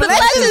 but the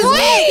flesh is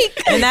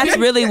weak. And that's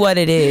really what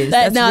it is.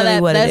 That's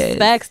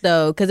facts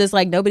though, because it's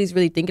like nobody's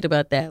really thinking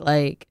about that.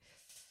 Like,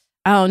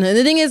 I don't know.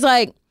 The thing is,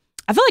 like,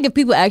 I feel like if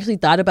people actually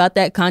thought about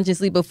that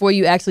consciously before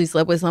you actually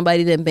slept with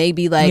somebody, then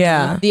maybe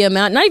like the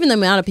amount, not even the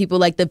amount of people,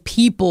 like the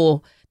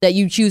people that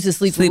you choose to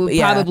sleep with would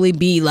probably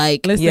be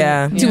like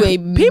to a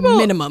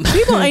minimum.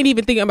 People ain't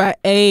even thinking about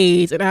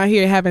AIDS and out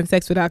here having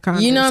sex without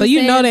condoms. You know, so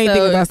you know they ain't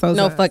thinking about soul ties.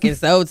 No fucking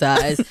soul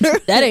ties.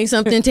 That ain't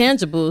something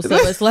tangible. So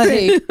it's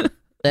like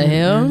the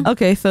hell.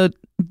 Okay, so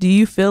do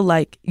you feel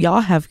like y'all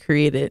have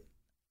created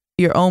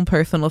your own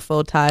personal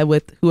soul tie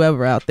with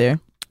whoever out there?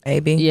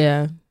 Maybe.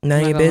 Yeah.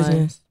 None of your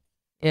business.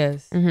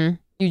 Yes. Mm-hmm.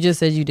 You just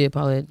said you did,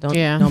 Paulette. Don't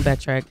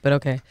backtrack. But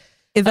okay.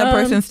 Is that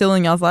person still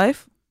in y'all's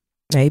life?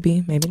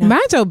 Maybe not.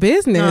 Mind your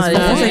business. No,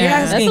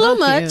 that's a little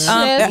much.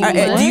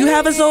 Do you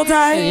have a soul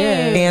tie?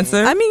 Yeah.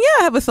 Answer. I mean, yeah,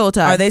 I have a soul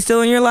tie. Are they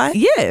still in your life?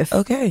 Yes.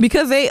 Okay.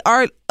 Because they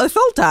are a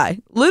soul tie.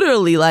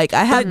 Literally, like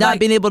I have not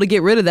been able to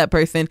get rid of that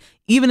person,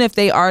 even if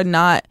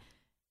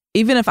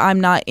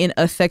I'm not in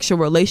a sexual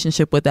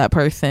relationship with that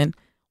person,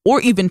 or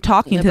even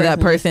talking to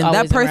that person.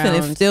 That person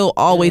is still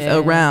always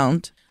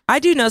around. I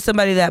do know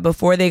somebody that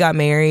before they got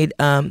married,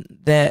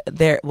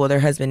 their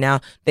husband now,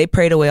 they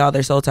prayed away all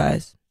their soul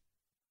ties.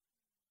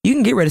 You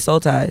can get rid of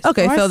soul ties.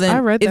 Okay, so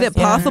then is it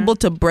possible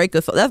to break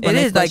a soul? That's my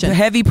next question. Like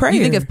heavy prayer.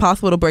 You think it's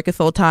possible to break a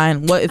soul tie,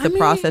 and what is the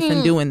process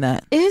in doing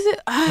that? Is it?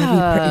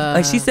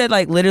 Like she said,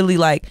 like literally,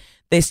 like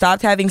they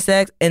stopped having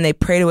sex and they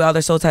prayed away all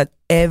their soul ties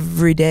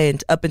every day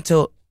and up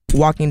until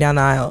walking down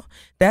the aisle.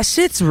 That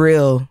shit's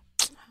real.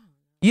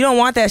 You don't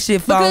want that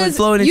shit flowing into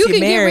your marriage. You can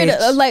get rid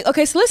of, like,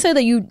 okay, so let's say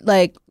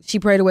that she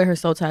prayed away her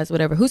soul ties,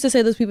 whatever. Who's to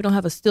say those people don't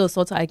have a still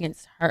soul tie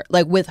against her,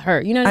 like with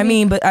her? You know what I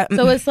mean? But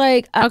so it's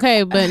like,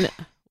 okay, but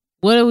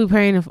what are we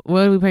praying?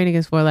 What are we praying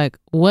against for? Like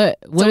what?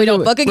 So we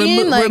don't fuck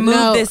again.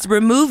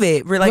 Remove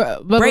it. We're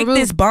like break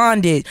this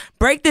bondage.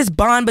 Break this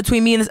bond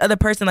between me and this other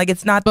person. Like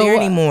it's not there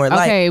anymore.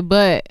 Okay,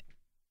 but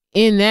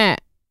in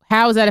that,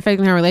 how is that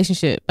affecting her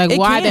relationship? Like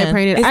why they're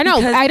praying it? I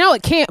know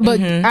it can't.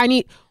 But I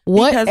need.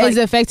 What is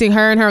affecting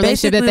her and her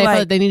relationship that they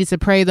felt they needed to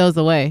pray those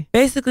away?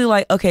 Basically,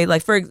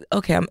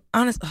 I'm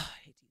honest.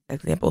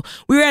 Example,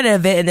 we were at an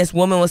event and this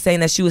woman was saying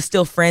that she was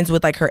still friends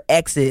with like her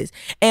exes,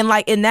 and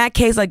like in that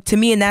case, like to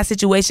me in that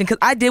situation, because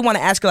I did want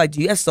to ask her like,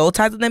 do you have soul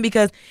ties with them?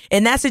 Because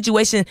in that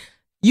situation,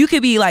 you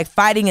could be like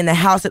fighting in the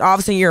house and all of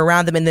a sudden you're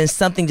around them and then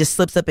something just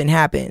slips up and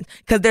happens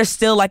because there's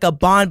still like a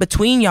bond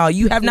between y'all.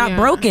 You have not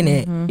broken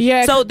it.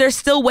 Yeah. So there's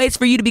still ways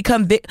for you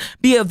to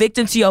be a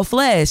victim to your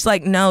flesh.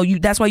 Like no,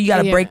 that's why you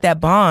got to break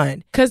that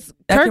bond. Because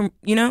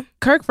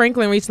Kirk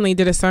Franklin recently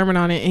did a sermon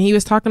on it and he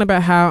was talking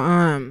about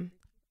how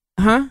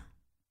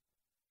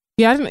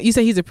Yeah, you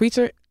said he's a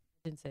preacher? I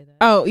didn't say that.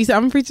 Oh, you said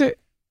I'm a preacher?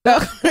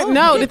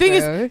 No, the thing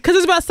is, because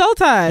it's about soul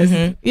ties.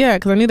 Yeah,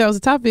 because I knew that was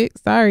a topic.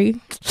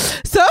 Sorry.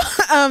 So,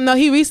 no,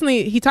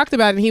 he talked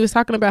about it and he was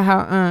talking about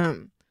how,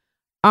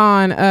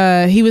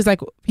 he was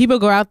like, people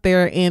go out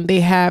there and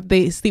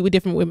they sleep with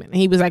different women. And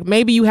he was like,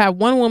 maybe you have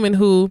one woman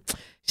who,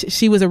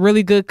 she was a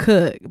really good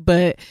cook,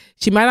 but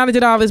she might not have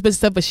did all this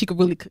stuff, but she could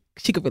really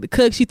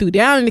cook. She threw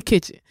down in the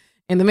kitchen.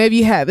 And then maybe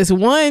you had this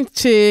one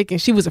chick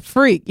and she was a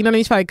freak. You know what I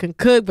mean? She probably couldn't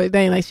cook, but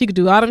then like she could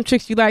do all them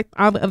tricks you like,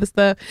 all the other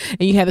stuff.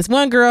 And you had this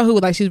one girl who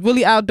like, she's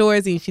really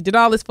outdoorsy and she did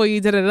all this for you.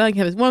 You had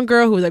this one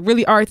girl who was like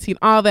really artsy and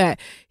all that.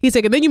 He's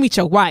like, and then you meet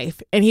your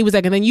wife. And he was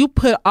like, and then you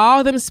put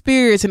all them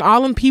spirits and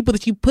all them people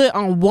that you put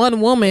on one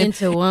woman.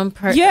 Into one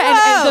person.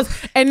 Yeah.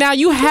 And now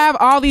you have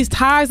all these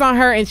ties on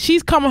her and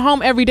she's coming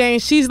home every day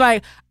and she's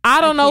like, I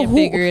don't know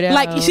who,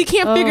 like she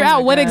can't figure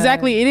out what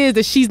exactly it is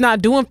that she's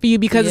not doing for you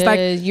because it's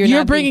like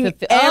you're bringing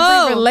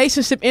every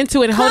relationship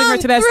into it and holding her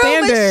to that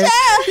standard.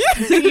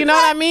 You know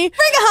what I mean?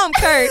 Bring it home,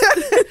 Kurt.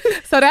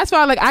 So that's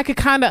why like I could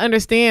kind of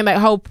understand like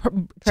whole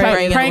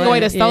praying away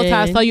the soul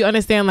ties, so you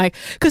understand like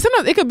because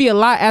sometimes it could be a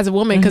lot as a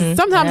woman because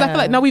sometimes I feel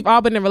like we've all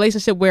been in a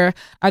relationship where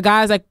a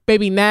guy's like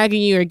maybe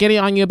nagging you or getting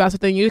on you about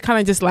something, you're kind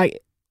of just like,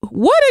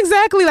 what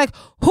exactly, like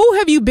who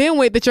have you been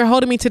with that you're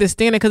holding me to the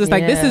standard? Because it's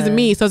like this is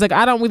me, so it's like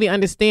I don't really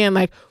understand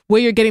like where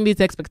you're getting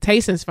these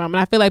expectations from. And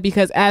I feel like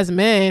because as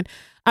men,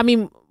 I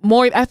mean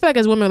I feel like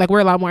as women like we're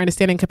a lot more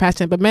understanding and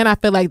compassionate, but men I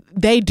feel like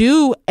they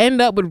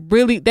end up with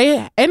really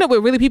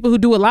people who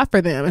do a lot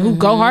for them and who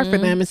go hard for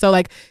them, and so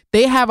like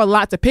they have a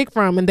lot to pick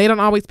from and they don't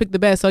always pick the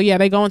best. So yeah,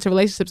 they go into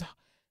relationships.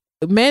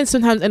 Men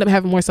sometimes end up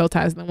having more soul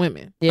ties than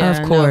women.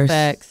 Yeah, of course.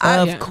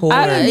 Of course.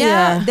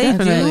 They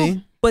definitely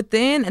do. But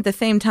then at the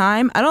same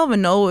time, I don't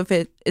even know if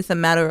it's a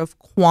matter of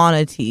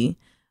quantity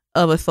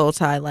of a soul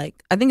tie.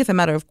 Like, I think it's a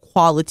matter of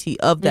quality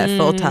of that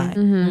soul tie.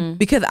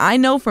 Because I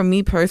know for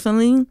me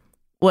personally,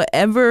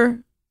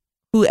 whoever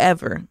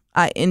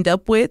I end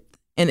up with,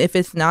 and if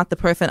it's not the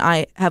person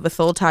I have a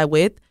soul tie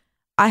with,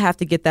 I have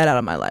to get that out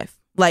of my life.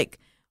 Like,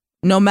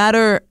 no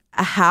matter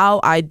how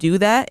I do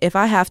that, if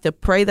I have to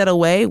pray that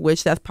away,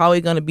 which that's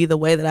probably going to be the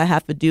way that I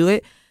have to do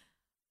it,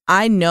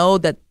 I know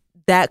that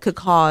could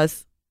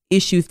cause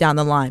issues down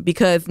the line,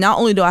 because not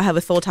only do I have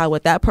a soul tie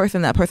with that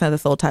person has a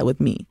soul tie with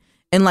me,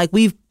 and like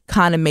we've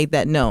kind of made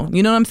that known,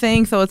 you know what I'm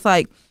saying? So it's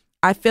like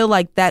I feel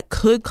like that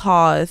could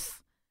cause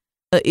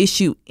an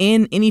issue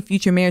in any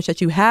future marriage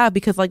that you have,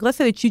 because like let's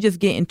say that you just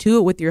get into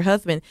it with your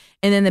husband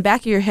and in the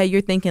back of your head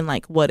you're thinking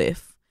like, what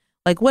if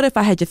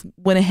I had just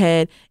went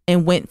ahead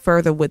and went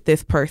further with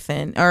this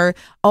person? Or,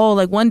 oh,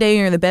 like one day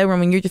you're in the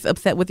bedroom and you're just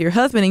upset with your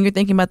husband and you're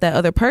thinking about that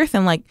other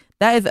person. Like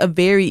that is a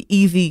very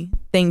easy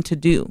thing to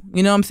do.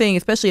 You know what I'm saying?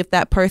 Especially if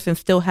that person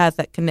still has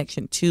that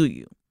connection to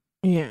you.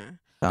 Yeah.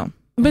 So,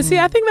 but see,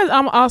 I think that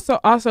I'm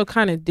also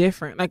kind of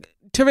different. Like,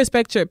 to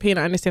respect your opinion,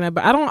 I understand that,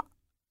 but I don't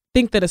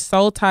think that a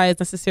soul tie is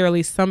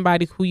necessarily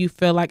somebody who you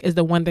feel like is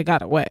the one that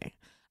got away.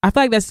 I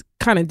feel like that's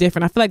kind of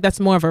different. I feel like that's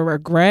more of a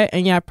regret,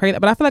 and yeah, I pray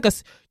that. But I feel like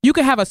you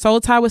could have a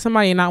soul tie with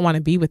somebody and not want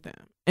to be with them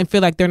and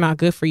feel like they're not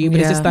good for you. But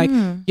it's just like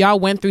y'all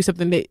went through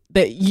something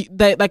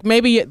that like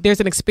maybe there's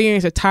an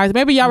experience of ties.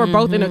 Maybe y'all were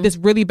both in this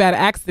really bad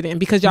accident,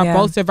 because y'all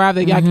both survived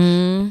it.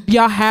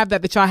 Y'all have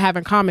that y'all have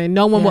in common.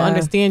 No one will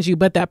understand you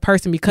but that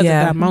person because of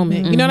that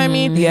moment. You know what I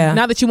mean? Yeah.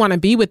 Not that you want to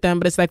be with them,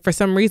 but it's like for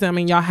some reason, I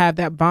mean, y'all have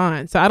that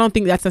bond. So I don't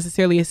think that's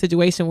necessarily a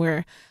situation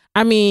where,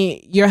 I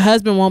mean, your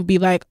husband won't be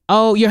like,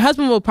 oh, your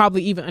husband will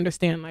probably even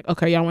understand like,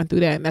 okay, y'all went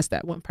through that and that's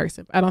that one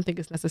person. I don't think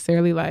it's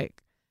necessarily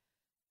like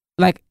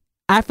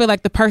I feel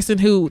like the person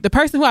who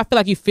I feel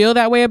like you feel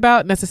that way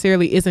about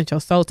necessarily isn't your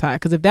soul tie.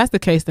 Because if that's the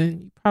case, then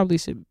you probably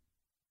should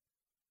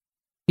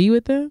be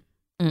with them.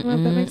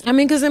 I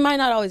mean, because it might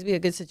not always be a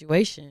good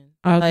situation.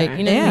 Okay. Like,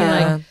 you know what I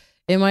mean? Like,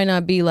 it might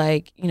not be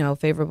like, you know,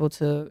 favorable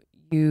to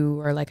you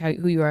or like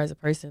who you are as a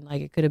person.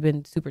 Like, it could have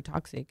been super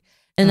toxic.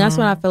 And that's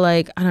when I feel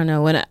like, I don't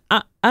know, when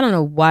I don't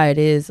know why it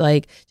is,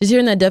 like, just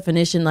hearing that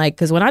definition, like,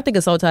 because when I think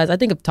of soul ties, I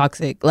think of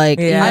toxic. Like,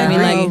 yeah, I mean,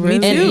 like, me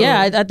too. And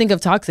yeah, I think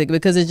of toxic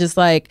because it's just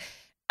like,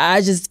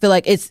 I just feel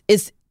like it's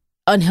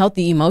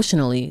unhealthy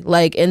emotionally.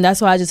 Like, and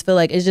that's why I just feel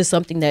like it's just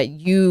something that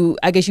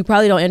I guess you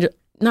probably don't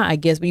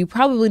but you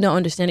probably don't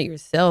understand it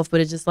yourself.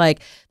 But it's just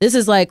like, this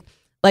is like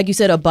you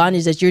said, a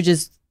bondage that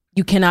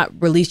you cannot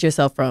release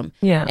yourself from.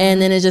 Yeah. And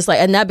then it's just like,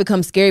 and that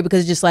becomes scary because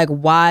it's just like,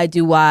 why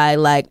do I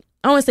like,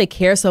 I don't want to say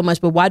care so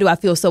much, but why do I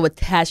feel so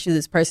attached to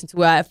this person to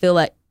where I feel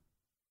like,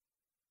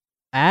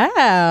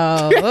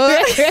 wow,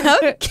 okay.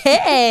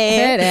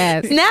 Dead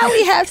ass. Now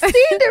we have seen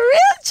the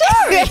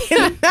real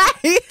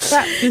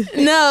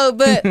Jory. No,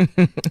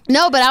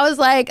 but I was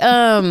like,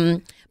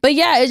 but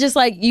yeah, it's just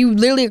like you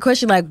literally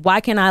question like, why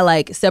can't I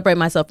like separate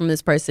myself from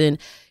this person?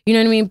 You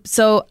know what I mean?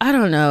 So I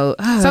don't know.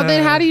 So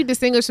then, how do you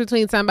distinguish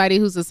between somebody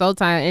who's a soul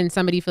tie and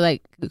somebody you feel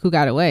like who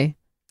got away?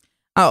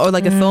 Or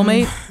like a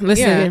soulmate?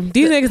 Listen,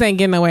 these niggas ain't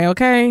getting away,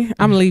 okay?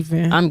 I'm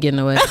leaving. I'm getting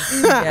away.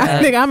 I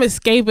think I'm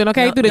escaping,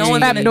 okay? Through the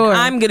trap door.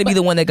 I'm gonna be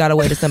the one that got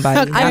away to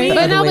somebody.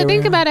 But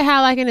think about it,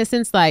 how like in a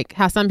sense, like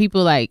how some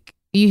people like,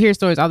 you hear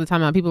stories all the time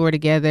how people were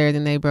together,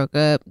 then they broke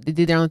up, they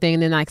did their own thing,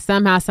 and then like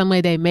somehow, some way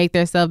they make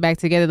themselves back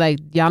together. Like,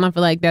 y'all don't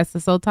feel like that's a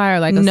soul tie or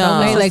like a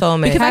soulmate? It's a Like,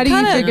 soulmate. because how do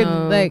you figure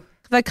like?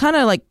 Because I kind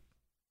of like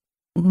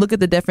look at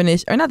the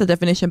definition, or not the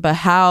definition, but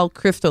how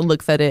Crystal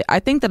looks at it. I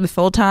think that a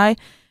soul tie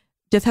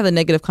just has a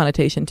negative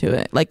connotation to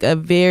it, like a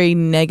very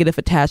negative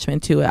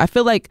attachment to it. I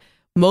feel like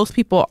most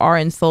people are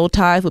in soul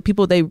ties with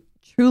people they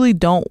truly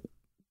don't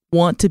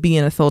want to be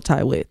in a soul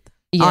tie with.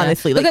 Yeah.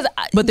 Honestly, like,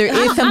 but there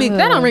is something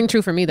That don't ring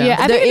true for me though. Yeah,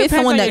 I There think it is depends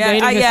someone on your that-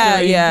 dating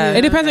history. yeah.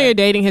 It depends on your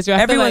dating history. I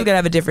feel Everyone's like, gonna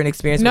have a different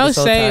experience. no with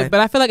the soul shade, tie.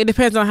 but I feel like it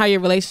depends on how your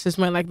relationships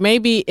went. Like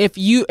maybe if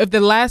the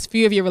last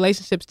few of your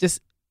relationships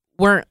just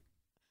weren't,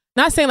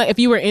 not saying like if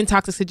you were in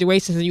toxic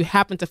situations and you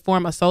happen to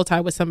form a soul tie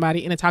with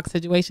somebody in a toxic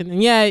situation, then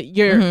yeah,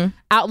 your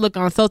outlook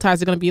on soul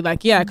ties are going to be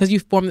like, yeah, because you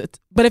formed it.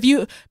 But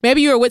if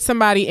maybe you were with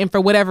somebody and for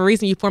whatever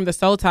reason you formed a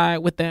soul tie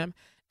with them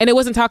and it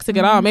wasn't toxic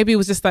at all. Maybe it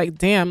was just like,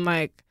 damn,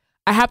 like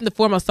I happened to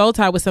form a soul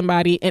tie with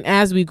somebody, and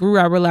as we grew,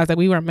 I realized that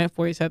we weren't meant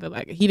for each other.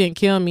 Like he didn't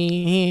kill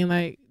me, he ain't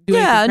like do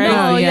anything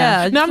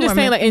crazy. No, I'm just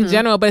saying like in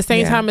general, but at the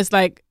same time, it's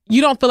like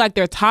you don't feel like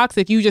they're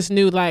toxic. You just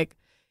knew like,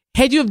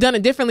 had you have done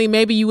it differently,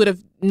 maybe you would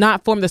have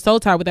not formed a soul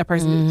tie with that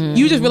person.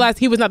 You just realized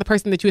he was not the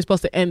person that you were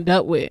supposed to end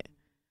up with,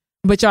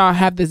 but y'all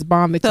have this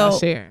bond that y'all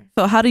share.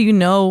 So how do you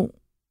know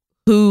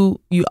who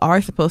you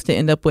are supposed to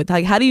end up with?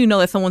 Like, how do you know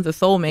that someone's a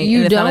soulmate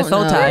and it's not a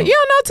soul tie? You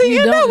don't know till you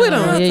end up with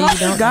them. Yeah, you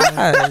don't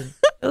God,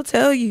 he'll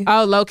tell you.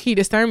 Oh, low key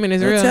discernment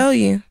is He'll real. tell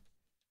you.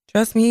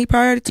 Trust me, he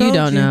probably already told You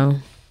don't know.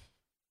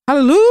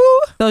 Hallelujah.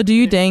 So do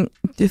you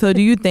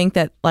think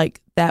that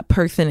like that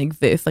person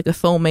exists, like a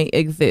soulmate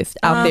exists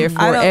out there for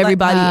I don't like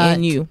everybody that.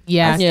 and you?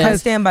 Yeah, I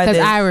stand by because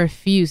this. I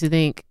refuse to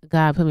think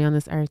God put me on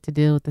this earth to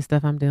deal with the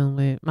stuff I'm dealing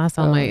with. My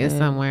soulmate is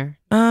somewhere.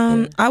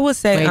 I would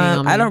say Waiting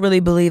on I me. don't really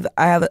believe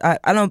I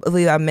don't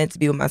believe I'm meant to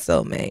be with my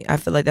soulmate. I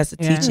feel like that's a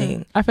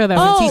teaching. I feel that.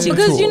 Oh, teaching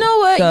because you tool. know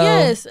what? So,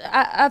 Yes,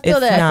 I feel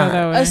it's that.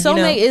 not. A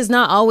soulmate is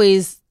not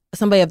always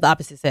somebody of the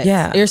opposite sex.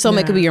 Yeah. Your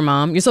soulmate could be your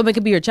mom. Your soulmate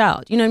could be your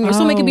child. You know what I mean?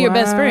 Your soulmate could be your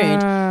best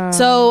friend.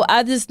 So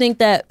I just think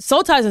that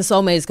soul ties and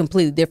soulmate is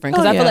completely different.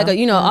 Because I feel like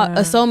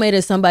a soulmate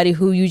is somebody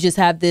who you just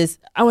have this,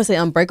 I wouldn't say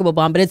unbreakable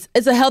bond, but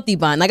it's a healthy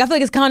bond. Like I feel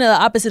like it's kind of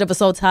the opposite of a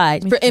soul tie.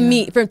 To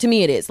me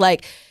it is.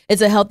 Like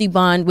it's a healthy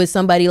bond with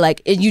somebody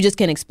like you just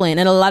can't explain.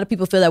 And a lot of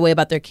people feel that way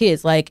about their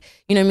kids. Like,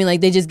 you know what I mean? Like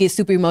they just get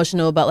super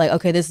emotional about like,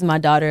 okay, this is my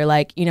daughter,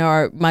 like, you know,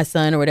 or my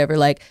son or whatever.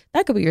 Like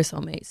that could be your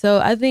soulmate. So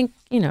I think,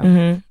 you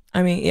know.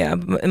 I mean, yeah,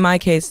 in my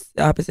case,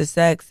 the opposite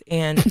sex,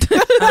 and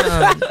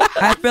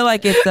I feel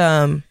like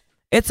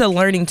it's a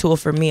learning tool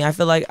for me. I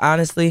feel like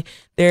honestly,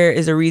 there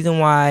is a reason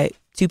why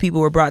two people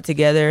were brought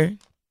together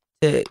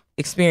to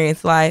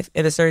experience life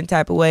in a certain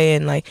type of way,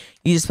 and like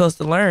you're just supposed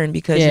to learn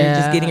because you're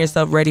just getting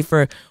yourself ready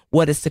for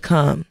what is to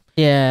come.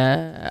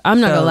 Yeah,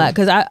 I'm not gonna lie,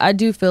 because I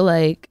do feel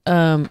like I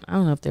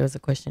don't know if there was a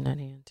question at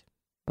hand.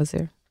 Was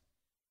there?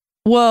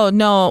 Well,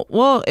 no.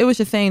 Well, it was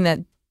just saying that.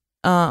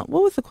 What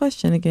was the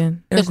question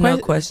again? There's no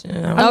question.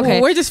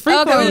 Okay, we're just free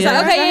okay, flowing.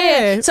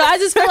 yeah. So I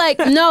just feel like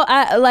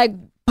I like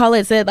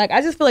Paulette said, like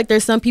I just feel like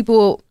there's some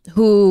people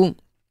who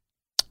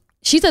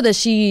she said that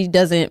she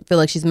doesn't feel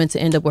like she's meant to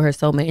end up with her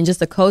soulmate, and just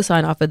to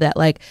co-sign off of that,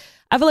 like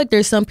I feel like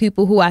there's some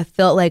people who I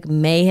felt like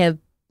may have.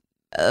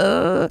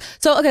 So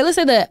okay, let's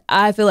say that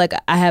I feel like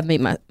I have made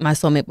my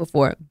soulmate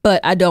before, but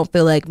I don't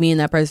feel like me and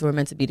that person were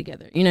meant to be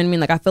together. You know what I mean?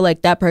 Like I feel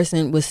like that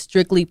person was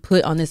strictly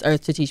put on this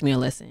earth to teach me a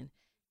lesson.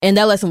 And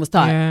that lesson was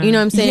taught. Yeah. You know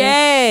what I'm saying?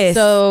 Yes.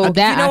 So you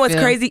know what's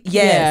crazy?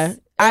 Yes.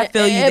 I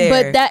feel you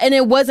there. But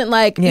it wasn't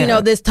like, you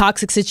know, this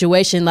toxic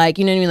situation. Like,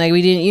 you know what I mean? Like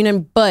we didn't, you know,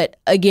 but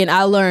again,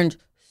 I learned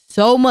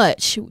so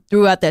much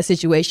throughout that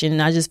situation.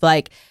 And I just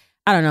like,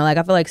 I don't know, like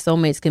I feel like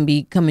soulmates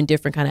can come in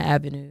different kind of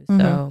avenues.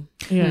 So,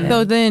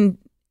 So then,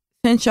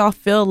 since y'all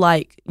feel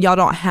like y'all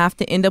don't have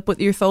to end up with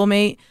your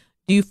soulmate,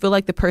 do you feel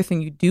like the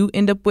person you do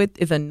end up with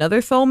is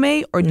another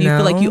soulmate, or do you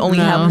feel like you only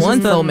have one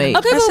soulmate?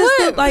 Okay, but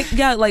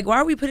what? Like why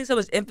are we putting so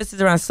much emphasis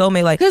around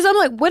soulmate? Like, because I'm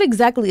like, what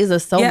exactly is a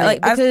soulmate? yeah,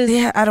 like because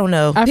I don't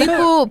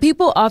know.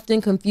 people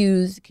often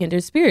confuse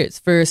kindred spirits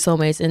for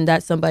soulmates, and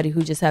that's somebody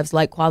who just has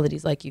like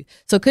qualities like you.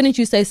 So couldn't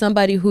you say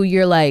somebody who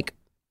you're like,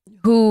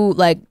 who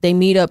like they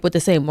meet up with the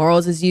same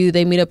morals as you.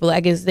 They meet up with, I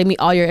guess they meet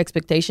all your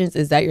expectations.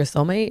 Is that your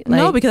soulmate? Like,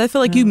 no, because I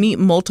feel like you meet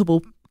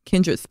multiple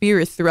kindred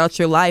spirits throughout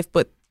your life,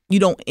 but you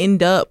don't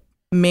end up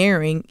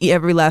marrying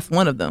every last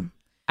one of them.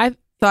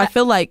 I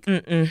feel like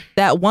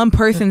that one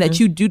person that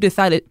you do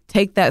decide to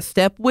take that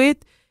step with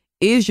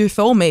is your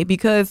soulmate,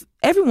 because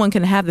everyone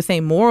can have the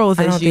same morals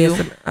as you.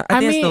 I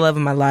think it's the love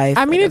of my life.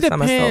 I mean, it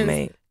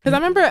depends. Because I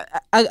remember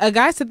a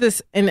guy said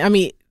this, and I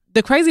mean,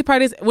 the crazy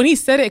part is when he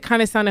said it, it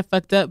kind of sounded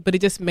fucked up, but it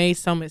just made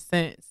so much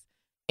sense.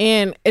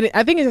 And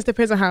I think it just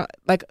depends on how,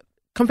 like,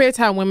 compared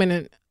to how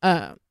women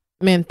and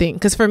men think.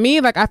 Because for me,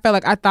 like, I felt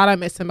like I thought I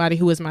met somebody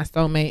who was my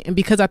soulmate, and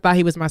because I thought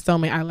he was my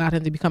soulmate, I allowed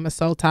him to become a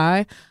soul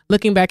tie.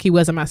 Looking back, he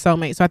wasn't my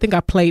soulmate, so I think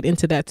I played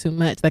into that too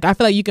much. Like, I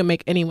feel like you can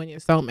make anyone your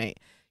soulmate,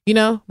 you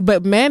know.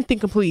 But men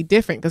think completely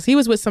different, because he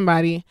was with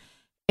somebody,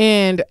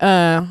 and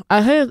I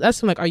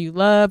asked him, like, "Are you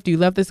loved? Do you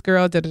love this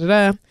girl?" Da da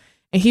da.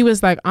 And he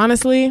was like,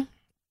 honestly,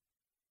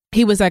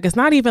 he was like, it's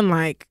not even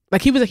like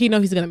he was like, he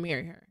know he's gonna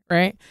marry her,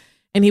 right?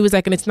 And he was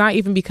like, and it's not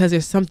even because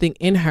there's something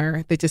in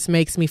her that just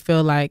makes me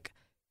feel like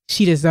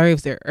she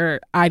deserves it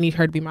or I need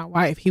her to be my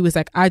wife. He was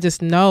like, I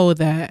just know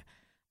that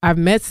I've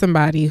met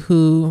somebody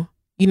who,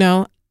 you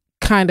know,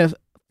 kind of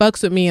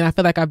fucks with me, and I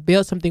feel like I've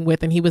built something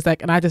with. And he was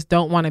like, and I just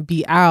don't want to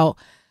be out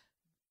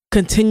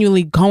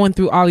continually going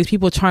through all these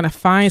people trying to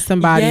find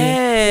somebody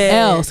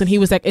else. And he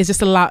was like, it's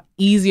just a lot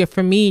easier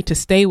for me to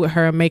stay with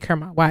her and make her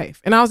my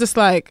wife. And I was just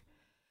like,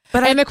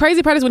 and the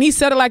crazy part is when he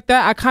said it like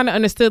that, I kind of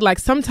understood, like,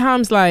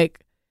 sometimes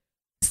like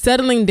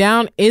settling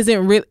down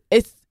isn't real.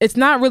 It's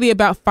not really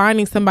about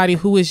finding somebody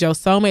who is your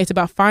soulmate. It's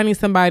about finding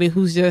somebody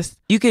who's just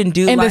you can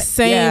do in the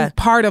same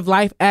part of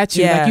life at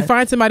you. Like, you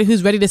find somebody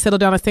who's ready to settle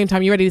down at the same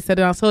time you're ready to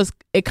settle down. So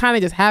it kind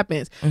of just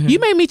happens. You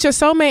may meet your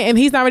soulmate and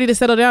he's not ready to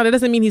settle down. It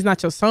doesn't mean he's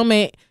not your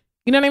soulmate.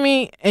 You know what I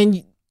mean?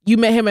 And you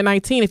met him at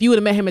 19. If you would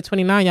have met him at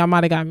 29, y'all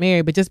might have got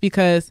married. But just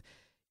because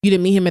you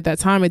didn't meet him at that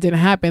time, it didn't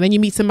happen. Then you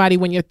meet somebody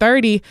when you're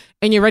 30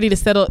 and you're ready to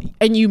settle,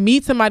 and you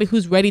meet somebody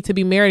who's ready to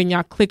be married, and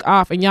y'all click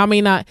off, and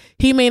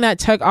he may not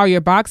check all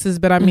your boxes,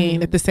 but I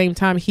mean, at the same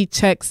time, he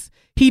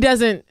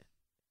doesn't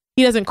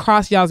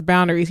cross y'all's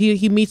boundaries.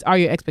 He meets all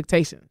your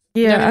expectations.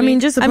 Yeah, you know what I mean?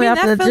 just to play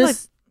off of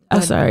just,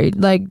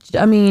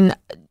 I mean,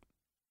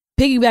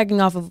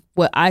 piggybacking off of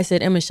what I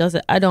said and Michelle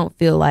said, I don't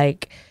feel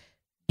like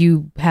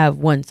you have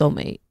one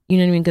soulmate. You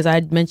know what I mean? Because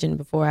I mentioned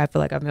before, I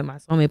feel like I've met my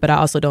soulmate, but I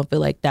also don't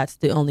feel like that's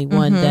the only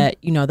one that,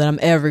 you know, that I'm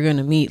ever going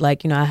to meet.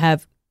 Like, you know, I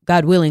have,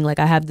 God willing, like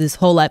I have this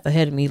whole life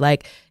ahead of me.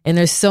 Like, and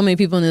there's so many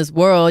people in this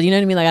world, you know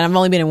what I mean? Like, I've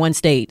only been in one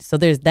state. So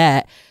there's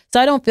that.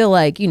 So I don't feel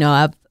like, you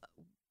know,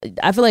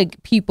 I feel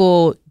like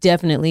people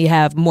definitely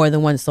have more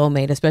than one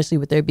soulmate, especially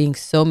with there being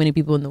so many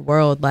people in the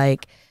world.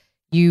 Like,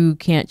 you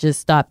can't just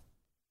stop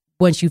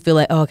once you feel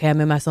like, oh, okay, I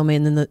met my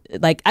soulmate. And then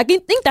I can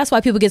think that's why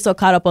people get so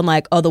caught up on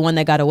like, oh, the one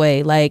that got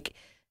away. Like,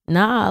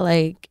 nah,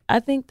 like I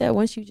think that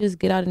once you just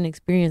get out and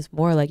experience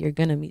more, like you're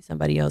gonna meet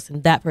somebody else,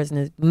 and that person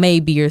is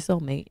maybe your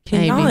soulmate.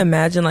 Can y'all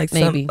imagine like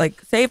some, like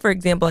say for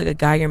example, like a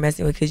guy you're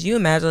messing with, because you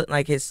imagine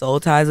like his soul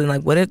ties, and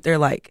like what if they're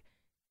like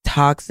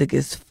toxic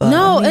as fuck?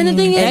 No, and the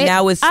thing is, and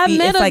now I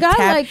met a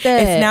guy like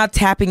that. It's now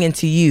tapping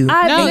into you.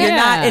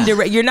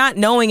 You're not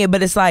knowing it,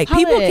 but it's like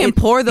people can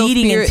pour those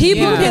spirits.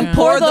 People can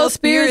pour those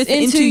spirits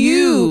into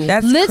you.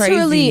 That's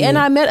literally crazy. And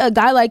I met a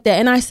guy like that,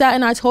 and I sat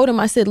and I told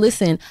him, I said,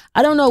 listen,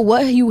 I don't know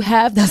what you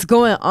have that's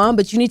going on,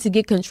 but you need to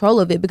get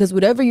control of it, because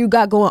whatever you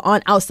got going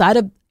on outside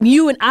of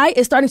you and I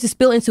is starting to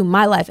spill into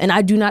my life, and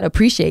I do not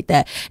appreciate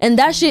that. And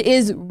that shit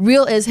is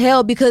real as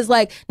hell, because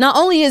like not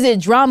only is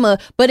it drama,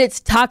 but it's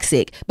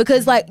toxic,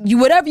 because like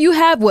whatever you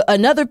have with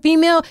another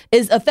female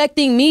is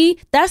affecting me.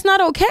 That's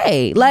not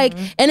okay. Like,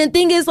 and the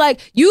thing is, like,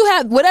 you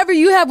have whatever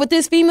you have with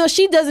this female,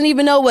 she doesn't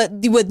even know what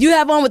you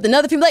have on with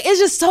another female. Like, it's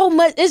just so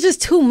much. It's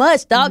just too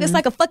much, dog. It's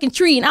like a fucking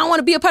tree, and I don't want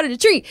to be a part of the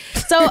tree.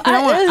 So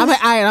I'm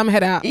gonna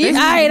head out.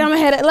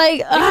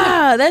 Like,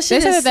 that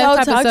shit is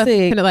so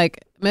toxic.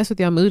 Like mess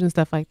with your mood and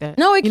stuff like that.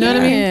 No, it you can't. Know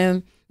what I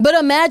mean? But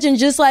imagine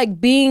just like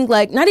being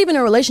like, not even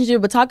a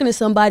relationship, but talking to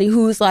somebody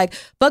who's like,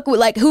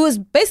 who is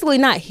basically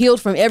not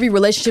healed from every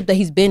relationship that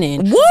he's been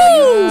in.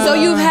 Woo! So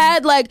you've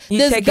had like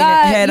this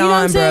guy, you know what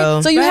I'm saying?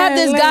 Bro. So you have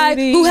this guy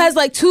who has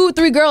like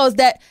 2-3 girls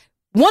that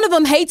one of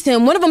them hates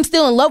him, one of them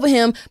still in love with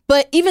him,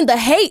 but even the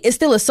hate is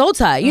still a soul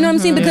tie. You know what I'm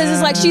saying? Because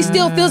it's like she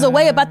still feels a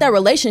way about that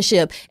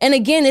relationship. And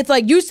again, it's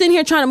like you sitting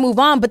here trying to move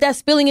on, but that's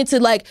spilling into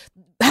like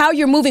how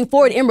you're moving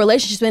forward in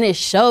relationships, and it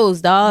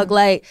shows, dog.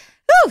 Like,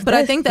 whew, but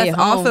I think that's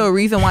also a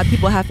reason why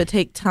people have to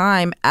take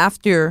time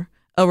after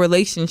a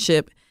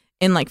relationship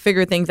and like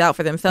figure things out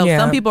for themselves. Yeah.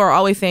 Some people are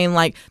always saying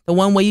like the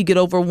one way you get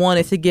over one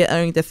is to get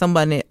underneath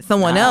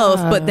someone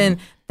else, but then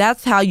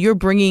that's how you're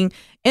bringing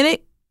and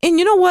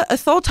you know what, a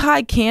soul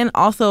tie can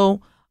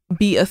also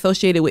be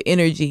associated with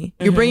energy.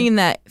 You're bringing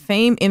that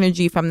same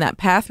energy from that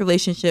past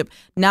relationship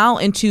now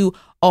into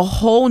a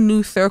whole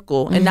new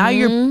circle, and now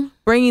you're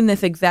bringing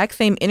this exact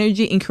same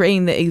energy and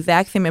creating the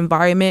exact same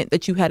environment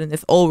that you had in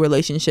this old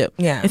relationship.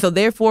 Yeah. And so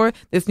therefore,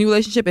 this new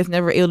relationship is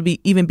never able to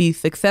even be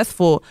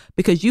successful,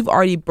 because you've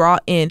already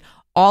brought in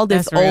all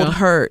this That's real. old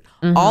hurt,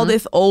 all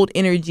this old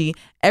energy,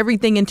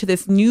 everything into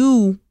this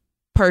new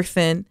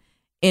person.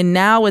 And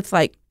now it's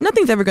like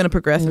nothing's ever going to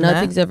progress.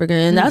 Nothing's ever going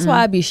to. And that's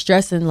why I be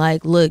stressing,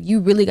 like, look, you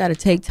really got to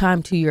take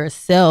time to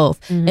yourself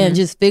and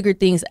just figure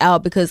things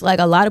out, because like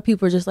a lot of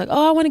people are just like,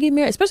 oh, I want to get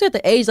married, especially at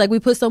the age, like we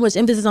put so much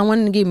emphasis on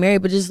wanting to get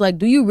married, but just like,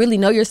 do you really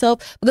know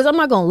yourself? Because I'm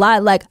not going to lie,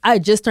 like I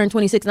just turned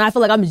 26 and I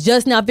feel like I'm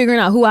just now figuring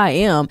out who I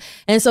am.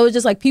 And so it's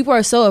just like people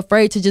are so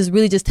afraid to just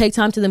really just take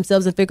time to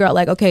themselves and figure out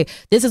like, okay,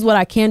 this is what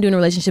I can do in a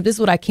relationship. This is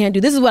what I can't do.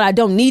 This is what I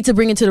don't need to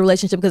bring into the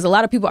relationship, because a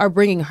lot of people are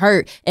bringing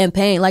hurt and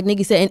pain, like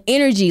Nikki said, and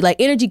energy. Like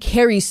energy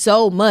carries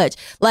so much.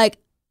 Like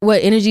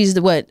what energy is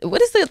what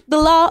is the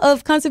law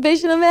of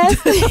conservation of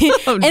mass?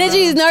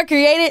 Energy is not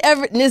created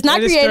ever. It's not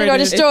created or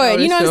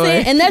destroyed. You know what I'm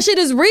saying? And that shit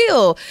is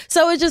real.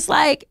 So it's just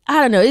like,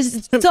 I don't know.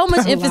 It's so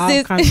much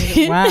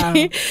emphasis. Wow.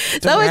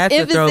 So much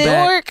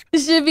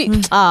emphasis should be.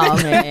 Oh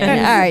man.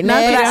 All right.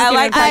 I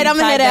like how I'm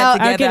gonna head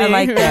out. I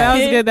like that. That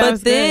was good.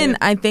 But then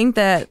I think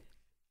that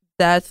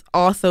that's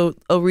also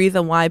a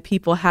reason why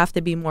people have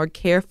to be more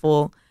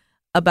careful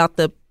about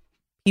the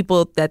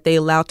people that they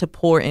allow to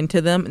pour into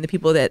them and the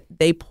people that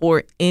they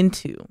pour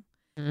into.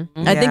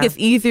 I think it's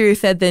easier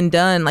said than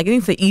done. Like I think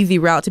it's an easy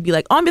route to be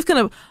like, oh, I'm just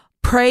gonna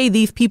pray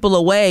these people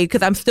away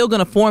because I'm still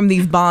gonna form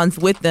these bonds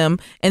with them,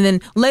 and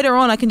then later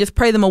on I can just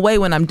pray them away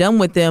when I'm done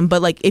with them.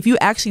 But like if you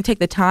actually take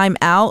the time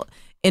out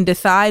and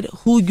decide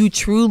who you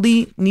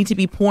truly need to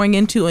be pouring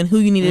into and who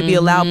you need to be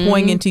allowed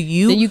pouring into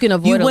you, then you can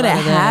avoid you a lot wouldn't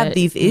of have that.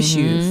 these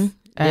issues.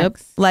 Yep.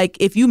 Like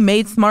if you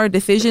made smart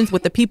decisions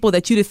with the people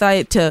that you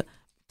decided to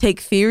take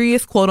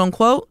serious, quote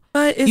unquote.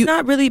 But it's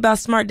not really about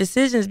smart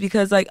decisions,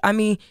 because like, I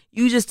mean,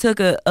 you just took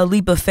a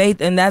leap of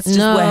faith and that's just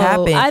what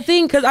happened. I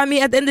think, because I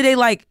mean, at the end of the day,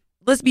 like,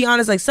 let's be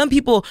honest, like some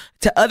people,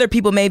 to other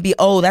people may be,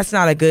 oh, that's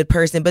not a good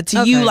person. But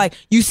to you, like,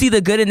 you see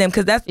the good in them,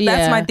 because that's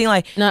my thing.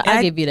 Like, no,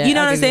 I give you that. You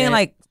know what I'm saying?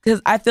 Like,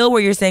 because I feel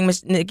what you're saying,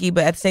 Miss Nikki,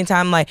 but at the same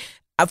time, like,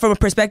 from a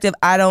perspective,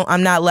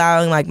 I'm not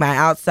allowing like my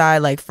outside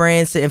like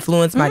friends to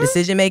influence my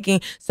decision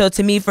making. So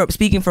to me,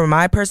 speaking from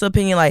my personal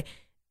opinion, like,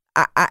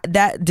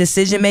 that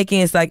decision making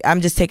is like I'm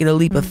just taking a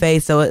leap of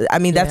faith. So I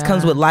mean that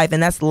comes with life,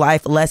 and that's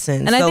life lessons.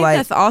 And so I think like,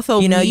 that's also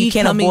you know, you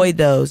can't avoid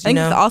those. I think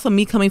it's also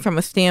me coming from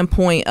a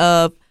standpoint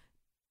of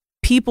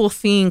people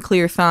seeing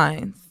clear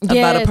signs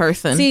about a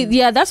person. See,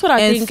 that's what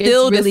I and think.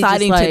 Still it's really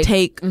deciding just like, to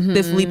take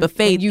this leap of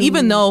faith, you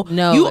even though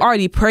you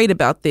already prayed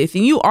about this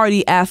and you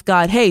already asked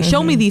God, hey,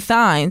 show me these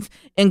signs,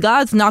 and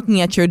God's knocking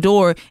at your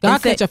door.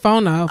 God cut your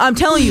phone off. I'm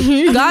telling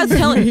you,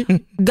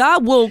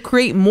 God will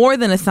create more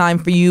than a sign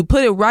for you,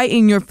 put it right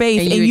in your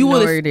face, and you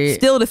will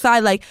still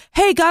decide like,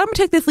 hey, God, I'm gonna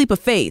take this leap of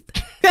faith.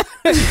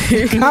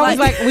 I was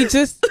like, we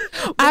just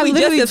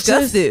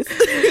discussed this.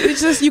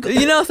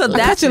 You know, so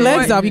that's cut your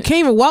legs off. You can't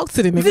even walk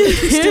to the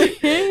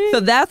nigga.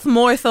 So that's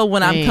more so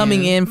when I'm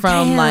coming in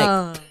from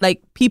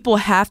like people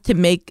have to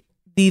make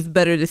these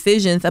better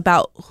decisions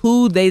about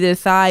who they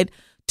decide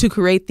to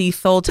create these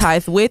soul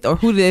ties with, or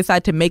who they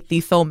decide to make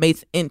these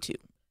soulmates into.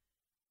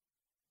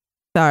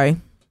 Sorry.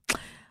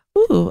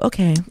 Ooh,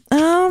 okay.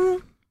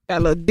 Got a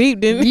little deep,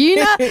 didn't you?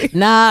 Know?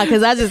 Nah,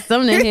 because I just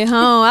something hit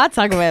home. I'll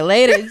talk about it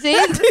later.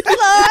 Jesus,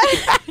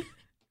 Lord.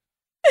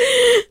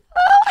 I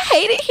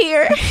hate it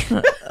here.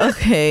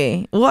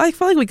 Okay. Well, I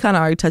feel like we kind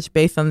of already touched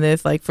base on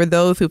this. Like, for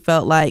those who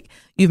felt like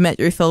you've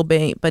met your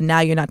soulmate, but now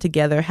you're not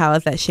together, how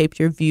has that shaped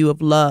your view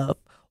of love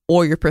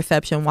or your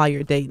perception while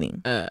you're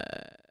dating?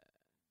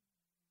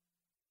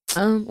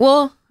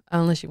 Well,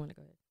 unless you want to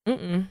go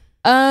ahead.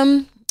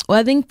 Well,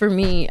 I think for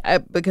me,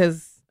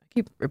 because I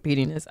keep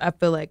repeating this, I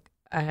feel like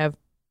I have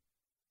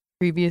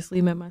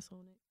previously met my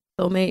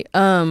soulmate.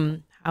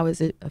 How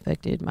has it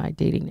affected my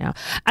dating now?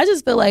 I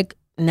just feel like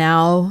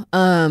now,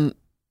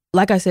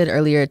 like I said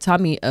earlier, it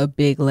taught me a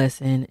big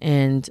lesson.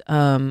 And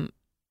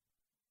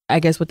I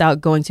guess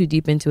without going too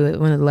deep into it,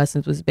 one of the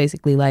lessons was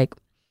basically like,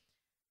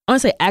 I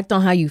want to say act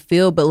on how you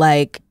feel, but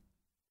like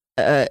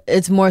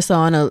it's more so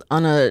on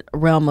a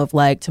realm of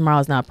like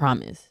tomorrow's not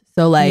promised.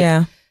 So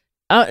like,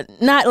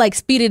 not like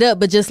speed it up,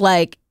 but just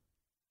like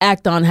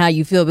act on how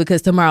you feel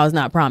because tomorrow's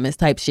not promised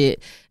type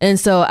shit. And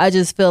so I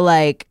just feel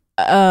like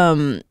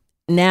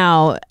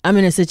now I'm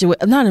in a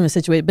situation, not in a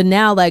situation, but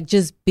now like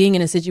just being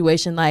in a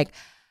situation like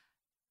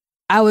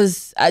I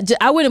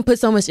wouldn't put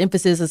so much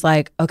emphasis as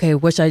like, okay,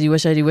 what should I do? What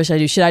should I do? What should I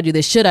do? Should I do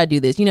this? Should I do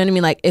this? You know what I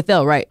mean? Like it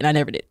felt right and I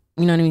never did.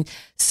 You know what I mean?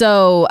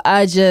 So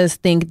I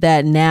just think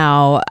that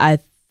now I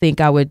think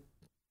I would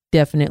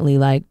definitely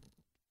like,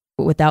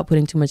 without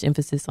putting too much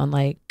emphasis on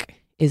like,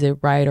 is it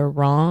right or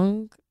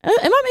wrong? Am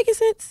I making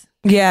sense?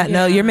 Yeah,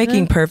 no, you're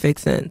making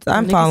perfect sense.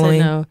 I'm following.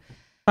 No.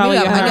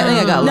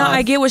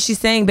 I get what she's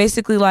saying.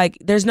 Basically, like,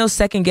 there's no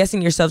second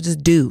guessing yourself.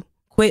 Just do.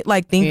 Quit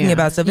like thinking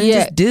about stuff and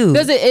just do.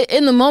 Because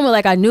in the moment,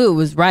 like I knew it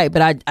was right,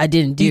 but I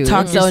didn't do. You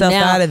talked yourself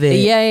out of it.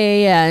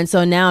 Yeah. And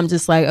so now I'm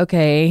just like,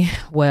 okay,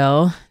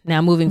 well,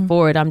 now moving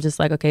forward, I'm just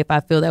like, okay, if I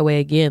feel that way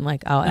again,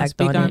 like I'll act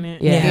on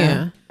it.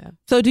 Yeah.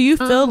 So do you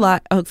feel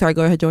like? Oh, sorry.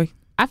 Go ahead, Joy.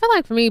 I feel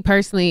like for me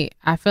personally,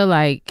 I feel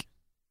like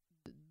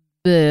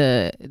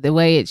the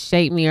way it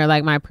shaped me or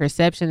like my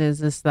perception is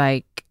just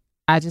like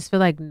I just feel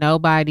like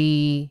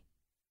nobody,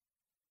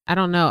 I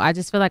don't know. I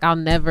just feel like I'll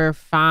never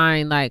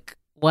find like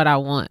what I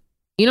want.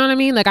 You know what I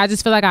mean? Like, I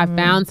just feel like I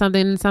found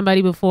something in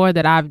somebody before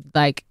that I've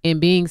like, in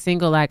being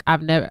single, like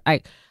I've never,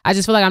 like, I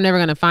just feel like I'm never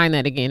going to find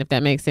that again, if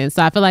that makes sense.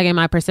 So I feel like in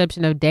my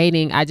perception of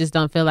dating, I just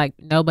don't feel like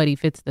nobody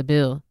fits the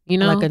bill, you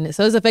know?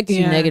 So it's affected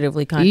you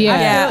negatively, kind of.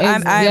 Yeah,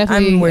 it's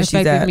definitely I'm where she's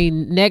affected at. me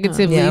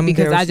negatively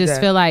because I just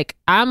feel like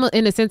I'm,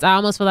 in a sense, I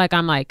almost feel like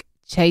I'm like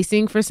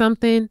chasing for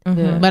something,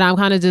 but I'm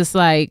kind of just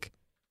like,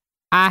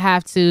 I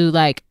have to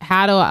like,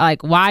 how do I,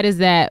 like, why does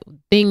that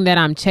thing that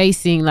I'm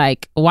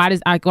why am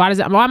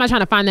I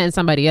trying to find that in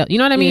somebody else? You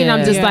know what I mean?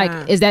 I'm just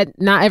like, is that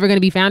not ever going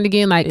to be found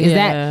again? Like, is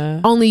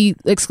that only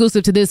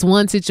exclusive to this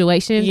one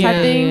situation type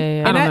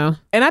thing? I don't know.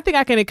 And I think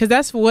I can, because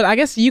that's what, I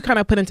guess you kind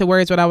of put into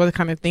words what I was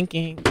kind of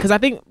thinking. Because I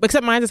think,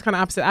 except mine is kind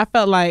of opposite. I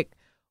felt like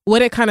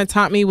what it kind of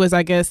taught me was,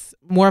 I guess,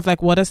 more of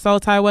like what a soul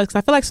tie was. Because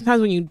I feel like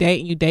sometimes when you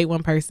date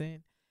one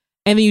person,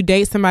 and then you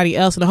date somebody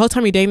else, and the whole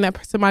time you're dating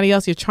that somebody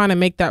else, you're trying to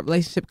make that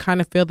relationship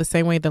kind of feel the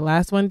same way the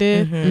last one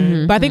did.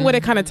 But I think what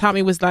it kind of taught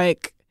me was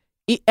like,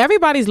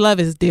 everybody's love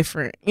is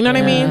different. You know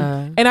what I mean?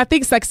 And I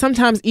think it's like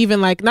sometimes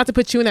even like, not to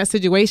put you in that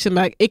situation,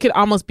 like it could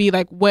almost be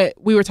like what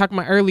we were talking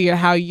about earlier,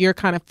 how you're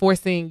kind of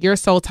forcing your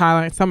soul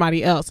tie on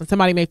somebody else, and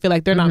somebody may feel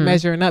like they're not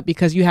measuring up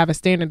because you have a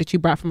standard that you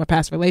brought from a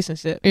past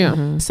relationship.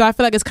 So I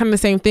feel like it's kind of the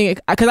same thing,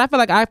 because I feel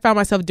like I found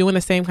myself doing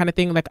the same kind of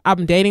thing. Like,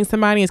 I'm dating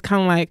somebody, it's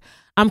kind of like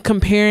I'm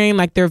comparing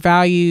like their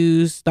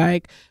values,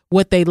 like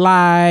what they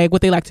like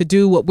to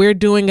do, what we're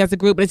doing as a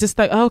group. And it's just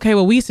like, oh, okay,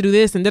 well, we used to do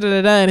this and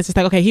da-da-da-da. And it's just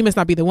like, okay, he must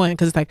not be the one,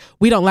 because it's like,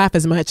 we don't laugh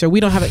as much, or we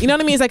don't have it. You know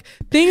what I mean? It's like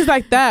things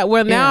like that,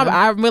 where now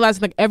I'm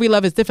realizing like every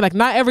love is different. Like,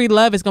 not every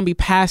love is going to be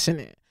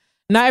passionate.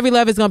 Not every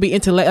love is going to be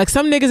intellect. Like,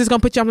 some niggas is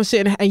going to put you on some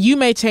shit and you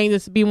may change it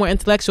to be more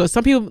intellectual.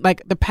 Some people,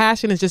 like, the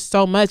passion is just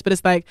so much, but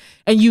it's like,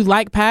 and you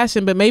like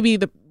passion, but maybe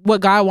what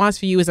God wants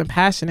for you isn't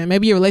passionate.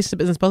 Maybe your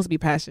relationship isn't supposed to be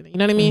passionate. You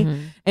know what I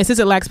mean? And since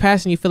it lacks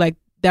passion, you feel like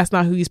that's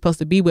not who you're supposed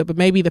to be with, but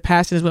maybe the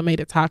passion is what made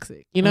it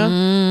toxic, you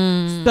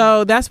know?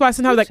 So that's why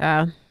sometimes, like,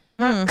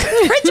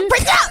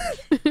 Preach out!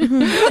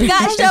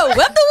 God, show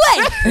up the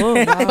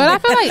way. But I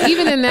feel like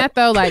even in that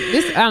though, like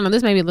this, I don't know,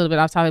 this may be a little bit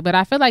off topic, but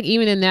I feel like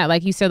even in that,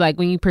 like you said, like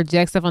when you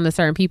project stuff onto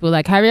certain people,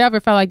 like have you ever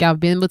felt like y'all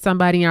been with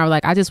somebody and y'all were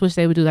like, I just wish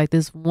they would do like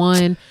this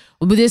one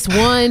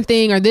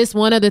thing or this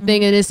one other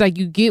thing, and it's like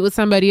you get with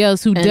somebody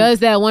else who does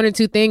that one or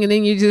two thing, and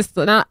then you're just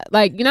not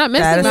like, you're not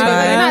messing with it,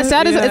 you're not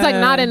satisfied. It's like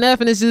not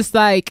enough, and it's just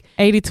like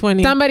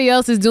 80-20. somebody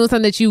else is doing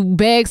something that you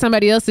beg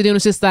somebody else to do, and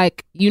it's just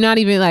like you're not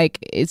even like,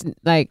 it's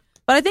like.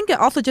 But I think it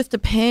also just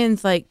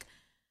depends. Like,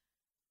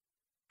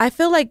 I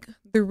feel like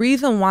the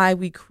reason why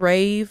we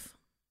crave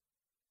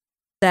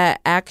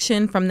that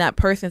action from that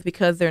person is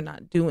because they're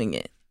not doing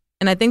it.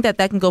 And I think that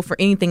can go for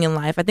anything in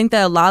life. I think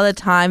that a lot of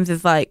times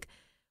it's like,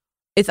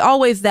 it's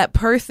always that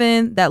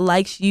person that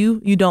likes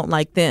you, you don't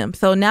like them.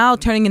 So now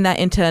turning that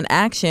into an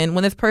action,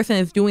 when this person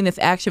is doing this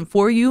action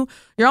for you,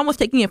 you're almost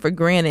taking it for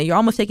granted. You're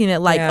almost taking it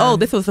like, oh,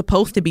 this was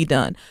supposed to be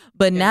done.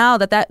 But now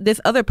that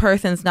this other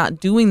person's not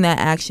doing that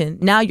action,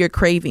 now you're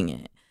craving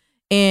it.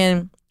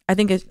 And I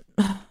think it's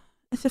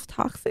just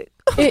toxic.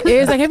 It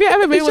is. Like, have you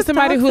ever been with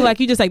somebody who like,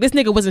 you just like, this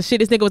nigga wasn't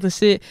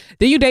shit,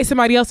 then you date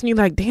somebody else and you're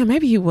like, damn,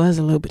 maybe he was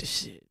a little bit of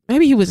shit.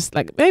 Maybe he was just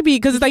like, maybe,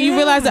 because it's like you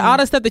realize that all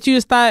the stuff that you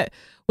just thought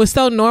was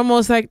so normal,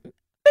 it's like,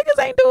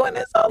 niggas ain't doing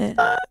this all the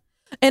time.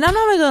 And I'm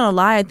not even gonna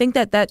lie, I think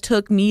that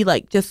took me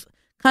like just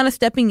kind of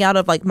stepping out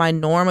of like my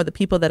norm of the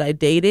people that I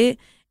dated,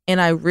 and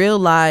I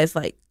realized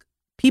like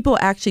people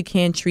actually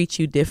can treat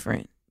you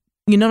different.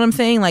 You know what I'm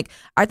saying? Like,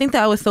 I think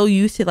that I was so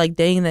used to like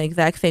dating the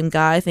exact same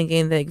guys and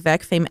getting the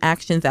exact same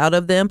actions out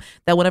of them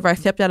that whenever I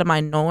stepped out of my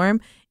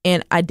norm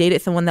and I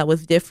dated someone that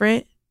was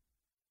different,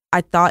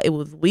 I thought it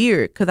was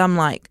weird, because I'm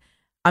like,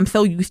 I'm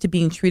so used to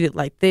being treated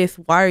like this.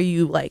 Why are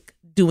you like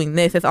doing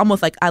this? It's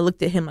almost like I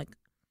looked at him like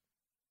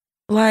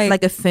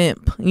a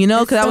simp, you know?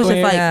 Because I was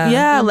just like,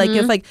 like,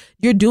 it's like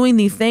you're doing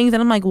these things,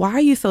 and I'm like, why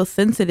are you so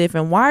sensitive,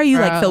 and why are you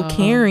like so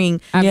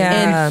caring?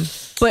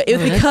 But it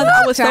was because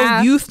I was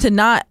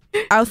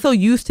so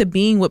used to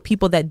being with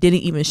people that didn't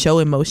even show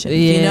emotions,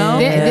 you know?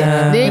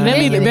 Then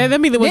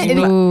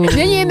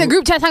you're in the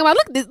group chat talking about,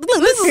 look this nigga.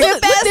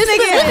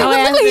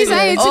 Look what he's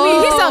saying to me.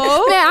 He's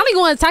so, man, I don't even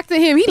want to talk to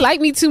him. He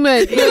like me too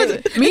much.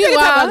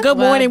 Meanwhile, good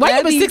morning. Why you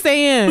up at 6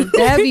 a.m.?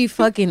 That'd be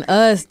fucking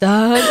us,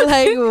 dog.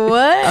 Like,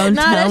 what? I'm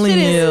telling that shit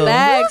you. is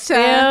facts,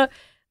 man.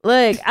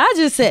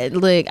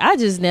 Look,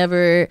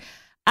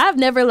 I've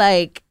never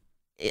like,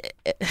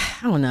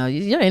 I don't know.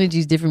 Your energy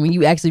is different when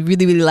you actually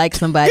really, really like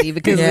somebody,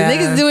 because when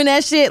niggas doing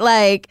that shit,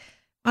 like,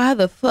 why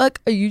the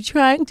fuck are you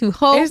trying to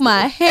hold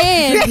my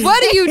hand?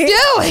 What are you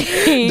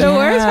doing? The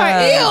worst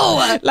part,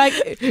 ew.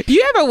 Like,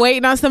 you ever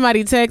waiting on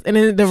somebody text and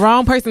then the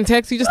wrong person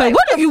texts you, just like,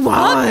 what do you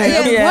want?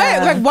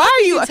 Like, why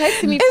are you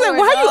texting me? It's like,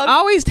 why are you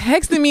always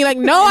texting me? Like,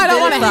 no, I don't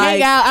want to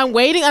hang out. I'm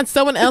waiting on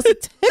someone else to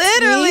text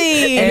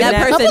me. And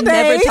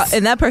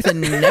that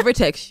person never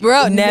texts you.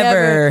 Bro,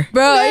 never.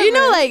 Bro, never. You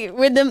know, like,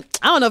 with them,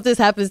 I don't know if this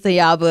happens to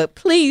y'all, but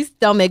please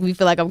don't make me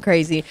feel like I'm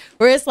crazy.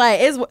 Where it's like,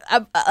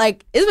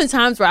 it's been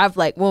times where I've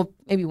like, well,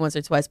 maybe once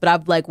or twice, but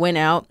I've like went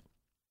out,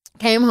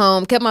 came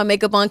home, kept my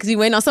makeup on because you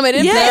waiting on somebody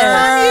to Girl,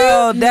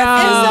 and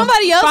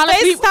somebody else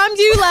FaceTimed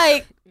you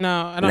like.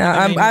 No, I don't.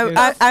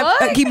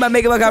 I keep my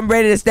makeup like I'm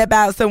ready to step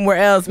out somewhere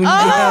else. When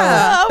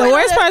the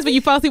worst part is when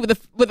you fall asleep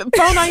with the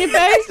phone on your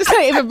face. Just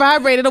like, if it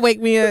vibrated, it'll wake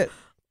me up.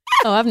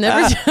 Oh, I've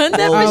never done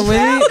that.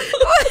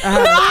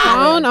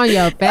 Phone on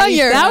your face.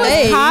 That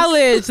was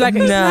college. Like,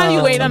 how do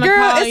you wait on a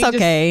Girl, call? it's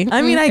okay.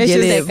 I mean, I get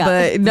it,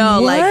 but no,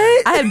 like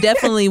I have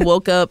definitely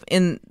woke up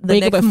in the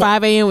wake next up at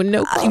 5 a.m. with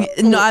no call.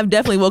 No, I've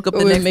definitely woke up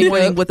the next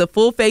morning with a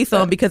full face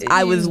on because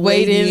I was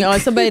waiting on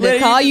somebody to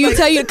call you,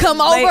 tell you to come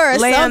over or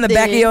lay something. on the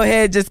back of your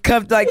head, just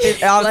cupped like this.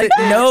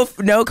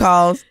 No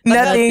calls,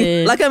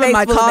 nothing. Like I'm in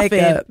my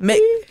coffin.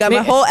 Got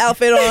my whole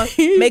outfit on,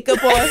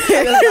 makeup on.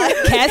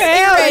 Casket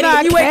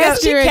ready.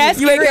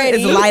 You wake up,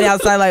 it's light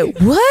outside. Like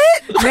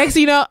what? Next,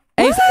 you know,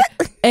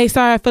 hey,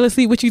 sorry, I fell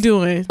asleep. What you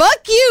doing?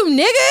 Fuck you,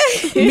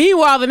 nigga.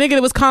 Meanwhile, the nigga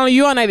that was calling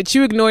you all night that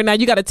you ignored, now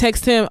you got to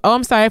text him. Oh,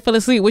 I'm sorry, I fell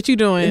asleep. What you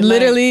doing?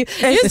 Literally,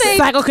 like, the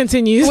cycle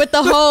continues with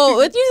the whole.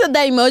 What you said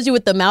that emoji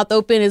with the mouth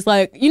open is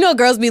like, you know,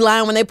 girls be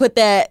lying when they put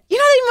that. You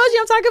know the emoji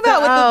I'm talking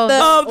about with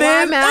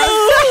the mouth.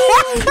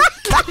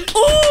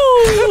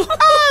 Ooh,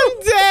 I'm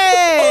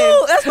dead.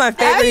 Ooh, that's my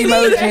favorite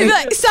emoji.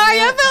 Like, sorry,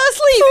 I fell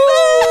asleep.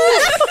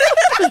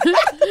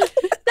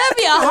 That'd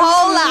be a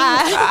whole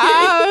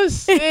lie. Oh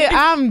shit,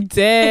 I'm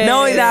dead.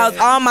 Knowing that I was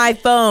on my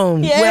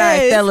phone when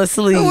I fell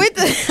asleep with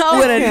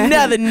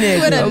another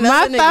nigga.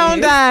 My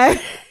phone died.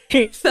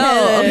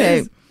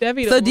 So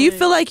do you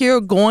feel like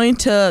you're going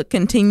to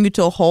continue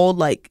to hold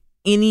like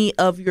any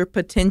of your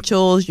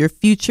potentials, your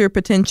future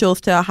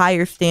potentials, to a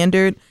higher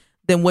standard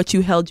than what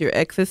you held your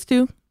exes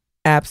to?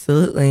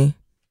 Absolutely.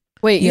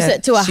 Wait, you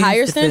said to a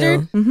higher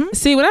standard? Mm-hmm.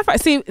 See, when I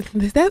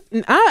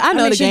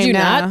know the game you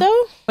now. Not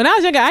though? When I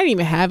was younger, I didn't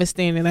even have a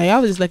standard. Like I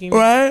was just looking,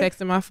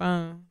 texting my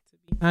phone. To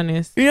be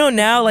honest, you know,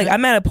 now like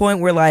I'm at a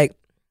point where like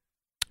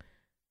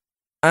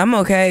I'm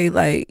okay.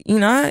 Like, you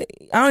know, I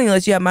don't even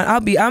let you have my.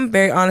 I'm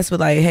very honest with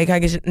like, hey, can I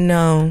get you?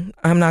 No,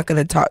 I'm not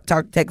gonna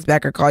text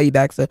back or call you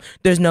back. So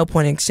there's no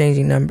point in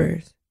exchanging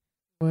numbers.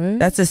 What?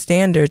 That's a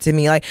standard to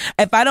me. Like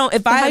how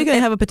are you gonna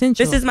have a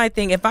potential? This is my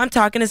thing. If I'm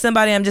talking to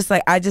somebody, I'm just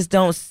like, I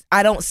don't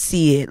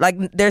see it. Like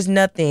there's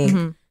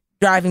nothing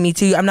driving me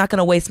to you. I'm not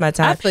gonna waste my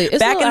time.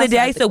 Back in the day,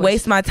 I used to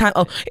waste my time.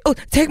 Oh,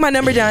 take my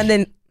number down, and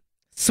then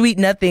sweet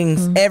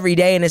nothings every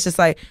day, and it's just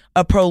like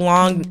a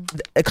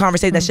prolonged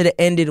conversation that should have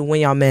ended when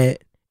y'all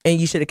met,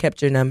 and you should have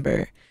kept your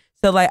number.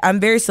 So like,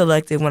 I'm very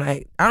selective when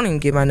I don't even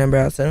give my number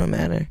out, so it don't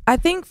matter. I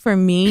think for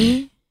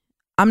me,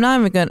 I'm not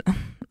even gonna.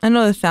 I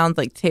know this sounds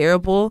like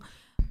terrible,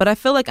 but I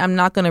feel like I'm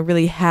not going to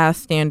really have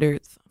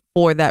standards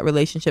for that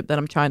relationship that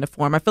I'm trying to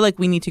form. I feel like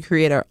we need to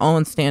create our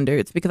own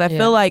standards because I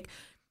feel like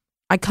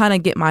I kind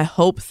of get my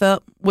hopes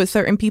up with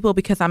certain people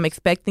because I'm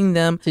expecting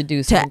them to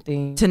do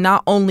something, to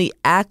not only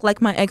act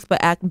like my ex,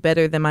 but act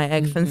better than my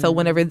ex. And so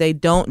whenever they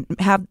don't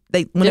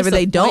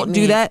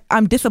do that,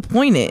 I'm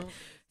disappointed.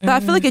 So I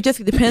feel like it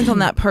just depends on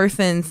that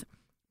person's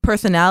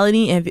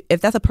personality. And if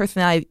that's a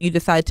personality you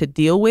decide to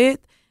deal with,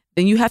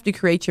 then you have to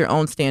create your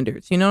own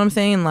standards. You know what I'm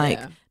saying? Like,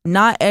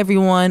 not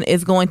everyone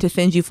is going to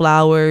send you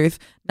flowers.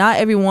 Not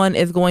everyone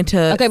is going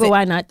to. Okay, but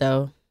why not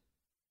though?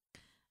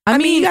 I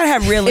mean, you gotta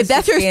have realistic. If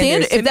that's your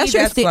standard, if that's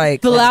your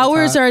standard,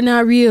 flowers are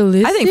not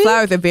realistic. I think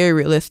flowers are very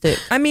realistic.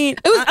 I mean,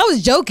 I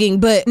was joking,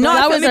 but no,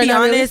 flowers to are be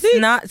not honest,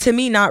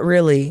 realistic. not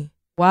really.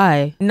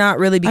 Why? Not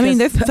really. Because I mean,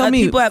 there's so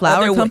many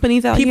flower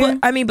companies out here.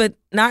 I mean, but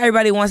not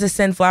everybody wants to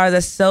send flowers.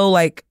 That's so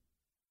like.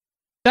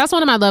 That's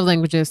one of my love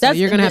languages. So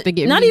you're gonna have to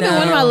get not me even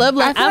one of my love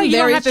languages. You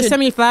don't have to send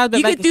me flowers, but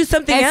you could do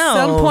something at else.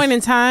 At some point in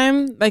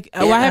time, like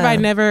why have I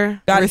never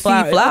got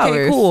flowers?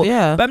 Okay, cool.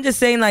 Yeah, but I'm just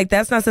saying, like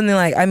that's not something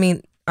like. I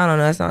mean, I don't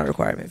know. That's not a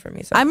requirement for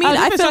me. So. I mean,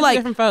 I feel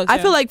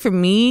like for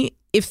me,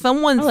 if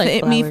someone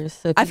sent me,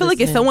 I feel like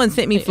if someone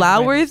sent me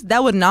flowers,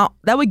 that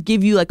would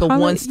give you like a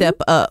one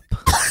step up.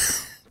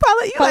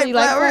 Paula, you like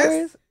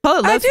flowers?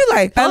 I do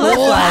like. I love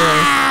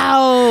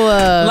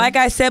flowers. Like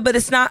I said, but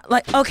it's not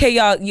like okay,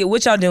 y'all.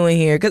 What y'all doing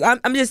here? Because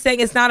I'm just saying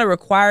it's not a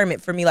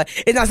requirement for me. Like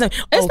it's not something.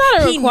 It's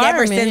not a requirement. He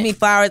never sends me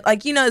flowers.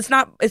 Like it's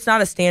not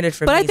a standard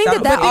for me. But I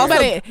think that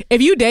also.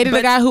 If you dated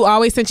a guy who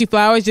always sent you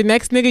flowers, your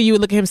next nigga, you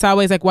would look at him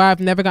sideways like, "Why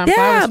I've never gotten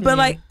flowers." Yeah, but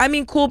like I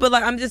mean, cool. But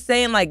like I'm just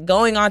saying, like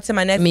going on to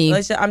my next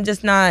relationship, I'm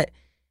just not.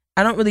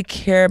 I don't really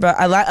care about.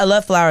 I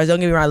love flowers. Don't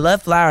get me wrong. I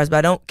love flowers, but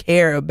I don't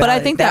care about. But I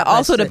think that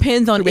also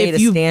depends on if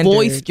you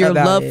voiced your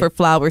love for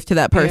flowers to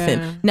that person.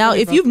 Yeah, now,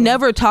 if you've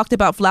never talked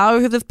about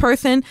flowers with this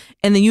person,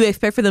 and then you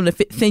expect for them to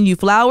send you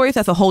flowers,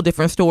 that's a whole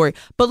different story.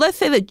 But let's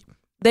say that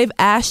they've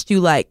asked you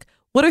like,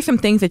 "What are some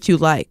things that you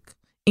like?"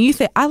 And you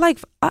say, "I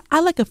like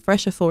a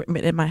fresh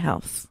assortment in my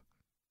house."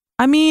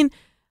 I mean,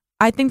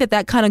 I think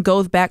that kind of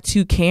goes back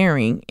to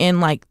caring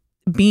and like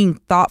being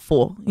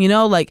thoughtful. You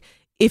know, like.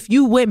 If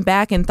you went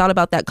back and thought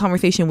about that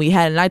conversation we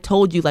had and I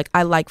told you like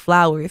I like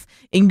flowers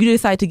and you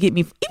decide to get me,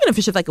 even if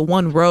it's just like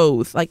one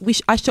rose, like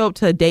I show up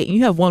to a date and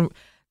you have one,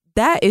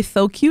 that is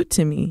so cute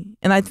to me.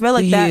 And I feel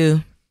like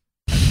that.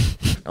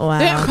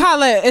 Yeah,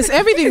 Paulette, is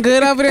everything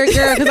good over there,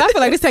 girl? Because I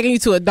feel like it's taking you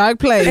to a dark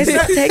place. It's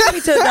not taking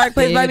me to a dark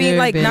place, but I mean,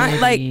 like, not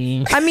like,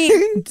 I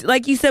mean,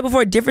 like you said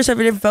before, different stuff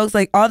for different folks,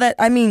 like all that.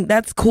 I mean,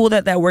 that's cool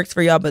that works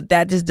for y'all, but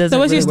that just doesn't. So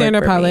what's really your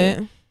standard, work for me.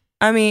 Paulette?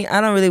 I mean, I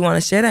don't really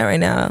want to share that right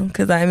now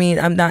because I mean,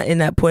 I'm not in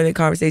that point of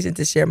conversation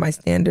to share my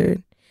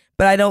standard.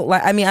 But I don't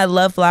like. I mean, I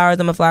love flowers.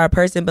 I'm a flower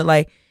person, but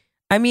like,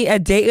 I mean, a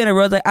date in a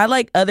rose, like I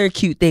like other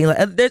cute things.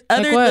 Like there's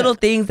other little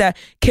things that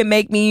can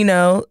make me,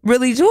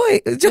 really joy.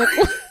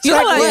 You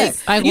know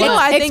what?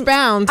 I think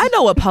Expound. I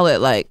know what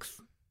Paulette likes.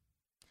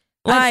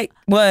 Like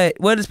what?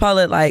 What does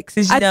Paulette like?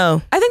 Since you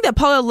know, I think that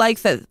Paulette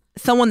likes that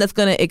someone that's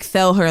gonna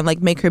excel her and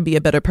like make her be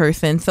a better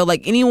person. So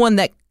like anyone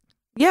that,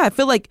 I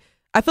feel like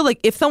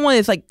if someone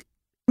is like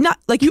not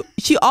like you,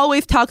 she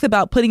always talks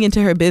about putting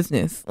into her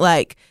business.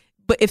 Like,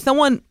 but if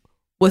someone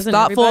was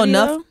thoughtful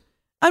enough, though?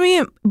 I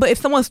mean, but if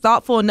someone's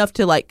thoughtful enough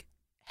to like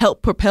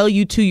help propel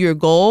you to your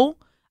goal,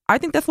 I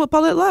think that's what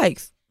Paulette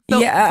likes. So,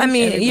 yeah, I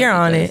mean, you're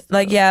on it.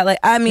 Like, yeah, like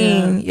I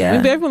mean, yeah. I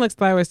mean, everyone likes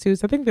flowers too,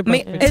 so I think they're both.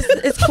 I mean,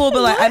 it's cool,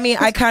 but like, I mean,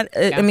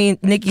 I mean,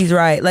 Nikki's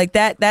right. Like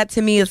that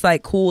to me is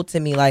like cool to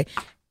me. Like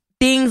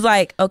things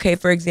like, okay,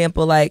 for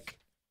example, like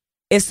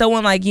if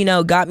someone like,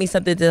 got me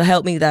something to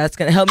help me that's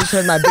going to help me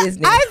towards my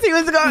business. I see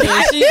what's going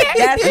on.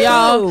 That's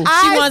Y'all, cool.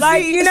 she wants,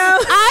 like,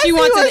 she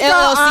wants an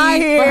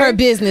LLC for her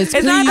business.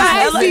 It's not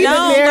I see the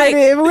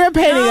narrative. We're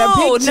painting a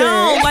picture.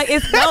 No, like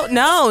it's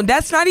no,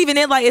 that's not even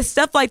it. Like it's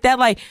stuff like that,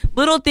 like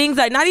little things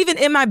like not even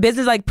in my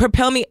business, like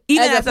propel me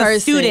even as a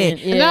student.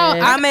 Yeah.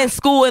 No, I'm in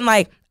school and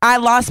like I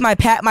lost my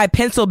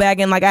pencil bag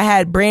and like I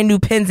had brand new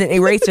pens and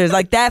erasers.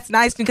 Like that's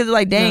nice because it's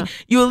like, dang,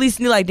 you at least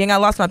knew like, dang, I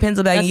lost my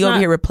pencil bag and you over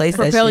here replace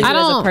that shit. Propelling you I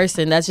as a don't-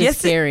 person. That's just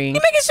scary. You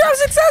making sure I'm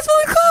successful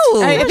and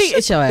cool. I think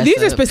Shut your ass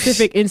these are up.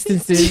 specific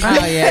instances. Oh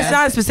yeah. It's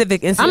not a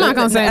specific instance. I'm not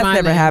gonna say that's my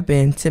never name.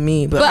 happened to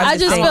me. But But I'm I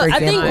just saying, feel, for I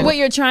think example, what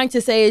you're trying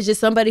to say is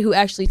just somebody who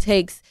actually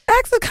takes,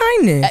 acts of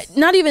kindness.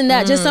 not even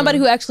that, just somebody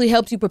who actually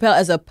helps you propel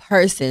as a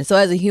person. So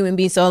as a human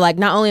being. So like,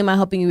 not only am I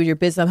helping you with your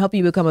business, I'm helping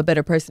you become a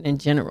better person in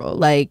general.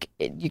 Like,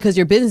 because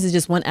your business is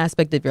just one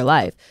aspect of your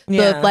life. So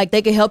Yeah. if like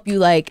they can help you,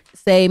 like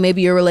say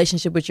maybe your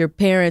relationship with your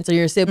parents or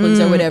your siblings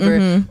or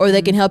whatever, or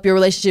they can help your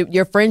relationship,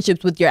 your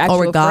friendships with your actual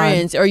with God.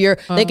 friends, or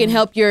they can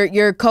help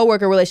your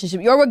coworker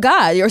relationship, or with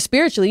God, or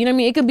spiritually. You know what I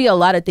mean? It could be a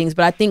lot of things,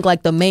 but I think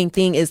like the main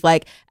thing is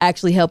like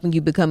actually helping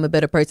you become a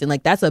better person.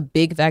 Like that's a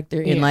big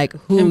factor in like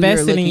who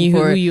Invested you're in looking you,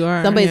 for. who you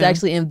are. Somebody's Yeah.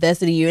 actually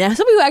invested in you, and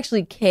somebody who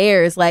actually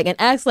cares, like, and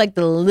acts like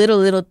the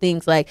little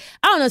things. Like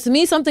I don't know. To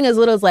me, something as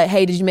little as like,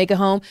 hey, did you make it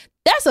home?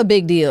 That's a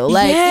big deal.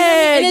 Like, you know what I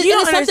mean? And it's, you and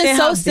don't it's something understand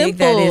so how big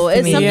that is simple. to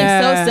It's me. something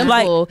Yeah. so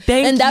simple. Like,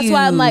 thank and that's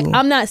why I'm like, you.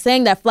 I'm not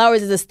saying that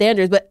flowers is a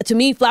standard, but to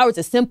me, flowers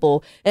is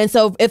simple. And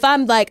so if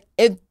I'm like,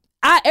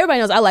 everybody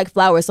knows I like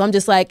flowers, so I'm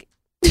just like,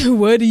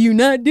 what are you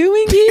not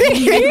doing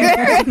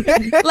here?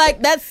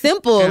 Like that's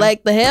simple.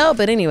 Like the hell.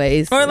 But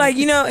anyways, Or like,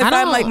 if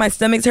I'm like my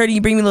stomach's hurting,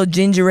 you bring me a little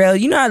ginger ale.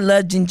 You know I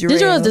love ginger ale.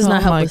 ginger ale does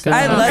not help us.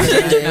 I love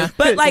ginger ale.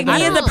 But like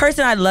me as a don't-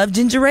 person, I love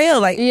ginger ale.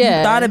 Like you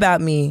Yeah. thought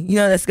about me.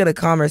 That's gonna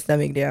calm her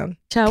stomach down.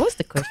 Child, what's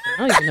the question?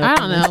 I don't even know. I what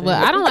don't the know, answer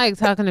but is. I don't like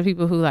talking to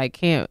people who like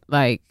can't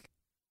like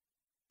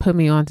put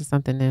me onto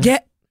something new. Yeah,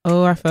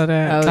 Oh, I feel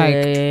that. Oh, like,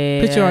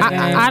 put your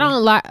I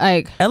don't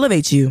like.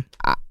 elevate you.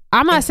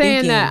 I'm not and saying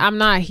thinking. that I'm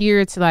not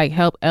here to like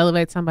help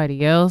elevate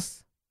somebody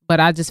else, but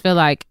I just feel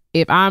like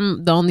if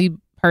I'm the only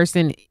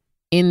person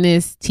in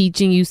this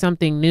teaching you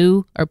something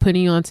new or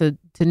putting you onto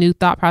new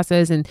thought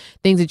process and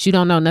things that you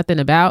don't know nothing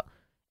about,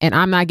 and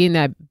I'm not getting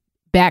that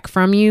back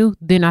from you,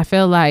 then I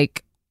feel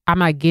like I'm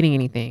not getting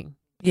anything.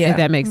 Yeah. If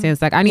that makes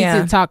sense. Like I need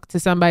Yeah. to talk to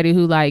somebody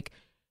who like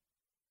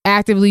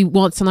actively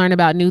wants to learn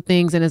about new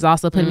things and is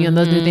also putting me on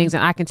those new things,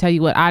 and I can tell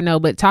you what I know.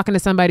 But talking to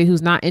somebody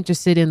who's not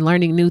interested in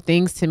learning new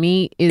things, to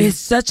me It's is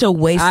such a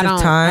waste I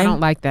of time. I don't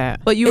like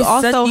that. But you It's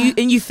also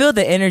and you feel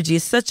the energy.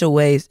 It's such a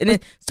waste, and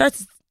it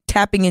starts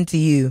tapping into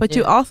you. But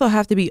you also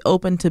have to be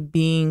open to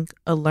being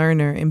a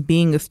learner and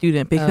being a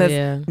student because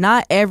yeah.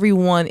 not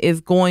everyone is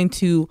going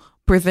to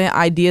present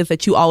ideas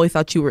that you always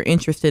thought you were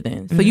interested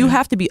in. So you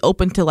have to be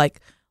open to like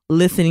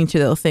listening to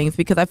those things,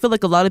 because I feel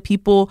like a lot of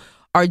people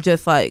are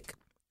just like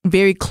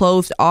very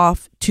closed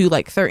off to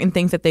like certain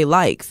things that they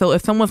like. So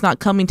if someone's not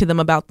coming to them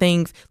about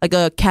things like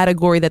a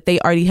category that they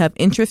already have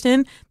interest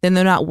in, then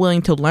they're not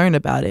willing to learn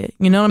about it.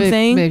 You know what I'm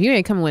saying? But if you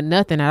ain't coming with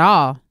nothing at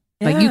all,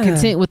 like you Yeah.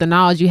 content with the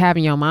knowledge you have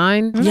in your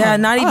mind. Yeah,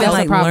 not even that's a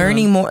like problem.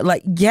 learning more.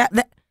 Like,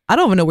 I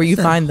don't even know where you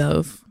find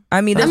those. I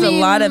mean, there's a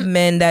lot of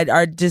men that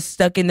are just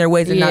stuck in their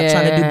ways and not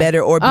trying to do Yeah.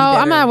 better or be Oh, better.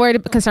 I'm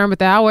not concerned with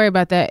that. I'll worry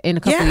about that in a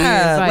couple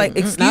Yeah, years. like,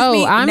 excuse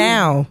me,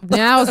 now.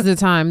 Now's the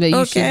time that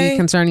you should Okay. be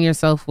concerning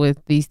yourself with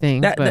these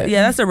things. but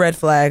Yeah, that's a red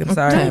flag. I'm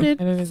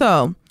sorry.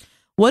 So,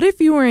 what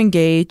if you were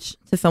engaged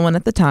to someone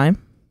at the time,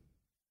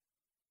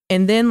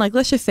 and then, like,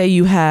 let's just say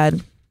you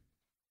had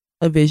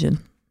a vision,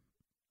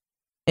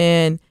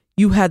 and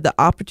you had the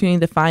opportunity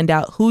to find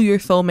out who your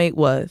soulmate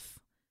was,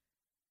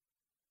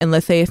 and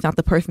let's say it's not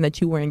the person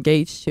that you were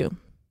engaged to.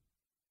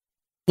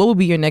 What would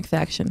be your next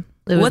action?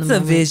 Live in What's the a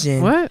moment.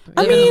 vision? what?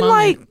 I mean,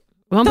 like,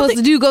 What I'm supposed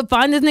to do? Go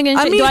find this nigga and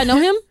I shit? mean- Do I know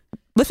him?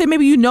 let's say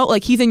maybe you know,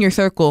 like, he's in your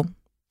circle,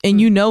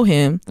 and you know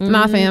him.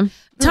 Nah, fam.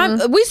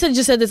 We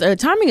just said this.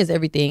 Timing is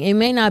everything. It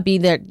may not be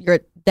that you're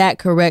that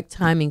correct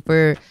timing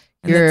for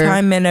And your the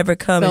time may never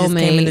come. It just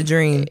came in a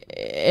dream.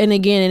 And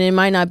again, and it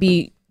might not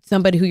be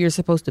somebody who you're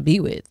supposed to be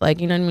with. Like,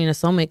 you know what I mean? A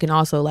soulmate can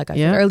also, like I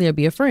said earlier,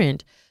 be a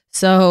friend.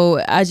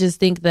 So I just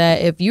think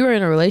that if you're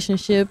in a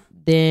relationship,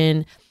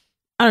 then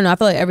I don't know. I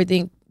feel like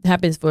everything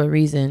happens for a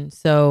reason.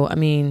 So, I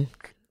mean,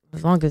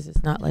 as long as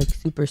it's not like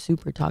super,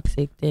 super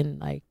toxic, then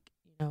like,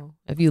 you know,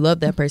 if you love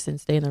that person,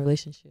 stay in the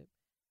relationship.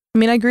 I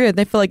mean, I agree. I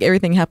feel like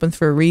everything happens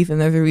for a reason.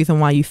 There's a reason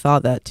why you saw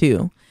that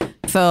too.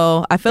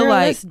 So I feel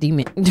like that's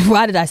demon.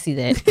 Why did I see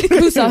that?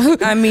 Who saw? Who,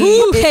 I mean,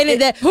 who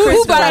painted that?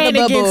 Who brought out the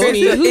bubble?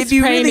 If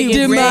you really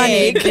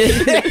demonic?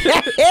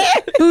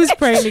 Who's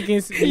praying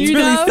against me? It's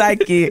really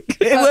psychic.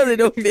 It wasn't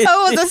no bitch.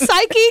 Oh, it was a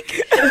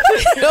psychic.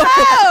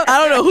 I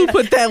don't know who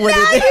put that one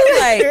in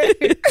there.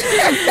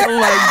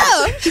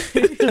 Like,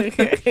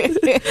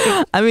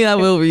 I mean, I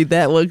will read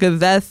that one because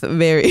that's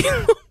very.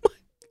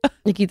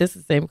 Nikki, that's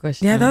the same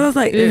question. yeah, that was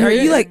like, are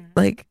you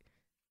like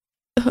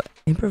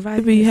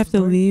improvise? But you have to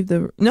leave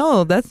the.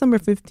 No, that's number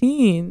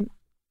 15.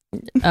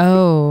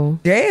 Oh,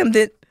 Damn,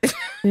 did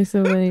think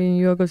somebody in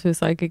New York go to a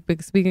psychic?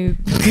 Because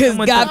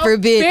God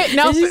forbid.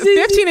 No,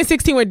 15 and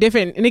 16 were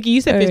different. Nikki,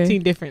 you said 15 Okay.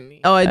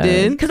 differently. Oh, I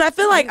did. because I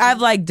feel like I've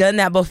like done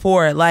that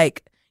before.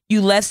 Like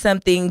you left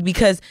something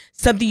because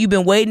something you've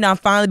been waiting on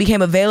finally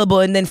became available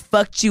and then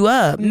fucked you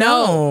up.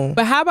 No,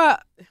 But how about,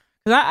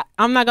 because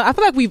I'm not gonna, I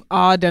feel like we've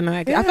all done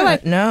that. I feel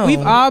like no. we've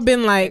all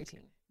been like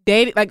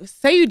dated, like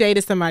say you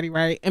dated somebody,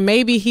 right? And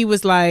maybe he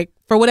was like,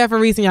 for whatever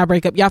reason y'all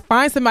break up, y'all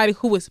find somebody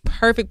who was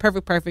perfect,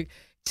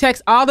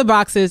 checks all the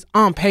boxes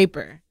on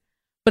paper.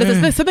 But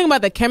if it's something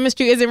about the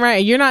chemistry isn't right,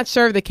 and you're not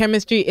sure if the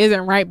chemistry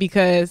isn't right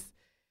because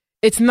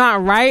it's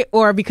not right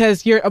or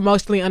because you're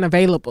emotionally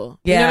unavailable.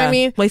 You know what I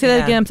mean? Wait, say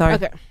that again. I'm sorry.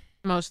 Okay.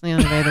 Emotionally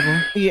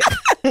unavailable. Yeah.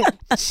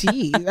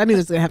 Jeez, I knew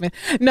this was gonna happen.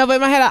 No, but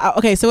in my head,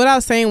 okay. So what I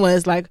was saying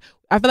was like,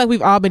 I feel like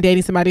we've all been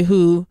dating somebody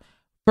who,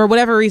 for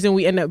whatever reason,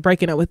 we end up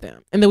breaking up with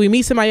them, and then we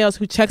meet somebody else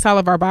who checks all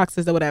of our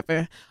boxes or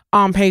whatever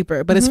on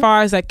paper. But as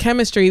far as like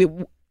chemistry,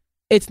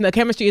 the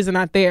chemistry is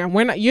not there.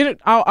 And you're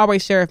not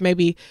always sure if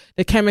maybe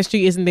the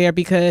chemistry isn't there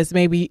because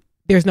maybe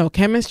there's no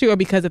chemistry or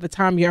because at the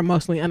time you're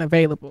emotionally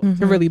unavailable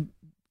to really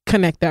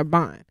connect that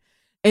bond.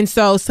 And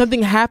so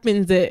something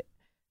happens that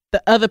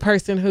the other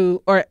person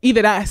who, or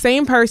either that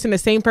same person, the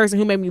same person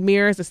who maybe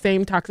mirrors the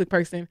same toxic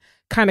person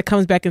kind of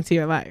comes back into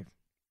your life.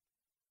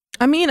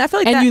 I mean, I feel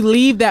like And that, you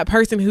leave that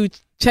person who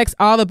checks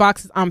all the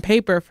boxes on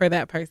paper for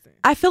that person.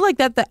 I feel like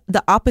that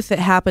the opposite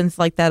happens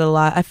like that a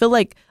lot. I feel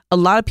like a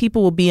lot of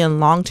people will be in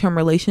long-term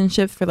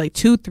relationships for like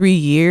 2-3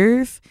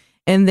 years,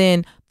 and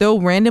then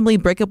they'll randomly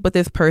break up with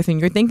this person.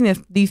 You're thinking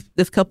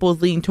this couple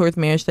is leading towards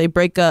marriage. They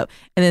break up,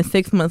 and then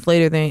 6 months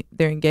later,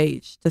 they're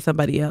engaged to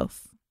somebody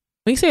else.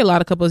 When you say a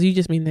lot of couples, you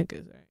just mean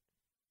niggas, right?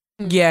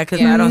 Yeah, because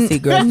I don't see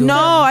girls doing No,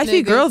 that. I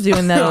see girls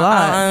doing that a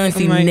lot. I don't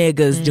see I'm like,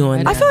 niggas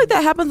doing that. I feel like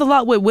that happens a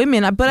lot with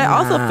women, but I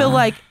also feel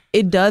like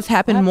it does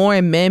happen more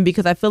in men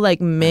because I feel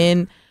like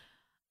men,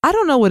 I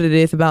don't know what it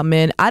is about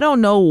men. I don't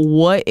know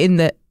what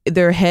in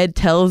their head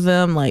tells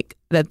them like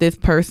that this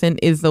person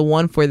is the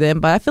one for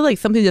them, but I feel like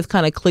something just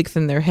kind of clicks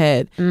in their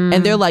head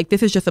and they're like,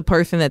 this is just a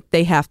person that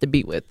they have to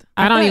be with.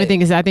 I don't even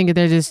think it's. I think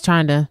they're just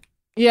trying to.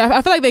 Yeah,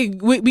 I feel like they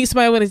meet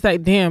somebody when it's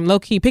like, damn, low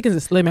key, Pickens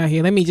is slim out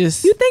here. Let me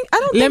just. You think? I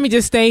don't. Let me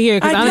just stay here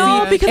because I know,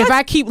 honestly, because if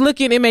I keep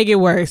looking, it may get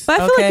worse.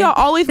 But I feel like y'all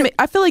always.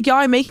 I feel like y'all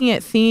are making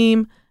it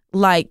seem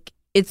like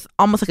it's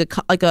almost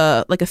like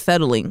a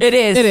settling. It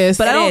is. It is.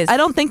 But I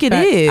don't think it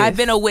is. I've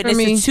been a witness For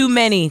me. to too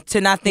many to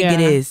not think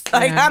it Yeah. is.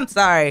 Like, Yeah. I'm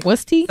sorry.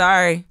 What's tea?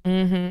 Sorry.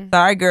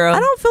 Sorry, girl. I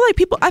don't feel like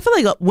people. I feel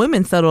like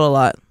women settle a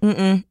lot.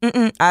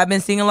 I've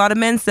been seeing a lot of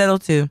men settle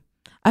too.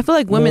 I feel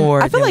like women.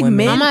 More I feel than like women.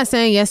 men. I'm not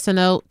saying yes to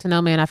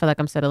no man. I feel like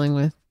I'm settling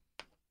with.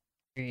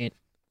 Period.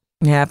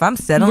 Yeah, if I'm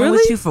settling with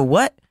Really? you for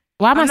what?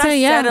 Why am I I'm not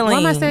saying yeah? Why am I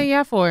settling. saying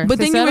yeah for? But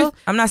To then you were, settle?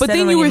 I'm not but then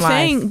settling you were in life.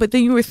 saying, but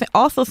then you were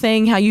also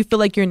saying how you feel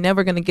like you're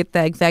never going to get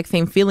that exact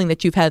same feeling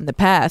that you've had in the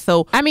past.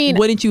 So I mean,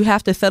 wouldn't you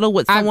have to settle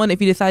with someone if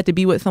you decide to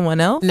be with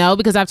someone else? No,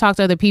 because I've talked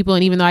to other people,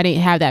 and even though I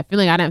didn't have that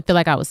feeling, I didn't feel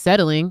like I was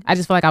settling. I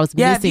just feel like I was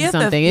Yeah, if missing you have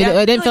to- something. yeah,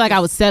 It didn't feel like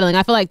I was settling.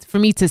 I feel like for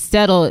me to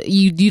settle,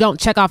 you don't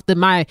check off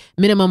my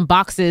minimum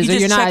boxes, You or just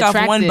you're not check off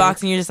attractive. one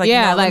box and you're just like,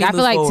 yeah, no, let like me I feel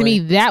move like to me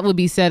forward. that would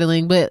be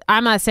settling. But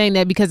I'm not saying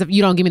that because if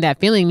you don't give me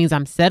that feeling means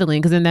I'm settling,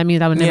 because then that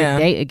means I would never Yeah.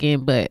 date again.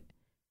 But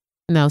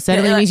no,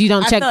 settling Yeah, means you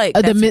don't I check feel like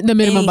the that's with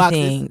minimum anything.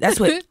 boxes. That's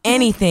with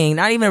anything,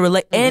 not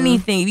even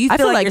anything. If you I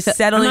feel feel like like you're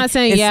settling, I'm not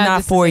saying it's yeah, not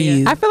just for to say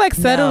you. I feel like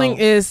settling No.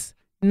 is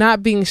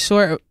not being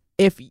sure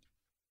if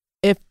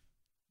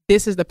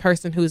this is the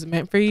person who's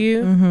meant for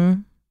you, Mm-hmm.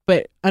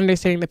 but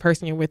understanding the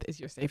person you're with is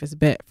your safest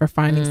bet for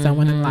finding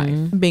someone in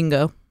life.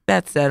 Bingo.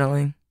 That's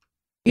settling.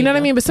 You know what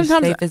I mean? But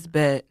sometimes, safest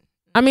bet.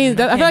 I mean,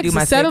 I feel can't do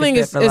my like settling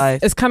safest bet for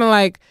life. is kind of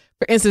like,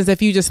 for instance,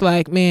 if you just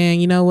like, man,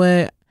 you know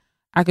what?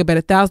 I could bet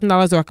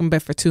 $1,000 or I can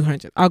bet for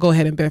 $200. I'll go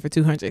ahead and bet for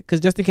 $200 because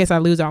just in case I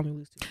lose, I only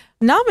lose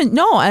 $200.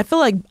 No, I feel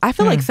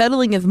like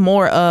settling is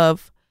more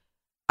of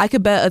I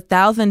could bet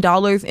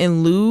 $1,000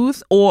 and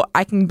lose, or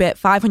I can bet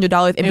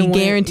 $500 and be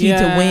guaranteed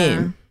to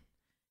win.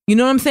 You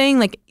know what I'm saying?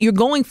 Like, you're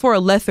going for a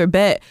lesser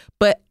bet,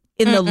 but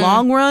in the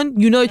long run,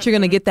 you know that you're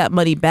gonna get that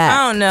money back.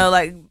 I don't know,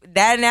 like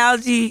that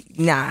analogy.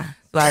 Nah,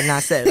 so I'm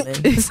not settling.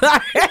 Sorry.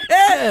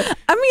 I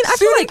mean, I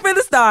feel like for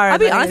the stars. I'll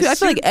be honest with you, I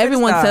feel like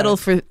everyone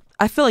settles for.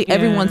 I feel like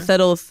everyone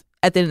settles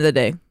at the end of the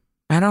day.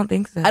 I don't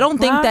think so. I don't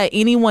think that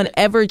anyone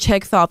ever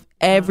checks off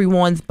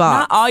everyone's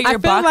box. Not all your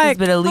boxes, like,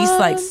 but at least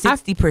like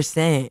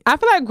 60%. I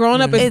feel like growing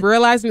up is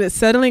realizing that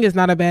settling is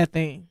not a bad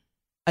thing.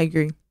 I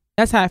agree.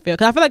 That's how I feel.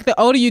 Because I feel like the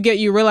older you get,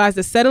 you realize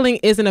that settling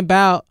isn't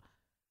about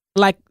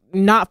like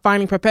not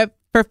finding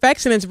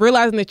perfection. It's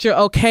realizing that you're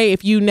okay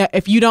if you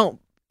don't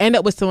end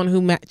up with someone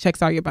who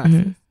checks all your boxes.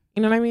 Mm-hmm.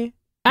 You know what I mean?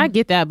 I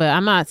get that, but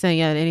I'm not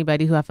saying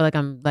anybody who I feel like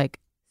I'm like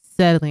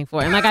settling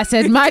for. And like I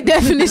said, my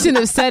definition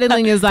of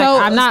settling is like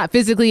I'm not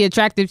physically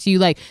attractive to you.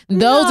 Like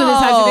those are the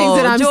types of things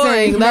that I'm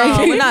saying. Like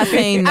we're not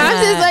saying that.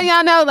 I'm just letting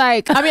y'all know.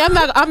 Like I mean,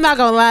 I'm not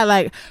gonna lie.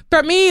 Like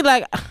for me,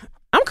 like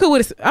I'm cool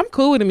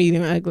with a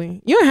medium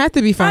ugly. You don't have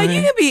to be fine.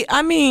 You can be.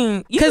 I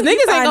mean, because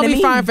niggas ain't gonna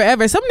be fine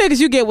forever. Some niggas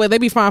you get with, they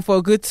be fine for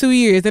a good 2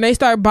 years, then they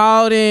start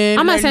balding.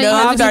 I'm not saying you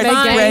have to be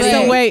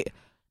fine, wait.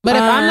 But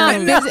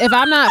if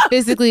I'm not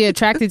physically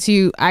attracted to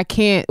you, I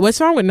can't. What's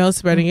wrong with nose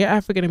spreading? You're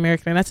African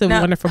American. That's a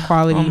wonderful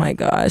quality. Oh my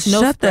gosh!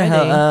 No Shut spreading. the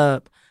hell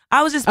up!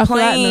 I was just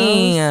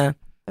playing.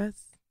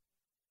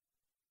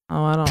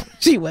 I don't.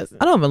 She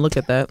wasn't. I don't even look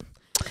at that.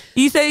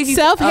 You say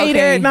self-hater.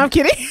 Okay. No, I'm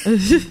kidding.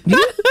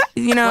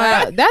 You know,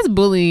 wow, that's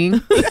bullying, girl.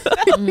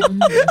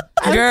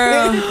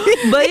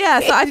 But yeah,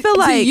 so I feel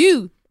like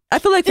I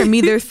feel like for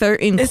me, there's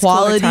certain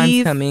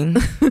qualities coming.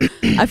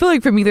 I feel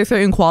like for me, there's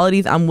certain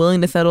qualities I'm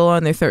willing to settle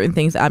on. There's certain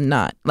things I'm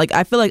not. Like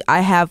I feel like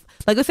I have,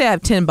 like let's say I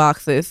have 10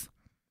 boxes.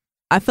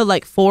 I feel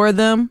like 4 of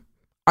them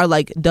are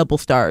like double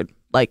starred.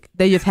 Like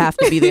they just have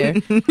to be there.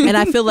 And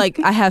I feel like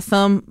I have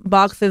some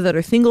boxes that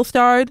are single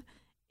starred.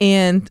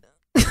 And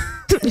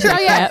so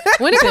yeah,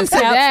 when it comes to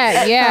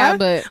that, yeah,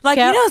 but like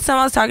you know,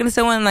 I was talking to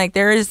someone like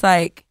there is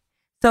like,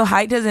 so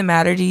height doesn't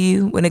matter to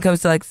you when it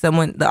comes to like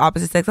someone the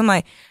opposite sex. I'm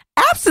like,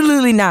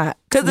 absolutely not,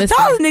 because the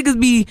tallest niggas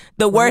be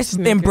the worst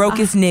and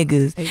brokest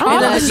niggas, and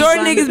the short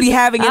niggas be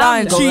having it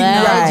on.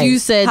 Glad you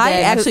said height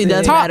that actually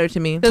does matter to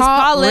me.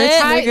 Tall, rich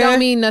height don't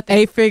mean nothing.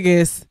 8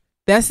 figures.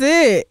 That's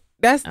it.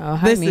 That's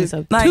height means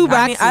something. Like, 2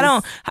 boxes. I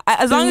don't.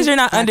 As long as you're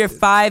not under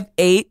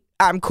 5'8",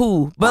 I'm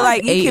cool. But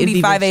like you can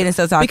be 5'8" and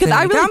still talk because to me.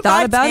 I really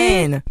thought about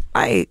it.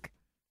 Like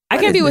I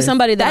can't be with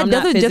somebody that I'm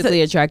not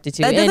physically attracted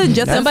to. That doesn't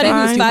just somebody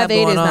who's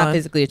 5'8" is not on.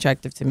 physically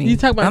attractive to me. You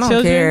talk about I don't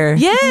children. care.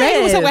 Yeah,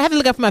 Maybe what's up? I have to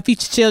look up for my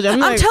future children.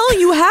 I'm telling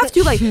you, have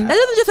to like that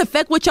doesn't just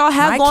affect what y'all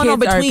have my going on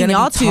kids are between gonna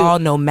y'all be two. tall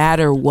no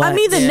matter what. I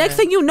mean, the next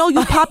thing you know,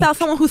 you pop out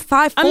someone who's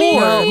 5'4". I mean,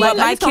 like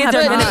my kids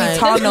are gonna be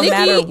tall no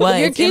matter what.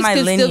 Your It's kids in my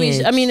could still lineage.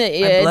 be. I mean,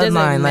 it doesn't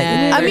bloodline, like,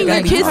 matter. I mean,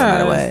 your kids,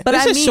 but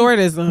it's just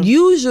shortism.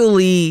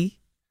 Usually,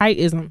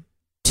 heightism.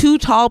 2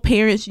 tall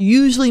parents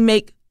usually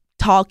make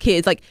tall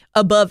kids like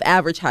above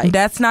average height.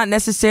 That's not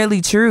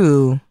necessarily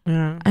true.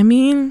 Yeah. I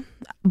mean,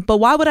 but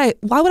why would I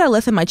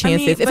lessen my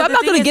chances? If but I'm the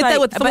not thing going to is, get like,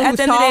 that with but someone at who's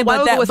the end of the tall, day, why but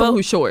would I go that- with someone but-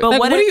 who's short? but Like,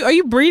 what are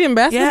you breeding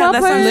basketball Yeah,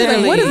 that's what I'm players? Like,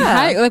 saying. what is Yeah.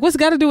 height? Like, what's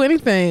got to do with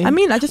anything? I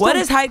mean, I just What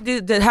don't- is height?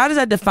 How does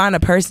that define a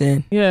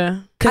person? Yeah.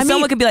 Because I mean,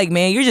 someone could be like,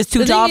 man, you're just too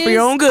the tall thing for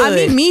your is, own good. I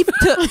mean, me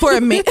for a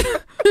man,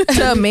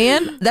 to a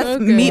man, that's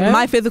me.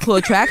 My physical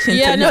attraction.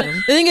 Yeah, to no. him.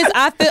 The thing is,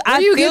 I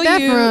feel you get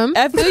that you. from?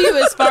 I feel you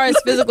as far as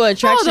physical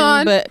attraction,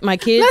 on. but my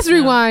kids. Let's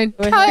rewind.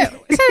 Say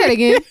that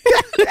again.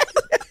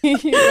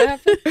 I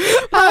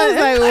was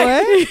like,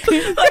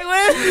 what? like,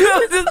 when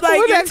it was just like,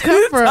 Where'd you're that come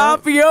too from? tall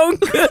for your own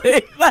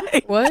good.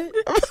 Like, What?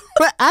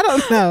 But I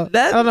don't know.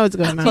 I don't know what's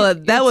going on. So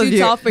that was too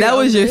your tall for your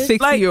own good?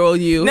 60-year-old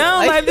you.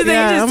 no, like, this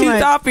yeah, ain't just I'm too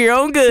like- tall for your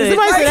own good. Did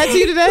somebody say Like, that to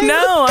you today?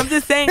 No, I'm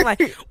just saying,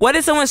 like, what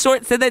if someone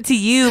short said that to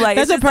you? Like,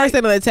 That's a it's just like,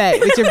 personal attack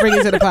that you're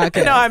bringing to the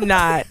podcast. no, I'm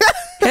not.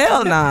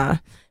 Hell nah.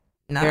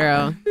 Nah.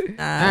 Girl. All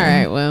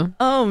right, well.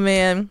 Oh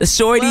man. The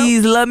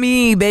shorties love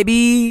me,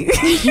 baby.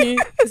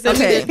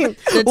 Okay.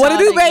 What it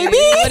do, baby?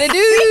 What it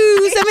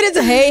do? Send me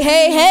the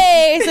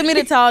hey. Send me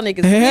the tall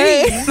niggas.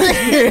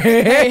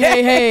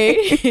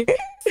 Hey.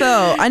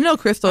 So I know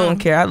Crystal I don't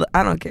care.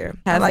 I don't care.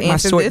 I has like my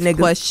answered short this niggas.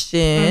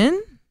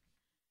 question.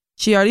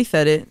 She already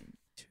said it.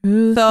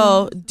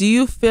 So, do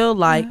you feel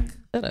like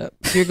Shut up.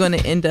 you're going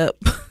to end up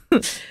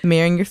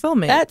marrying your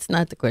soulmate? That's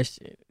not the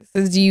question.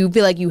 So do you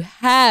feel like you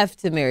have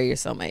to marry your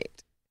soulmate?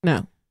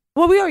 No.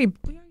 Well, we already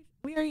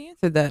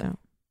answered that.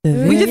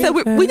 We just said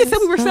we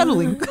were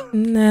settling.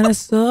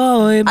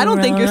 I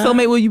don't think your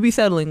soulmate will you be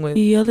settling with.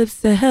 Your lips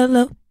said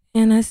hello,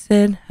 and I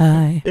said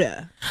hi.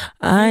 Yeah.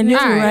 I knew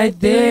All right. right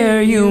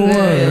there you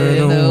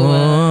were the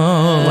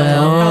one.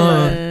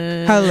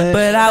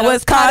 But I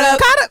was caught up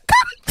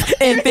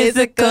in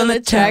physical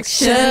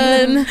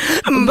attraction.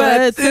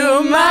 But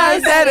to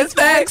my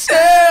satisfaction,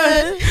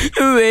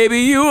 baby,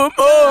 you were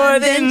more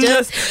than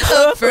just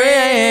a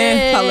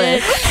friend. And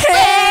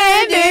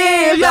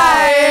if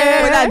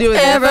I We're not doing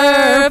that.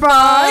 ever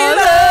fall in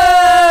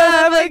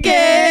love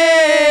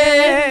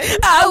again,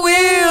 I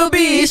will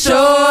be sure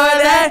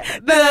that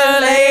the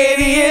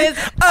lady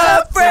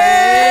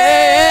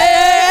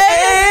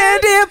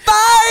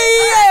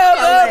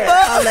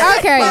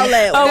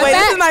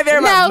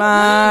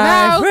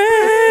My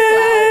friend.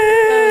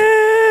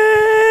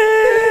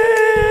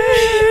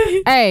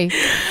 Hey,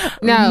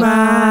 no.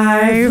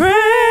 My friend.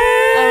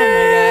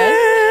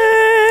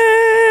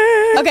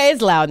 Okay,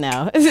 it's loud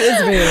now. It's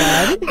very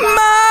loud.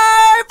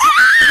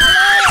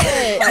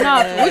 No,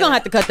 we're gonna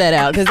have to cut that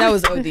out because that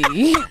was OD.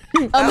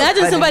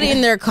 Imagine somebody in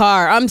their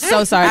car. I'm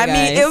so sorry, guys. I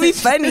mean, it'll be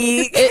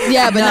funny. But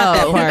not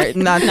that part.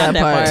 Not that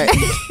part.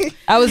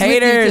 I was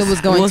Haters, it was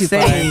going too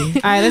far. All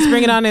right, let's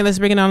bring it on in. Let's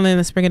bring it on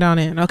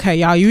in. Okay,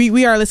 y'all.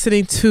 We are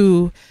listening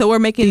to. So we're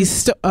making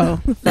these.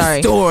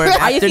 Sorry. Storm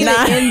I just after need to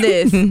nine. end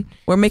this.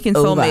 We're making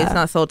soulmates, Over.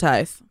 not soul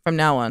ties from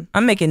now on.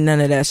 I'm making none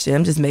of that shit.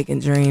 I'm just making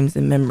dreams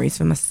and memories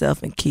for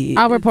myself and kids.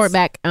 I'll report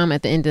back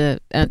at the end of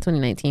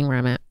 2019 where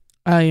I'm at.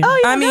 Oh yeah. Oh,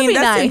 yeah, I mean,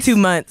 that's nice. in 2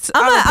 months.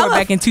 I'll report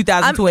back in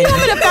 2020.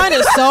 I'm gonna find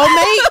a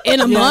soulmate in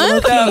a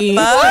month. low-key.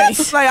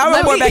 Like, I'll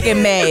report back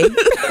in May. You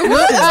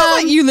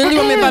literally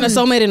want me to find a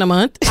soulmate in a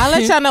month? I'll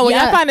let y'all know when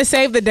y'all find a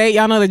save the date.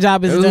 Y'all know the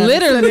job is done.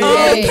 Literally.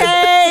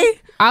 Okay.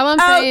 All I'm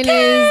saying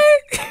is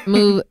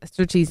move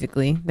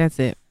strategically. That's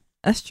it.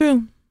 That's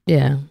true.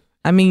 Yeah.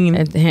 I mean,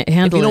 And if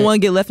handle you don't it.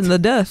 want to get left in the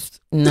dust.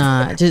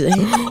 Nah, just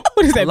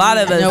What does that A lot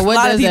mean? of us. no. A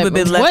lot of people have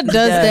been left. What in the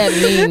does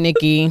dust. that mean,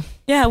 Nikki?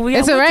 Yeah,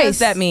 It's a what race. does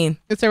that mean?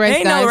 It's a race,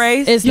 Ain't guys. no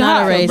race. It's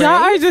not a race. Y'all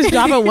are just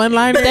dropping one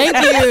line. Thank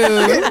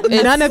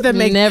you. None of them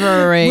make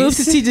never a race. move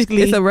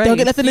strategically. It's a race. Don't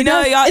get left in the You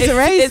know, dust. y'all, It's a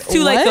race. It's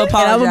too late to What? And I'm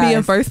apologize. going to be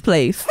in first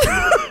place.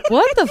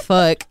 What the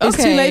fuck? It's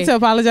too late to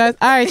apologize.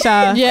 All right,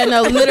 y'all. Yeah,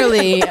 no,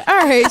 literally. All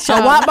right, A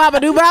y'all. wop bop a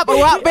doo bop a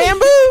wop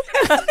bamboo.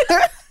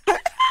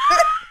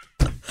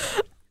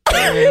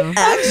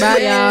 Bye,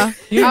 y'all.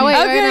 Oh,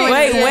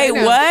 Wait,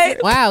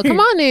 what? Wow, come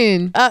on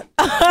in. Wrap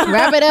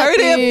it up. Hurry up,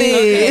 then.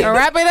 then.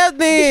 Wrap it up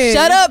then.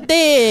 Shut up,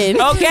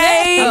 then.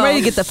 Okay. I'm ready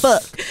to get the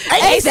fuck.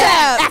 ASAP.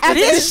 After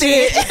this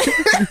shit.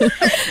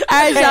 All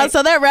right, y'all.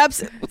 So that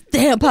wraps.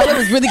 Damn, Paula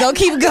was really gonna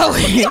keep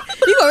going. You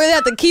gonna really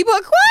have to keep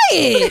her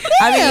quiet.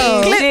 I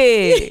mean,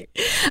 shit.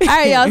 All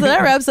right, y'all. So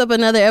that wraps up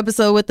another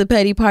episode with the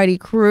Petty Party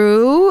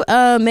crew.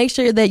 Make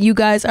sure that you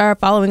guys are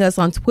following us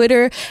on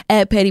Twitter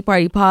at Petty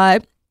Party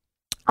Pod.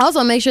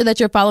 Also, make sure that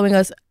you're following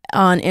us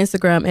on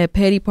Instagram at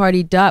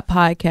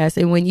pettyparty.podcast.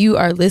 And when you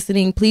are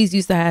listening, please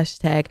use the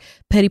hashtag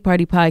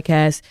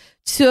pettypartypodcast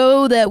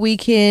so that we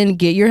can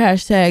get your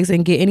hashtags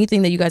and get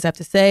anything that you guys have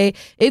to say.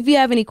 If you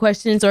have any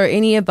questions or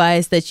any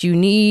advice that you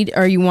need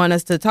or you want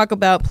us to talk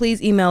about,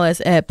 please email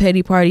us at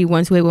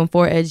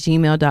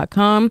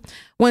pettyparty12814@gmail.com.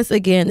 Once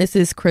again, this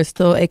is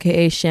Crystal,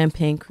 aka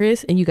Champagne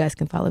Chris, and you guys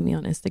can follow me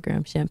on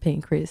Instagram,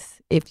 Champagne Chris,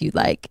 if you'd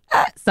like.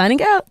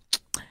 Signing out.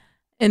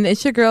 And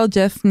it's your girl,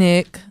 Jess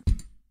Nick.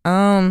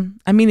 I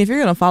mean, if you're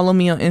going to follow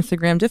me on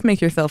Instagram, just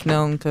make yourself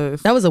known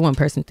because That was a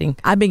one-person thing.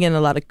 I've been getting a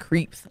lot of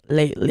creeps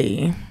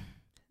lately.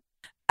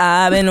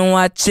 I've been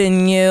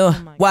watching you,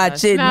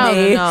 watching No,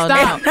 me.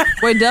 No.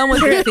 We're done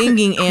with the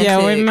singing antics. Yeah,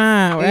 we're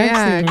not. We're Yeah,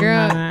 actually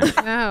girl.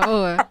 not.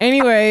 No.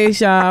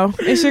 Anyways, y'all,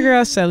 it's your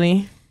girl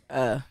Shelly.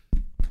 Bye,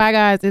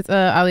 guys. It's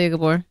Aliyah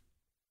Gabor.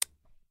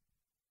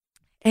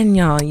 And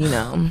y'all, you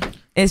know,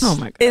 it's Oh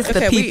my God. it's the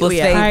Okay, people's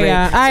we All right, favorite.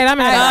 y'all. All right, I'm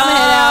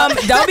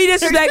gonna Don't be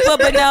disrespectful,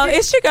 but no,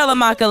 it's your girl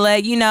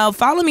Amakalette. You know,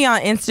 follow me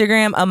on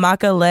Instagram,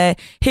 Amakalette.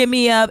 Hit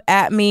me up,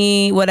 at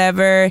me,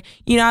 whatever.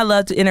 You know, I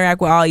love to interact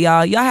with all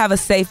y'all. Y'all have a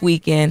safe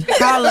weekend.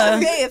 Holla.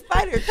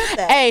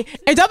 Hey,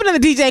 and jumping in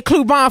the DJ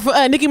Clue Bomb for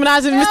Nicki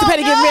Minaj and Mr.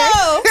 Petty get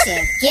married.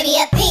 Give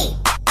me a P.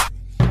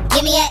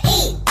 Give me a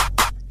E.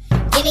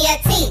 Give me a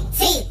T.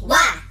 T.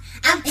 Y.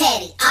 I'm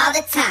petty all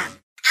the time.